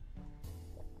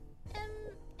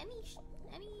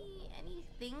 Any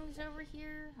things over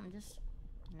here? I'm just,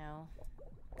 you know.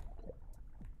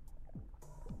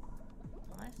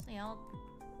 Honestly, I'll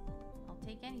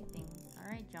take anything.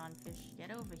 All right, John Fish,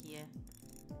 get over here.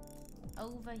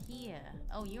 Over here.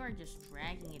 Oh, you are just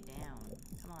dragging it down.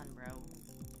 Come on, bro.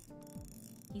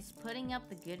 He's putting up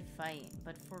the good fight,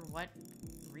 but for what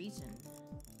reason?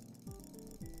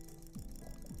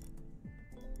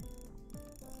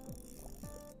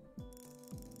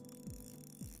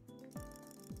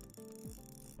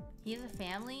 He has a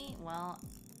family? Well,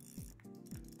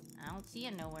 I don't see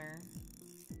it nowhere.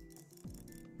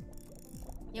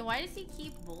 Yeah, why does he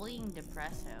keep bullying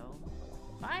Depresso?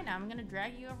 Fine, I'm gonna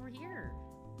drag you over here.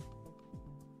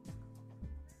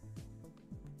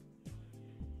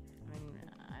 I mean,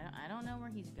 I don't know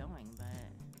where he's going, but...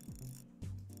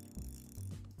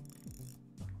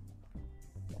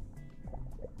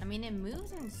 I mean, it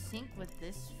moves in sync with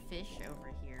this fish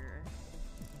over here.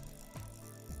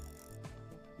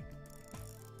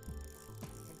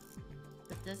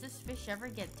 Does this fish ever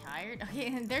get tired? Okay,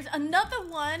 and there's another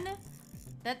one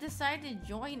that decided to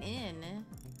join in.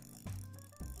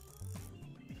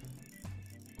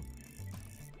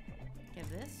 Okay,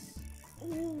 this.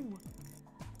 Ooh.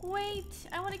 Wait,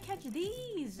 I want to catch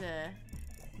these.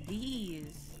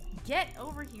 These. Get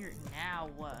over here now.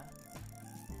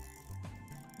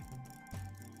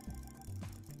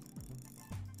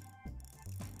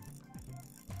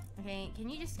 Okay, can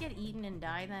you just get eaten and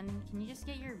die then? Can you just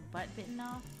get your butt bitten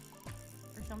off?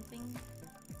 Or something?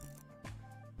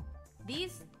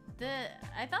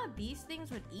 I thought these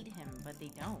things would eat him, but they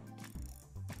don't.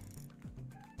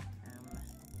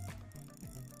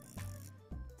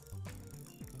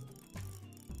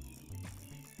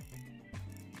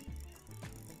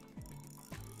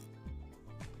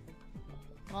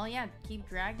 Well, yeah, keep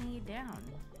dragging you down.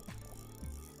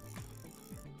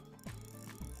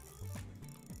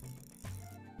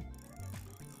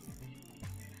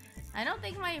 I don't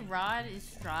think my rod is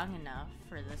strong enough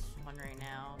for this one right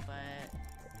now, but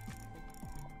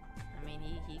I mean,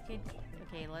 he could.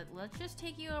 Okay, let's just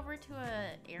take you over to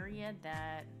a area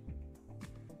that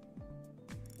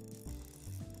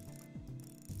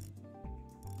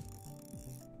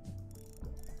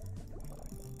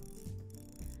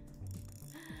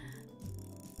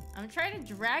I'm trying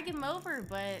to drag him over,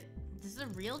 but does the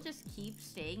reel just keep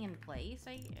staying in place,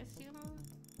 I assume?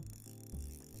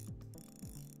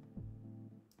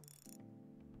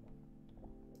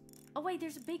 Oh wait,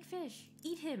 there's a big fish.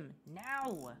 Eat him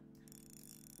now.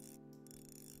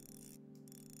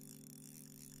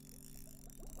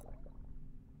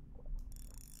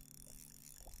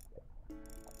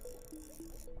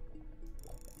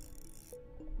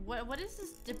 What is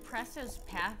this Depresso's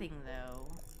pathing though?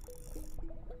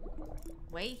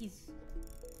 Wait,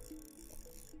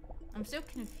 I'm so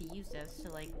confused as to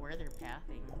like where they're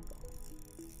pathing.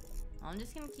 I'm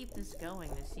just gonna keep this going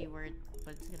to see what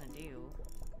it's gonna do.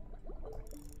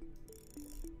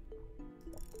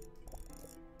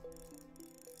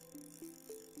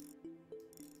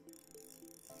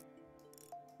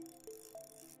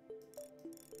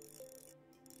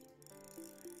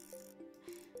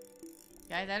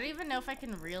 Guys, I don't even know if I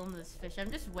can reel in this fish.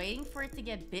 I'm just waiting for it to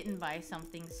get bitten by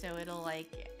something so it'll,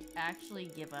 like,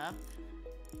 actually give up.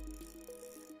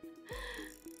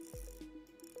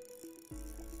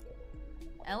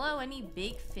 Hello, any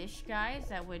big fish guys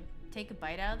that would take a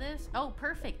bite out of this? Oh,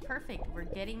 perfect, perfect. We're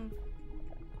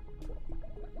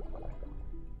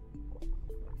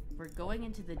going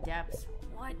into the depths.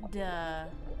 What the?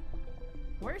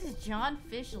 Where's John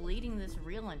Fish leading this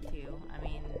reel into? I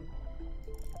mean...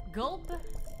 Gulp?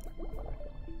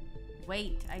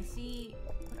 Wait, I see...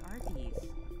 What are these?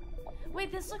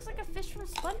 Wait, this looks like a fish from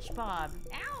SpongeBob.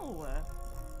 Ow!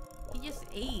 He just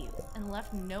ate and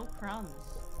left no crumbs.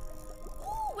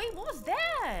 Ooh, wait, what was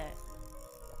that?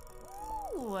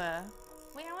 Ooh!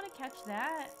 Wait, I want to catch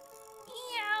that.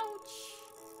 Ouch!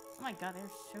 Oh my god, they're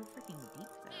so freaking deep,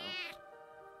 though.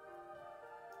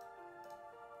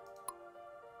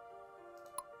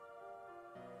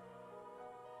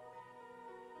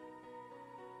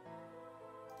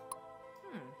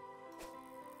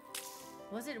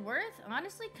 Was it worth?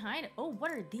 Honestly, kind of. Oh,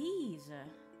 what are these?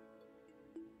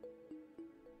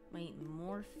 Wait,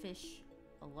 more fish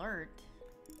alert.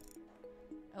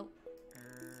 Oh.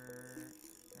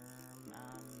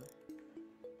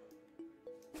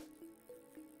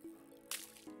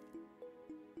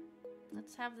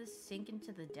 Let's have this sink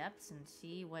into the depths and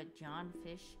see what John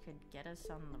Fish could get us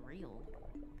on the reel.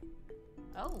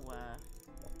 Oh,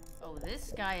 oh,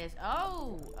 this guy is,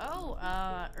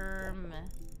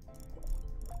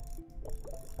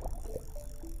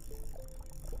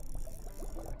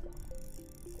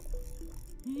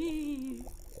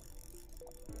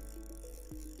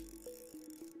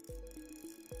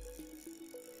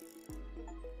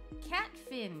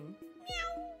 Catfin.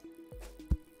 Meow.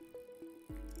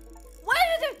 What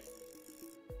is it?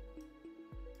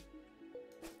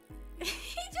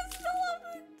 He just fell off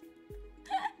it.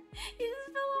 He just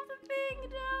fell off the thing.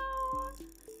 No.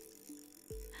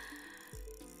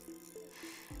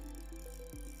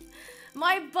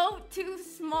 My boat too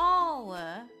small.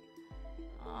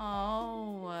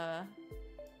 Oh.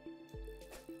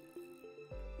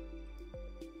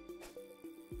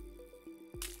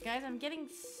 Guys, I'm getting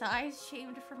size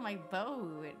shamed for my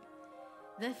boat.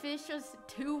 The fish was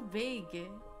too big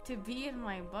to be in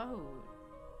my boat.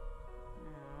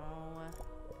 Oh.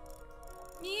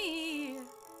 Yee.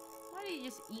 Why did you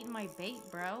just eat my bait,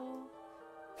 bro?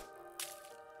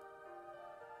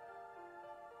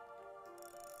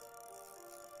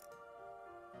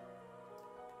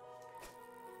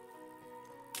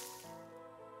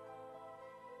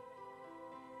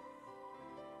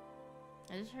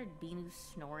 I just heard Binu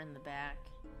snore in the back.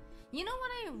 You know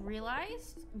what I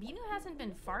realized? Binu hasn't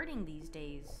been farting these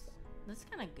days. That's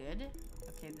kind of good.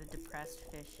 Okay, the depressed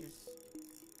fish is...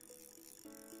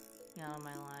 Get on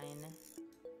my line.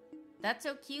 That's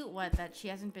so cute, what? That she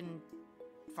hasn't been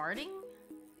farting?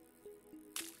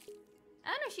 I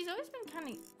don't know, she's always been kind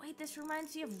of... Wait, this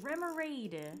reminds me of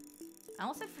Remoraid. I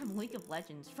almost said from League of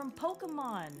Legends. From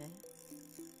Pokemon.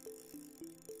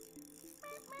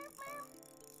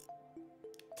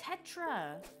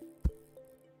 Tetra.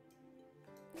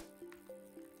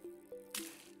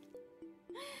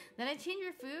 Did I change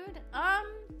your food?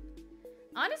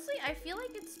 Honestly, I feel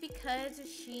like it's because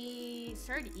she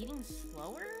started eating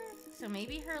slower. So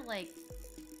maybe her, like,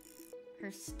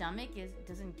 her stomach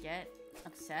doesn't get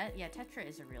upset. Yeah, Tetra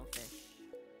is a real fish.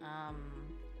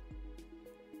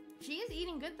 She is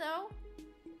eating good, though.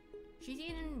 She's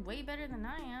eating way better than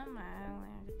I am, I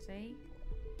would say.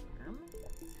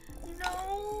 No!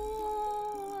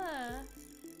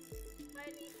 Why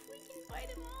did he freaking bite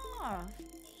him off?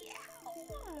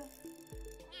 Yow!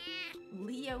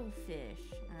 Leo fish.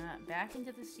 Back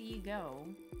into the sea you go.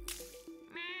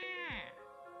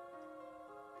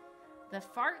 The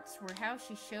farts were how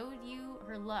she showed you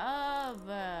her love.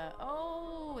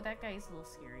 Oh, that guy is a little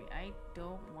scary. I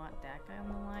don't want that guy on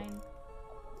the line.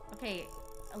 Okay,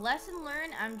 a lesson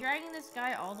learned. I'm dragging this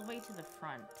guy all the way to the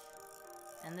front.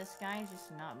 And this guy is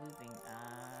just not moving.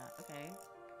 Okay.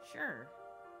 Sure.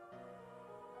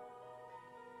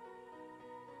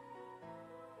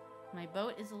 My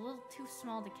boat is a little too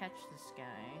small to catch this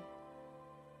guy.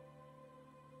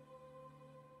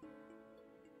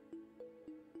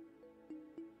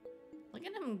 Look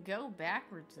at him go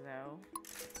backwards, though.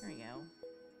 There we go.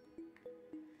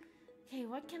 Okay,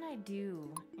 what can I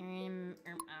do?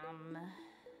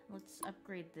 Let's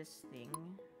upgrade this thing.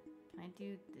 Can I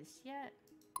do this yet?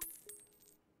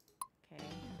 Okay.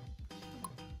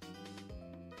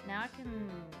 Now I can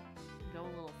go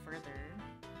a little further.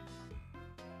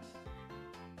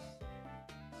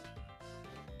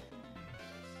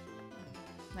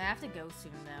 I have to go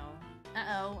soon, though.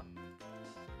 Uh-oh.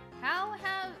 How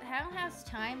has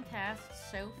time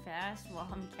passed so fast while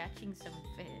I'm catching some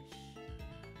fish?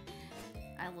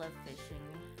 I love fishing.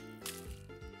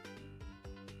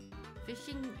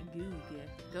 Fishing goog.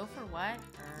 Go for what?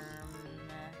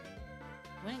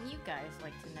 Wouldn't you guys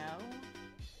like to know?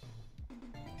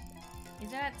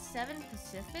 Is that 7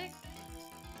 Pacific?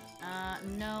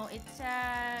 No, it's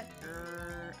at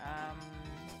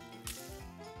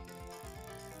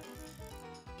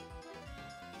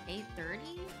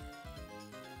 8:30?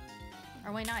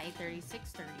 Or wait, not 8:30,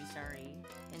 6:30, sorry.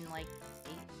 In like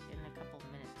in a couple of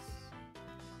minutes.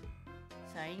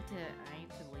 So I need to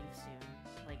leave soon.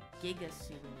 Like giga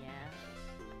soon, yeah.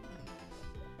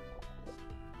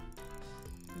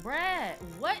 Brett,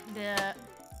 what the?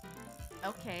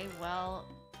 Okay, well,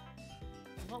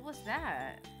 what was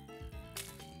that?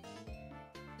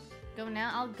 Go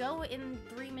now. I'll go in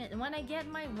 3 minutes. When I get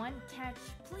my 1 catch,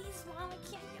 please, Mom, I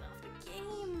can't get off the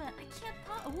game. I can't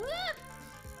pop. What?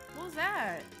 What was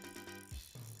that?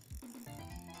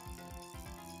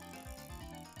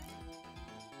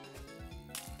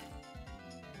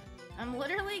 I'm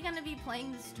literally gonna be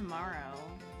playing this tomorrow.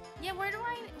 Yeah, where do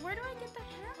I get the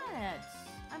hat?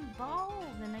 I'm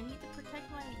bald and I need to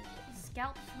protect my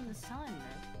scalp from the sun.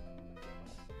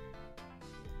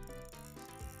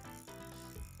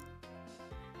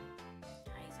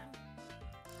 Guys,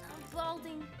 I'm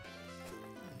balding.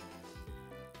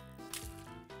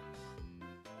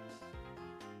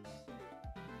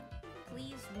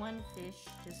 Please, one fish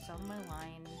just on my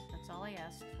line. That's all I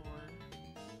asked for.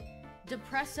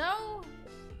 Depresso? Okay,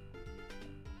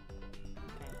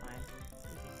 fine.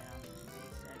 You can get on with what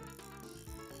he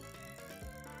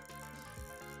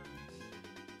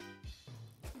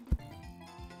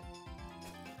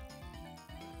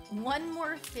said. One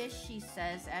more fish, she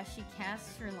says, as she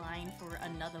casts her line for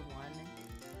another one.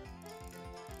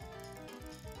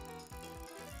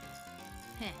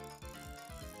 Heh.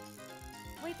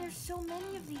 Wait, there's so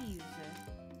many of these.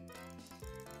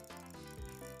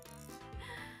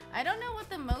 I don't know what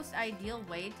the most ideal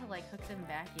way to like hook them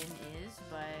back in is,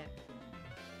 but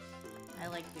I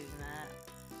like doing that.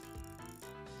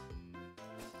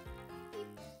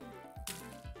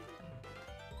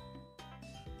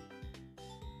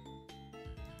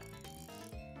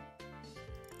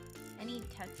 Any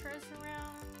tetras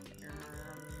around?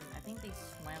 I think they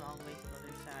swam all the way to the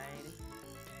other side.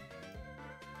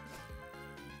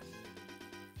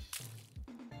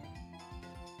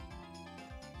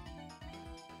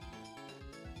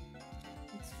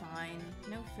 Fine.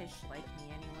 No fish like me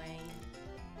anyway.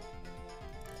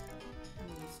 I'm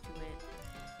used to it.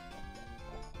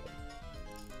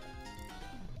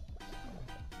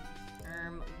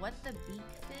 What the beak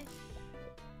fish?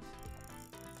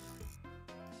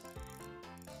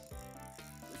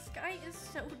 This guy is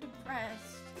so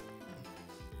depressed.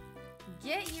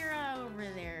 Get your over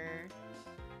there.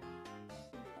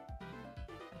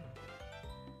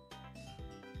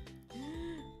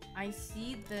 I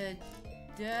see the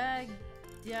dub.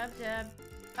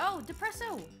 Oh,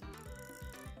 Depresso!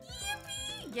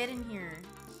 Yippee! Get in here.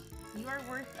 You are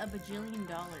worth $1 bajillion.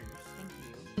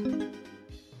 Thank you.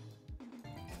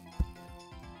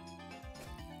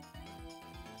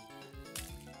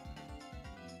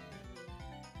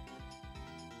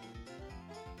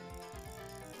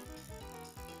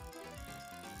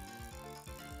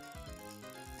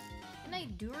 Good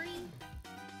night, Dory.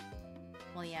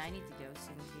 Well, yeah, I need to go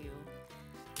soon, too.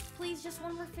 Please, just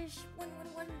one more fish.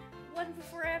 One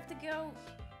before I have to go.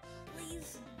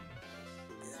 Please.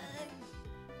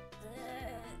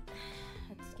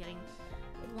 It's getting...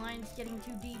 The line's getting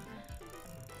too deep.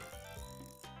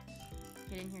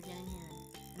 Get in here, get in here.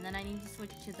 And then I need to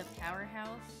switch to the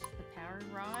powerhouse, the power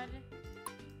rod.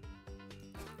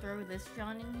 Throw this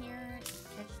John in here.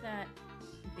 Catch that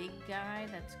big guy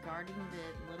that's guarding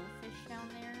the little fish down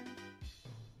there.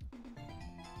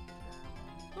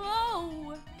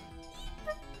 Whoa!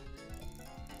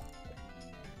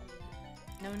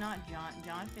 No, not John.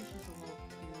 John fish is a little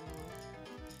too...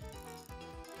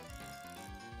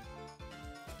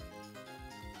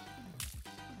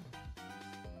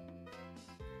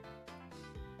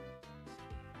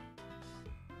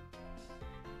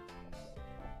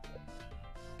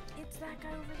 It's that guy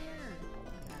over there.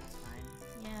 That's fine.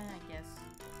 Yeah,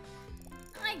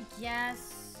 I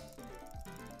guess.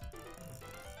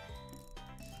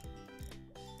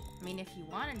 I mean, if you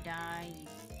want to die, you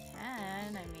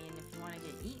can. I mean, if you want to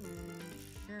get eaten,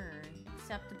 sure.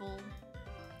 Acceptable.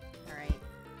 Alright.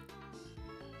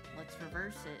 Let's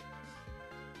reverse it.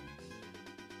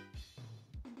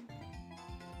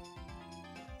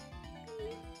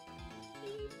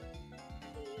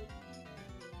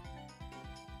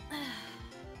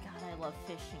 God, I love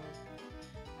fishing.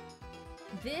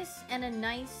 This and a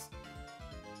nice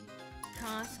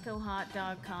Costco hot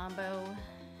dog combo.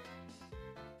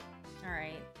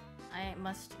 Alright. I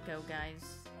must go, guys.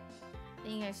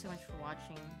 Thank you guys so much for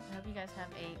watching. I hope you guys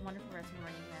have a wonderful rest of your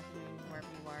morning, afternoon, wherever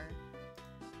you are.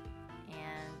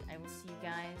 And I will see you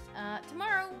guys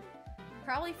tomorrow.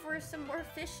 Probably for some more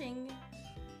fishing.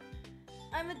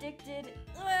 I'm addicted.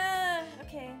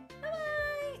 Okay.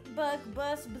 Bye-bye. Bug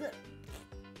bus.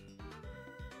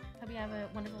 Hope you have a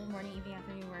wonderful morning, evening,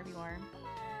 afternoon, wherever you are.